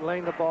Kinsey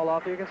laying the ball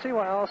off. You can see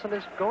why Allison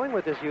is going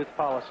with this youth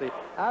policy,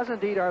 as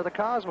indeed are the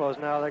Cosmos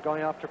now. They're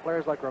going after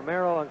players like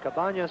Romero and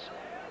Cabañas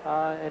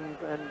and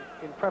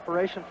in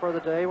preparation for the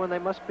day when they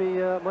must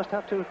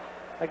have to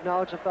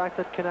acknowledge the fact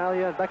that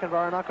Quinalia and Beckenbauer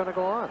are not going to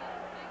go on.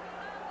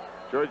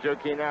 Giorgio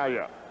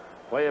Quinalia.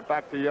 Play it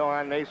back to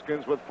Johan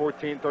Naskins with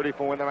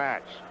 14:34 in the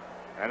match.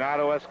 And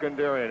Otto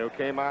Eskandarian, who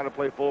came on to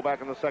play fullback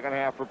in the second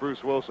half for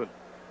Bruce Wilson.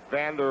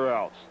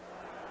 Vanderels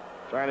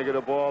trying to get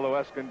a ball to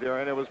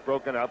Eskandarian. It was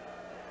broken up.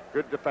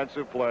 Good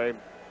defensive play.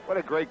 What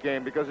a great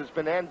game, because it's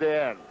been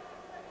end-to-end.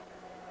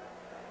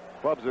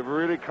 Clubs have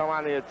really come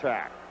on the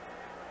attack.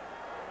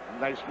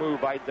 Nice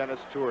move by Dennis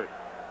Tuart.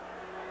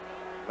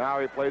 Now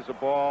he plays the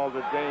ball to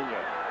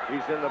Dania.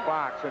 He's in the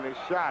box, and his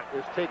shot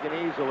is taken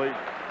easily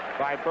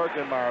by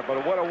Bergenmar.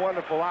 But what a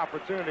wonderful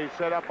opportunity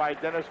set up by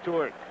Dennis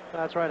Tuart.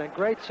 That's right, and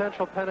great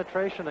central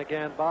penetration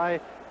again by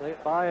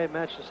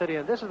Manchester City.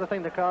 And this is the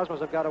thing the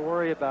Cosmos have got to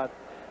worry about.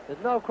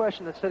 There's no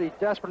question that City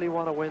desperately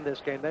want to win this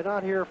game. They're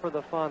not here for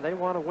the fun. They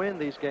want to win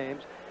these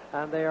games,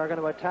 and they are going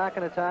to attack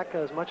and attack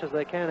as much as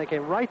they can. They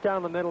came right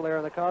down the middle there,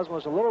 and the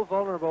Cosmos a little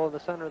vulnerable in the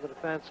center of the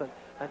defense,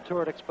 and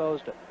Tuart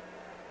exposed it.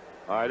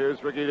 All right,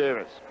 here's Ricky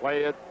Davis.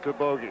 Play it to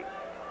Bogey.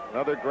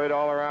 Another great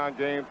all-around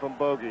game from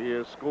Bogey. He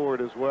has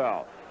scored as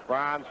well.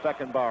 Franz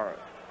Beckenbauer.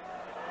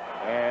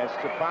 And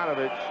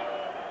Stepanovic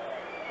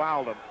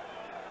fouled him.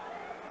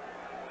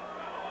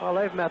 Well,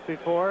 they've met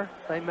before.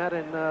 They met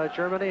in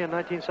Germany in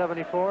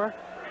 1974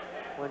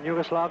 when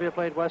Yugoslavia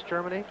played West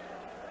Germany.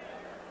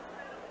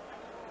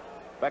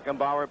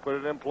 Beckenbauer put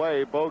it in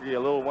play. Bogey, a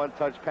little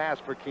one-touch pass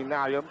for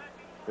Kinalia,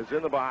 is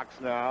in the box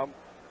now.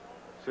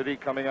 City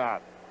coming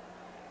out.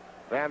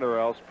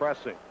 Vanderel's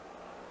pressing.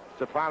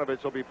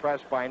 Stefanovic will be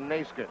pressed by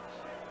Naskins,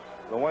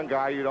 the one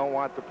guy you don't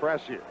want to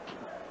press you.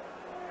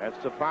 And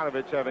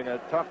Stefanovic having a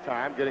tough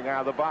time getting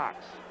out of the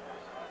box.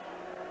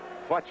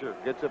 Fletcher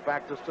gets it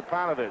back to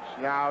Stefanovic.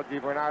 Now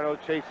DiBernardo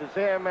chases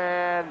him,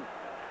 and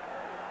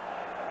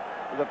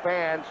the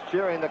fans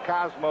cheering the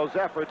Cosmos'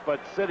 efforts, but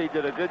City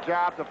did a good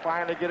job to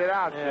finally get it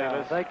out, Yeah,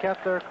 Seamus. they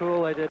kept their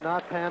cool. They did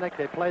not panic.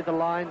 They played the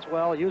lines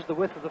well, used the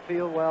width of the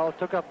field well,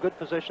 took up good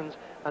positions,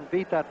 and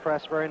beat that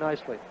press very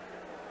nicely.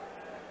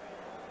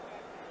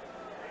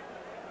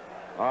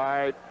 All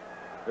right,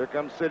 here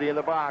comes City in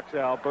the box.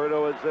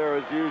 Alberto is there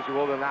as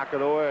usual to knock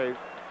it away.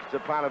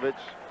 Stefanovic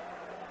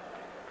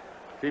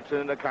keeps it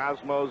in the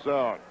Cosmo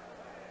zone.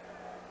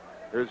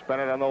 Here's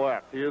Bennett on the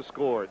left. He has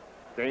scored.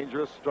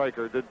 Dangerous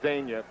striker to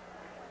Dania.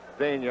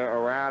 Dania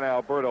around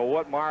Alberto.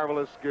 What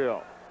marvelous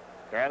skill.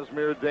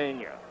 Casimir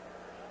Dania.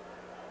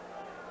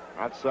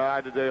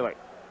 Outside to Daly.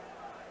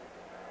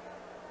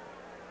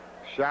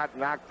 Shot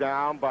knocked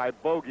down by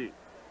Bogey.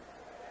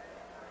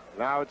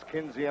 Now it's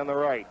Kinsey on the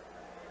right.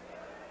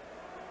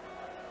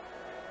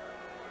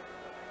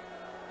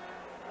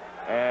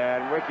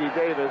 And Ricky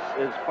Davis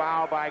is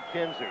fouled by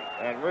Kinsey.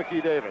 And Ricky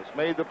Davis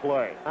made the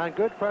play. And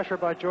good pressure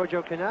by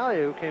Giorgio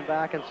Canalia, who came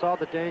back and saw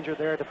the danger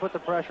there to put the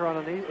pressure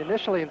on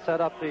initially and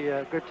set up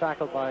the good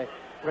tackle by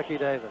Ricky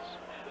Davis.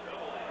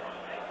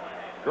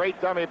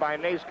 Great dummy by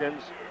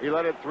Naskins. He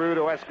let it through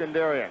to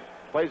Eskandarian.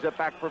 Plays it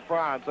back for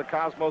Franz. The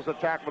Cosmos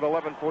attack with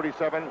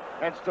 11:47,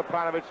 and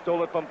Stefanovic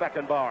stole it from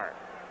Beckenbauer.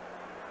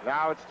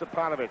 Now it's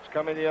Stefanovic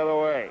coming the other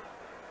way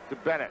to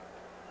Bennett.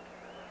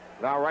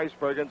 Now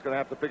Ricebergen's going to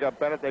have to pick up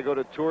Bennett. They go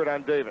to Tuart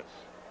on Davis.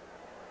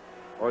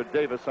 Or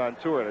Davis on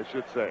Tuart, I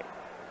should say.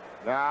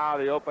 Now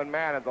the open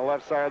man at the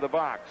left side of the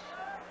box.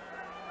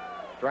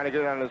 Trying to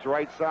get it on his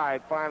right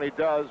side. Finally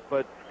does,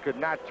 but could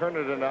not turn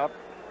it enough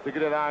to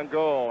get it on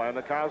goal. And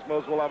the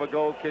Cosmos will have a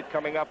goal kick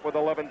coming up with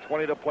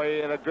 11:20 to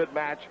play in a good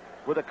match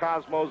with the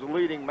Cosmos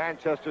leading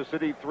Manchester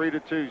City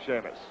 3-2,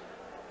 Seamus.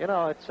 You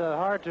know, it's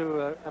hard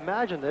to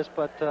imagine this,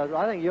 but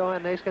I think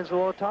Johan Naskins is a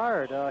little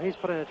tired. He's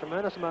put in a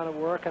tremendous amount of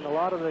work, and a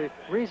lot of the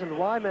reason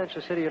why Manchester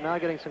City are now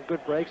getting some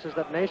good breaks is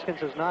that Naskins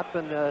has not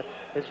been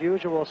his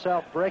usual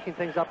self, breaking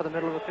things up in the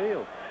middle of the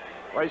field.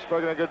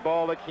 Ricebergen, a good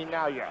ball to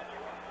Kinalia.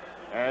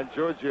 And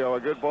Giorgio, a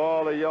good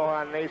ball to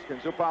Johan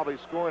Naskins. He'll probably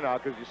score now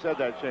because you said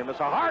that,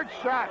 Seamus. A hard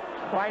shot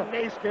by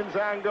Naskins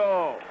on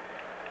goal.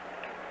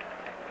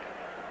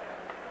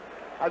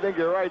 I think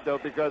you're right, though,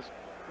 because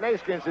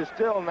Naskins is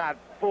still not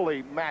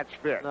fully match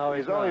fit. No,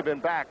 he's only been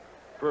back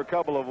for a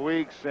couple of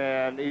weeks,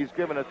 and he's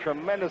given a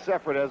tremendous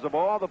effort as of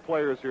all the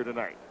players here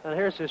tonight. And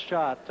here's his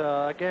shot.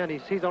 Again, he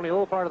sees only a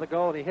little part of the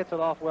goal, and he hits it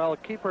off well.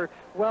 Keeper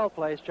well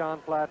placed, John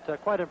Platt.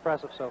 Quite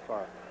impressive so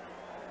far.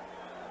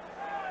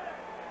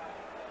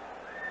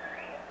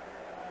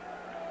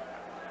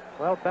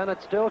 Well,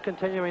 Bennett still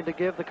continuing to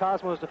give the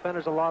Cosmos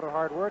defenders a lot of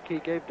hard work. He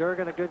gave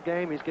Durgan a good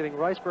game. He's giving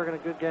Ricebergen a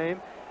good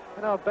game.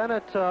 You know,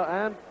 Bennett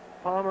and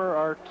Palmer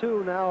are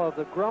two now of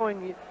the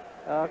growing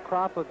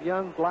crop of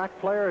young black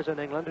players in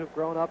England who've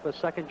grown up as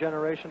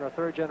second-generation or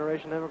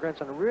third-generation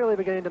immigrants and are really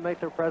beginning to make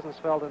their presence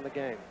felt in the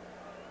game.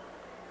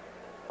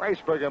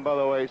 Ricebergen, by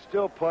the way,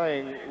 still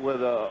playing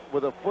with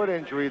a foot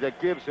injury that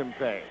gives him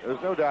pain.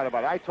 There's no doubt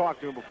about it. I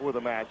talked to him before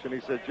the match, and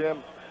he said,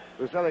 Jim,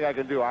 there's nothing I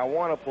can do. I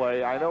want to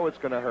play. I know it's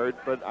going to hurt,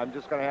 but I'm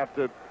just going to have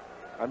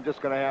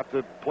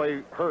to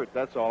play hurt.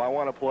 That's all. I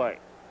want to play.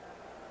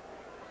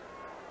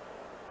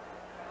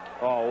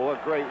 Oh,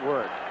 what great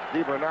work.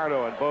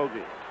 DiBernardo and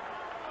Bogey.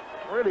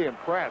 Really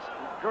impressed.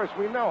 Of course,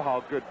 we know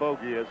how good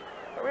Bogey is.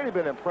 I've really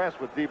been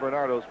impressed with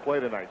DiBernardo's play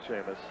tonight,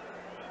 Seamus.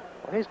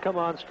 Well, he's come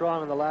on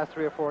strong in the last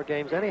 3 or 4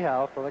 games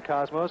anyhow for the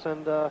Cosmos,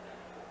 and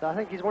I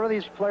think he's one of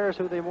these players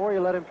who the more you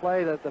let him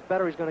play, the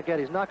better he's going to get.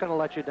 He's not going to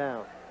let you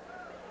down.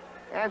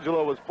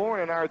 Angelo was born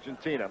in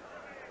Argentina.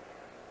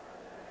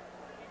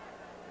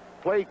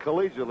 Played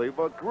collegiately,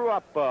 but grew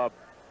up,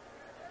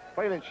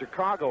 played in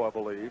Chicago, I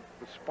believe,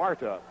 with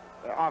Sparta,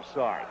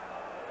 offside.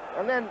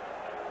 And then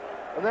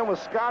was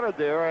scouted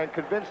there and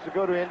convinced to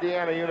go to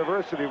Indiana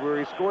University, where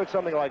he scored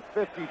something like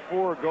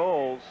 54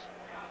 goals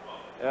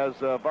as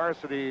a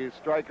varsity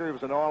striker. He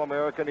was an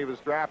All-American. He was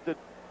drafted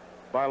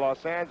by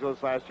Los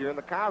Angeles last year, and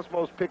the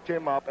Cosmos picked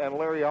him up and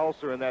Larry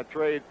Ulcer in that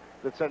trade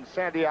that sent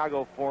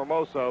Santiago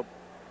Formoso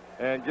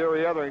and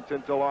Gary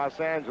Etherington to Los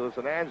Angeles,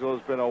 and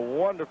Angelo's been a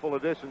wonderful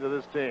addition to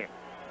this team.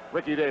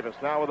 Ricky Davis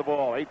now with the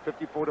ball.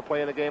 8:54 to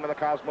play in the game, and the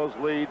Cosmos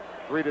lead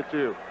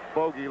 3-2.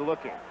 Bogey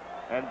looking,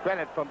 and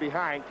Bennett from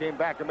behind came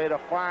back and made a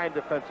fine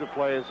defensive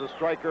play as the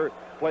striker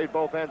played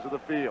both ends of the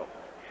field.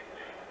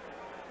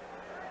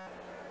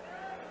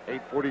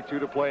 8:42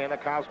 to play, and the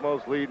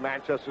Cosmos lead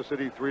Manchester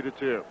City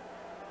 3-2.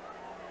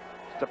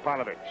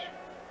 Stefanovic.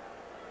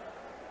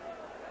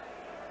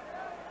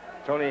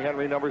 Tony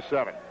Henry, number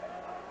 7.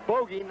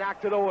 Bogey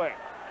knocked it away.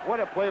 What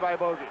a play by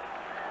Bogey.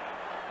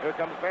 Here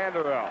comes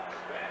Vanderel.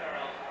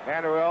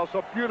 Vanderel,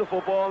 so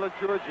beautiful ball to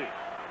Georgie.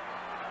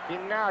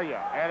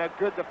 Quinaglia, and a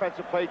good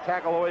defensive play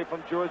tackle away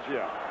from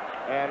Georgia.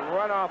 And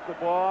run off the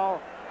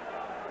ball,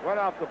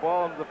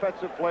 and the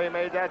defensive play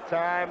made that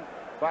time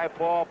by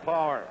Paul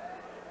Power.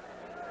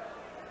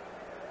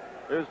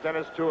 Here's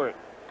Dennis Stewart.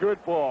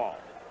 Good ball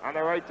on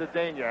the right to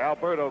Dania.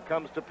 Alberto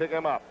comes to pick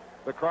him up.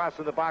 The cross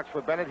in the box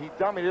for Bennett. He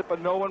dummied it,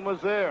 but no one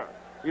was there.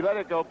 He let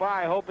it go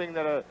by, hoping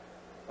that a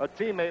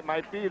teammate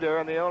might be there,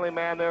 and the only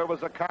man there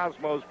was a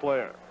Cosmos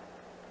player.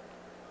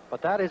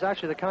 But that is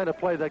actually the kind of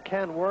play that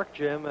can work,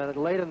 Jim. And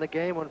late in the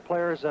game, when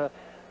players are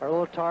a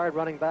little tired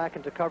running back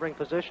into covering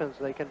positions,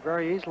 they can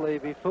very easily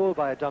be fooled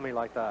by a dummy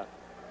like that.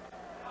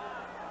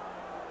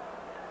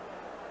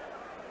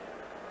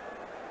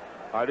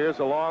 All right, here's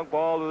a long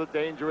ball to the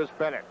dangerous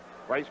Bennett.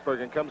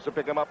 Ricebergen comes to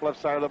pick him up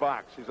left side of the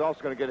box. He's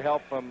also going to get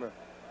help from...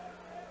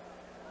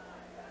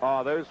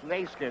 there's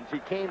Naskins. He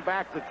came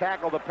back to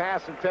tackle the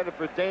pass intended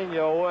for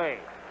Dania away.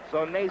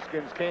 So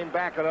Naskins came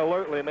back and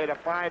alertly made a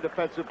fine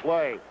defensive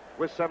play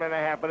with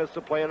 7.5 minutes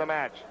to play in the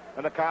match.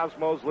 And the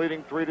Cosmos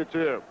leading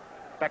 3-2.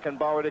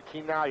 Beckenbauer to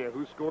Quinaglia,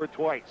 who scored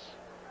twice.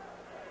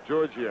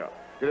 Giorgio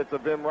get it to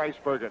Wim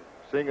Ricebergen,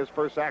 seeing his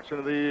first action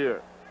of the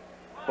year.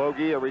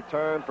 Bogey, a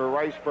return for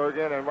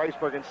Ricebergen, and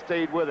Ricebergen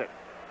stayed with it.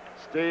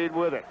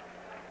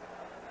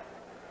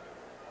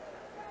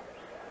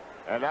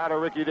 And now to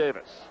Ricky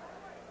Davis.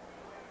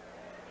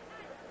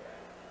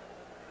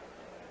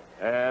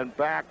 And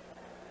back,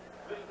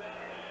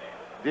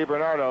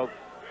 DiBernardo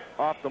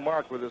off the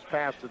mark with his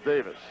pass to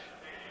Davis.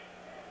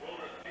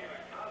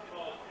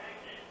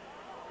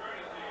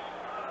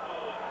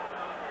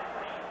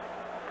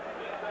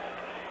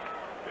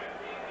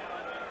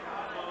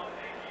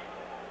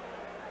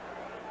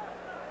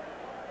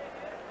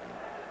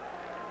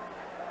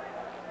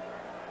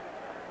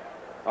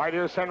 All right,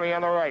 here's Henry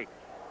on the right.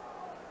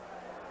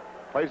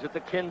 Plays it to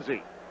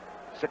Kinsey.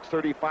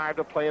 6:35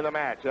 to play in the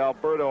match.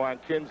 Alberto on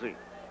Kinsey.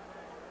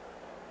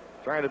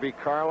 Trying to beat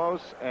Carlos,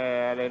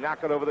 and they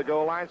knock it over the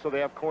goal line, so they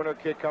have corner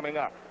kick coming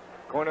up.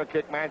 Corner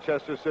kick,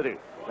 Manchester City.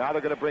 Now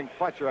they're going to bring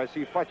Fletcher. I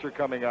see Fletcher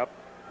coming up.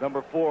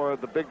 Number 4,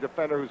 the big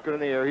defender who's good in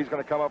the air. He's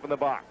going to come up in the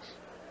box.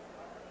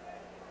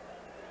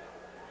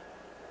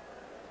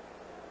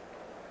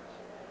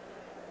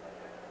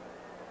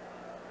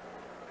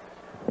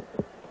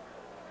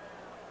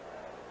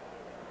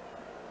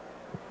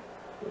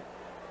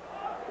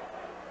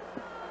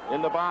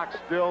 In the box,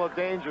 still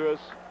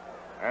dangerous.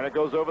 And it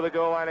goes over the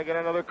goal line again,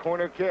 another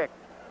corner kick.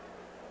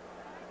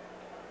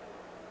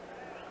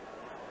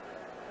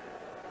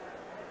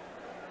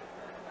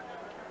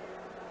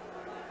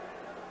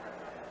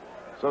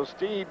 So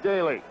Steve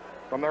Daly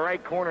from the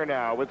right corner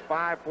now with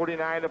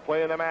 5:49 to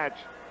play in the match.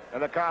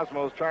 And the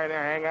Cosmos trying to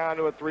hang on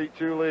to a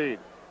 3-2 lead.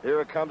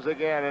 Here it comes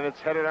again, and it's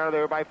headed out of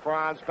there by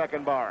Franz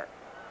Beckenbauer.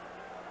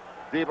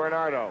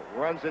 DiBernardo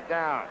runs it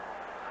down.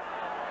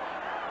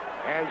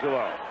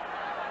 Angelo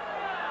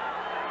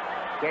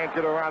can't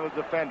get around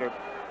the defender.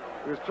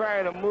 He was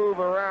trying to move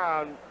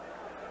around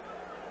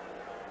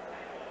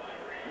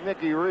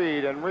Nicky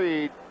Reed, and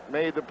Reed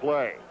made the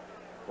play.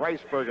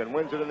 Ricebergen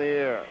wins it in the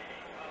air.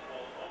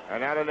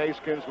 And out of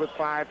Naskins with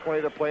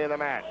 5:20 to play in the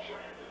match.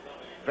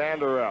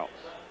 Vanderels.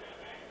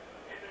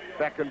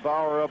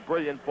 Beckenbauer, a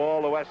brilliant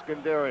ball to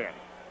Eskandarian.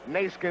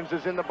 Naskins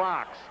is in the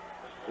box.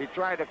 He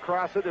tried to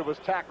cross it. It was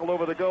tackled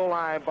over the goal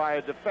line by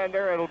a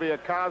defender. It'll be a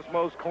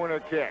Cosmos corner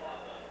kick.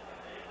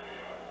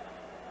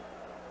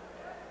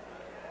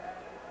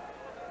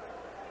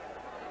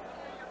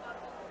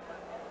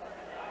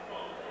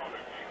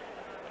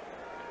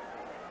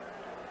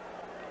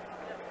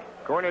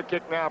 Corner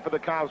kick now for the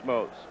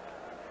Cosmos.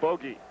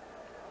 Bogey.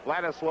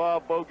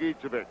 Vladislav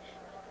Bogicevic,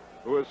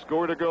 who has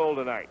scored a goal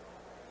tonight.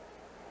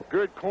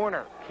 Good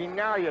corner.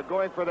 Quinaglia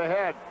going for the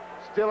head.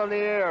 Still in the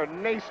air.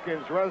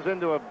 Naskins runs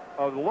into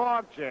a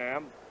log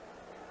jam,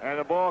 and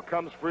the ball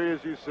comes free,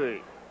 as you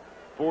see.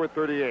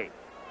 4:38.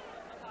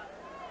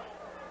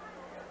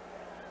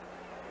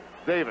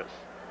 Davis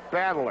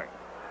battling.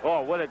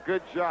 Oh, what a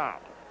good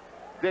job.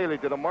 Daly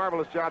did a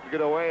marvelous job to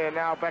get away, and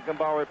now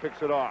Beckenbauer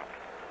picks it off.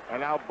 And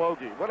now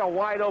Bogey. What a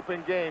wide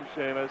open game,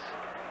 Seamus.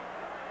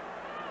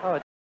 Oh,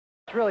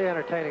 it's really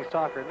entertaining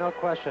soccer, no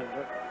question.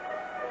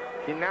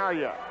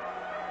 Quinaglia.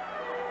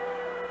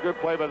 Good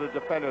play by the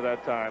defender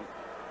that time.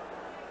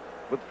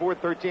 With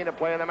 4:13 to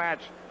play in the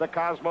match, the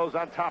Cosmos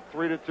on top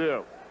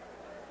 3-2.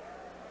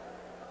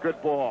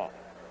 Good ball.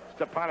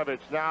 Stepanovic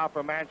now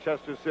for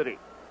Manchester City.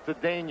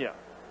 Zdania.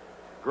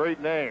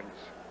 Great names.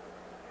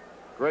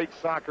 Great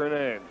soccer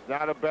names.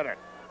 Now to Bennett.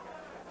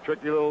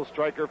 Tricky little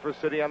striker for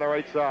City on the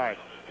right side.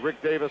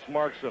 Rick Davis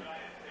marks him.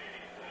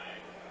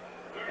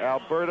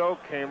 Alberto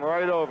came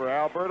right over.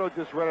 Alberto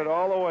just read it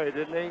all the way,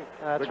 didn't he?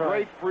 That's the right.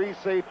 great free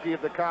safety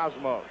of the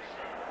Cosmos.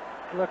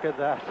 Look at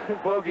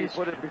that. Bogey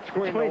put it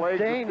between the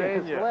legs of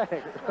Dania.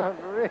 Legs.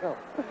 Unreal.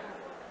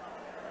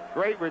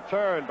 Great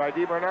return by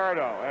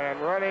DiBernardo. And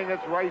running,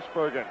 it's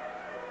Ricebergen.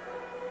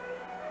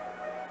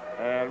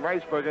 And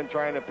Ricebergen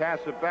trying to pass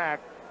it back.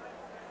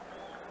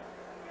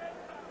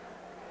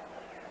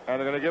 And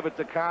they're going to give it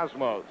to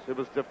Cosmos. It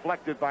was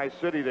deflected by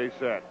City, they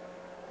said.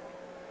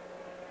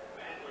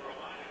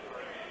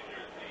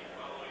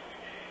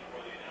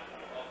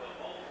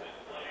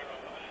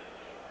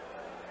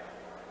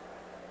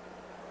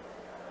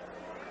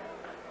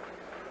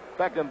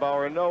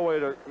 Beckenbauer,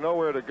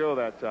 nowhere to go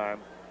that time.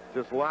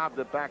 Just lobbed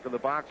it back in the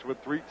box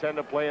with 3:10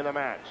 to play in the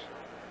match.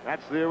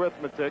 That's the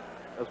arithmetic,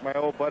 as my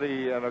old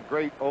buddy and a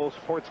great old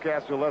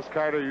sportscaster Les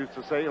Carter used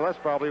to say. Les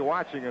probably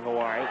watching in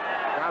Hawaii.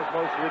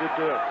 Cosmos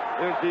 3-2.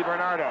 Here's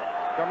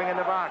DiBernardo coming in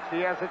the box. He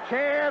has a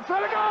chance.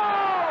 Let it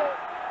go!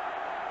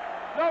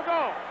 No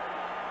goal.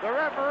 The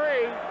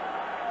referee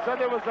said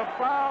there was a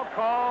foul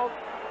called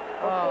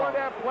before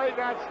that play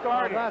got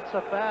started. Well, that's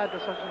a bad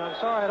decision. I'm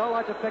sorry, I don't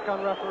like to pick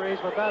on referees,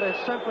 but that is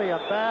simply a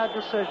bad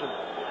decision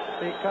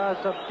because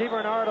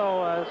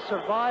DiBernardo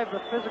survived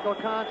the physical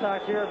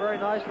contact here very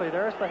nicely.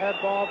 There's the head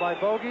ball by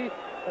Bogey.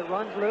 It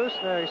runs loose.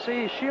 There you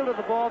see, he shielded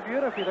the ball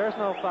beautifully. There's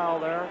no foul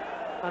there.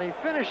 And he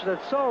finished it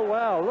so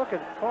well. Look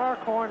at far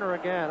corner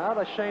again. Out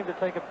of shame to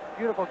take a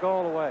beautiful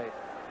goal away.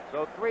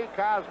 So 3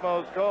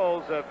 Cosmos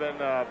goals have been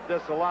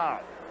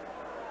disallowed.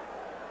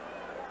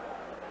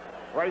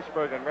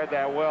 Reisbergen read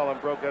that well and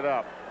broke it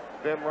up.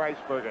 Wim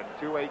Reisbergen,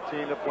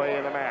 2:18 to play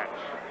in the match.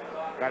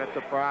 Got it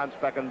to Franz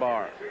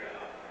Beckenbauer.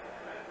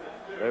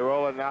 They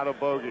roll it now to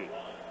Bogey.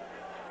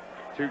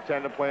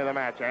 2:10 to play in the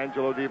match.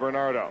 Angelo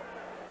DiBernardo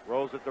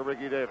rolls it to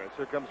Ricky Davis.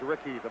 Here comes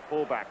Ricky, the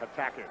fullback,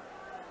 attacking.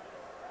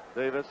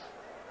 Davis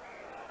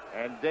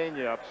and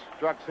Dania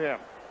obstructs him.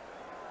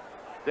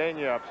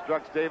 Dania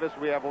obstructs Davis.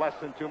 We have less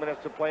than 2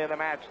 minutes to play in the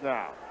match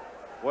now.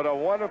 What a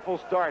wonderful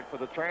start for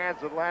the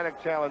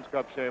Transatlantic Challenge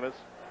Cup, Seamus.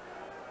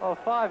 Oh,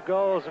 5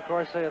 goals, of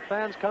course. The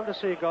fans come to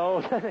see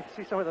goals. I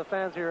see some of the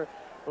fans here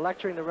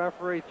lecturing the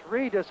referee.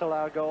 3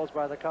 disallowed goals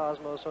by the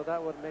Cosmos, so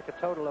that would make a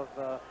total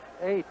of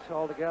 8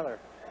 altogether.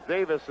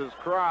 Davis's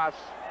cross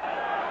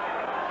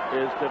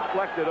is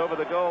deflected over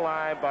the goal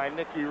line by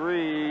Nicky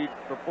Reed.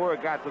 Before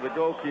it got to the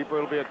goalkeeper,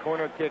 it'll be a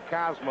corner kick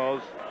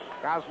Cosmos.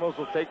 Cosmos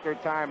will take their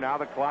time now.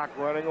 The clock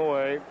running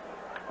away.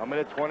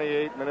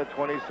 1:28,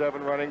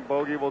 1:27 running.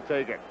 Bogey will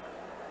take it.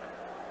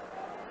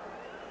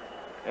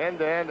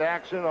 End-to-end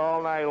action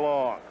all night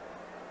long.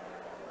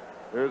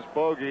 There's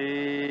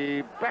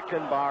Bogey,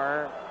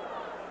 Beckenbauer,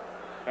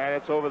 and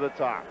it's over the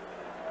top.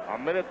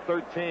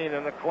 1:13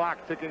 and the clock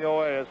ticking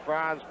away as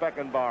Franz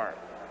Beckenbauer,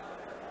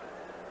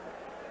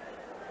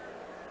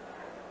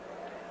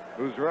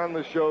 who's run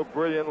the show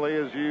brilliantly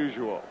as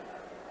usual.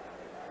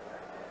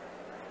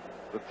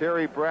 The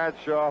Terry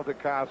Bradshaw of the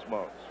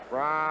Cosmos,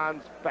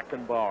 Franz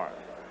Beckenbauer.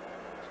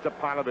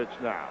 Stepanovic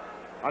now.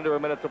 Under a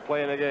minute to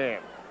play in the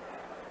game.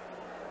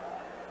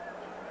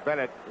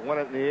 Bennett won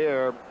it in the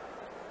air,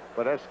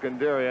 but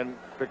Eskandarian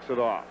picks it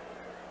off.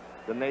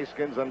 The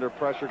Naskins under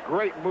pressure.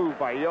 Great move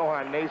by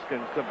Johan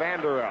Naskins to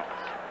Vanderels.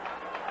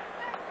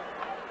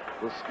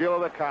 The skill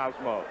of the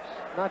Cosmos.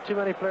 Not too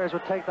many players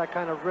would take that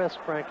kind of risk,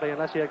 frankly,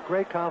 unless he had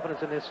great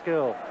confidence in his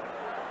skill.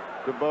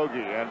 To Bogey,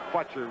 and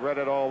Fletcher read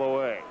it all the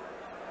way.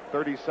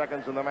 30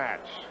 seconds in the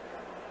match.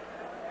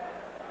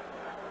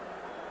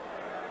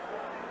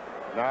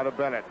 Now to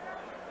Bennett.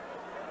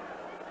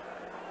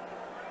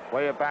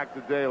 Play it back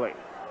to Daly.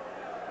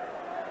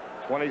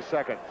 20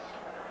 seconds.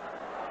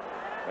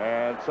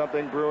 And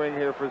something brewing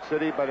here for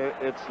City, but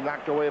it's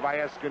knocked away by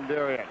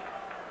Eskandarian.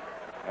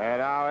 And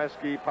now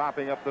Eski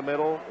popping up the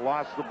middle.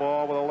 Lost the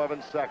ball with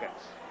 11 seconds.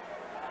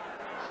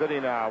 City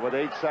now with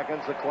 8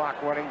 seconds. The clock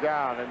running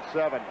down. And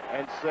 7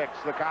 and 6.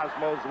 The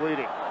Cosmos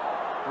leading.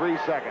 3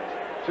 seconds.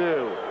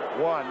 2,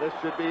 1. This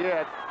should be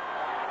it.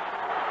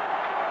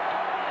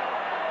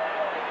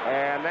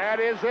 And that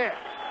is it.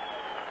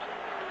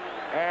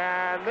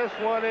 And this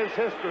one is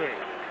history.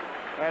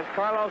 As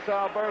Carlos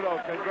Alberto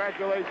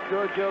congratulates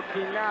Giorgio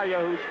Quinaglia,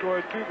 who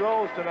scored 2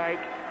 goals tonight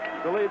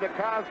to lead the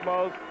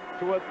Cosmos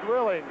to a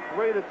thrilling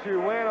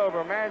 3-2 win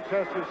over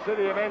Manchester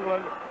City of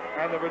England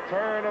and the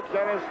return of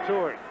Dennis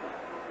Tuort.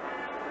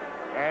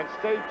 And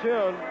stay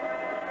tuned,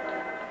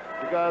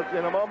 because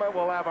in a moment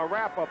we'll have a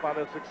wrap-up on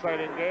this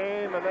exciting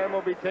game, and then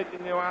we'll be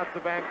taking you out to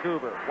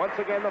Vancouver. Once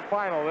again, the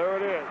final, there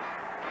it is.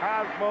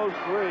 Cosmos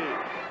 3,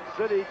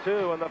 City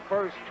 2 in the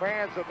first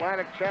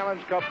Transatlantic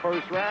Challenge Cup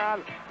first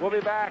round. We'll be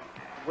back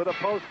with a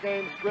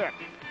post-game script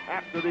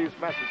after these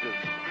messages.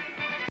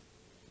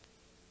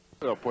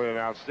 They'll play an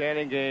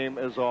outstanding game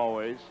as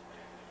always.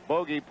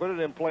 Bogey put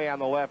it in play on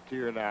the left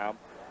here now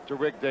to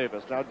Rick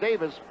Davis. Now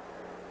Davis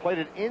played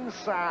it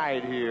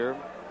inside here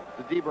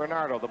to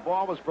DiBernardo. The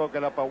ball was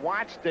broken up, but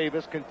watch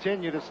Davis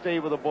continue to stay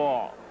with the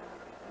ball.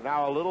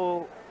 Now a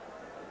little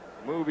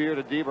move here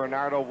to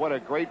DiBernardo. What a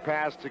great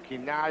pass to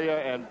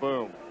Quinaglia, and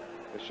boom.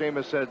 As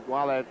Seamus said,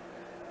 while that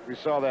we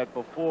saw that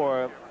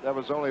before, there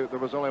was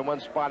only one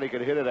spot he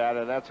could hit it at,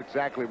 and that's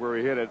exactly where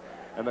he hit it.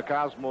 And the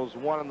Cosmos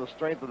won on the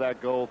strength of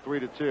that goal,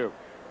 3-2.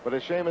 But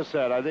as Seamus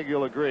said, I think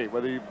you'll agree,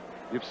 whether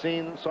you've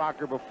seen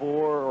soccer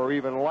before or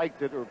even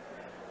liked it, or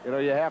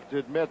you have to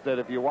admit that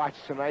if you watch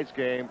tonight's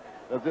game,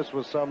 that this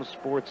was some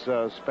sports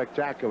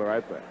spectacular,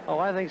 I think. Oh,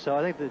 I think so.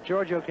 I think that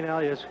Giorgio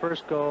Quinaglia's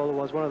first goal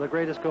was one of the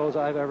greatest goals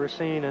I've ever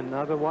seen, and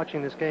I've been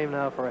watching this game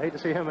now for I hate to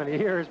say how many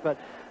years, but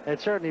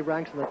it certainly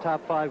ranks in the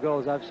top 5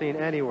 goals I've seen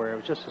anywhere. It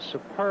was just a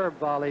superb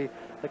volley,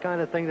 the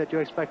kind of thing that you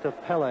expect of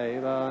Pele,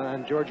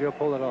 and Giorgio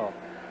pulled it off.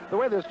 The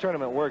way this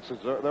tournament works is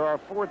there are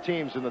 4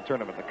 teams in the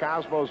tournament: the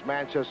Cosmos,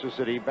 Manchester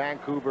City,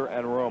 Vancouver,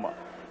 and Roma.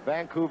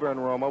 Vancouver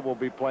and Roma will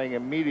be playing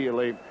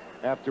immediately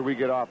after we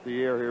get off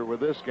the air here with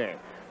this game.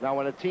 Now,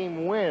 when a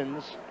team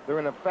wins, they're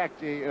in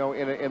effect, you know,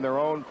 in their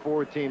own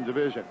 4-team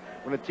division.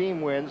 When a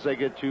team wins, they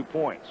get 2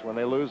 points. When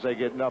they lose, they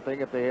get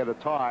nothing. If they had a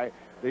tie,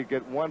 they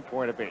get 1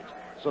 point apiece.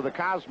 So the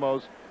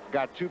Cosmos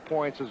got 2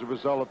 points as a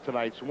result of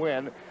tonight's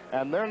win,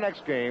 and their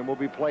next game will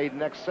be played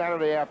next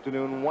Saturday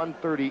afternoon,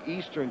 1:30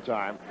 Eastern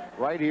time,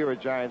 right here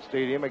at Giant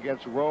Stadium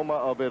against Roma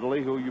of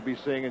Italy, who you'll be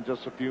seeing in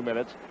just a few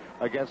minutes,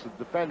 against the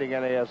defending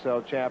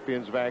NASL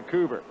champions,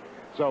 Vancouver.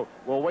 So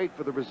we'll wait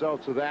for the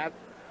results of that,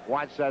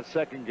 watch that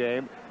second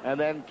game, and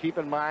then keep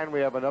in mind we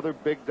have another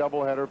big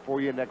doubleheader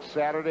for you next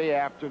Saturday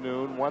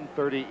afternoon,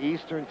 1:30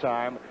 Eastern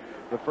time.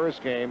 The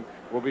first game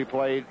will be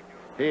played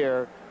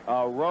here.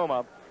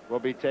 Roma will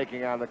be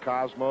taking on the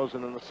Cosmos,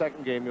 and then the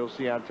second game you'll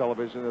see on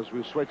television as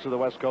we switch to the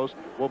West Coast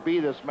will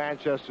be this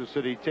Manchester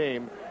City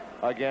team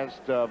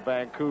against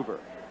Vancouver.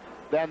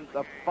 Then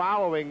the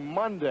following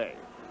Monday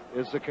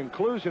is the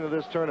conclusion of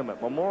this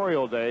tournament.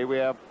 Memorial Day, we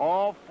have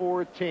all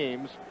 4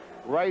 teams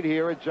right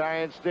here at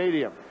Giant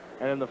Stadium.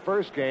 And in the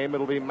first game,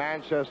 it'll be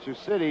Manchester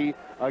City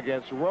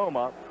against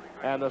Roma,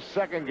 and the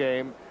second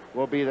game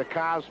will be the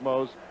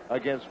Cosmos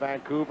against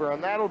Vancouver,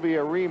 and that'll be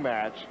a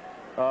rematch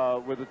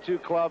with the 2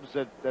 clubs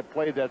that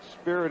played that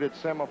spirited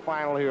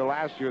semifinal here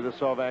last year that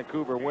saw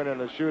Vancouver win in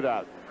a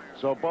shootout.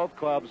 So both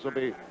clubs will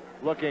be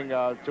looking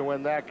to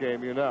win that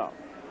game, you know.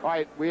 All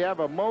right, we have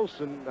a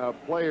Molson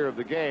player of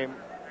the game.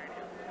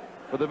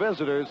 For the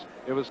visitors,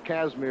 it was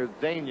Kazimir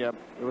Dania.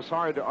 It was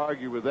hard to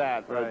argue with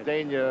that. Right.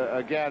 Dania,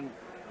 again,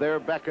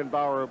 their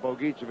Beckenbauer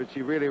Bogicevic,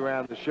 he really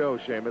ran the show,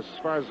 Seamus. As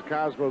far as the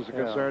Cosmos are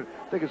concerned,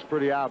 I think it's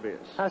pretty obvious.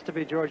 Has to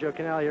be Giorgio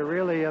Canaglia.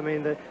 Really, I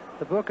mean, the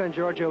book on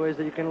Giorgio is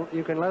that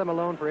you can let him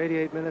alone for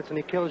 88 minutes and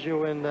he kills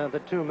you in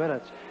the 2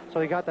 minutes. So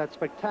he got that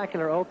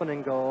spectacular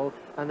opening goal,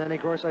 and then, of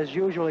course, as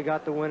usual, he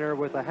got the winner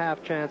with a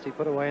half chance he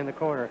put away in the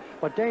corner.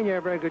 But Dania,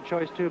 a very good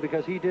choice, too,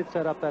 because he did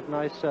set up that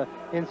nice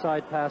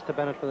inside pass to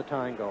Bennett for the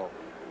tying goal.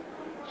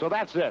 So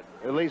that's it.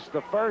 At least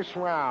the first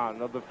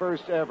round of the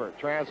first ever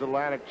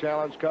Transatlantic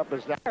Challenge Cup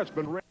is now. It's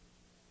been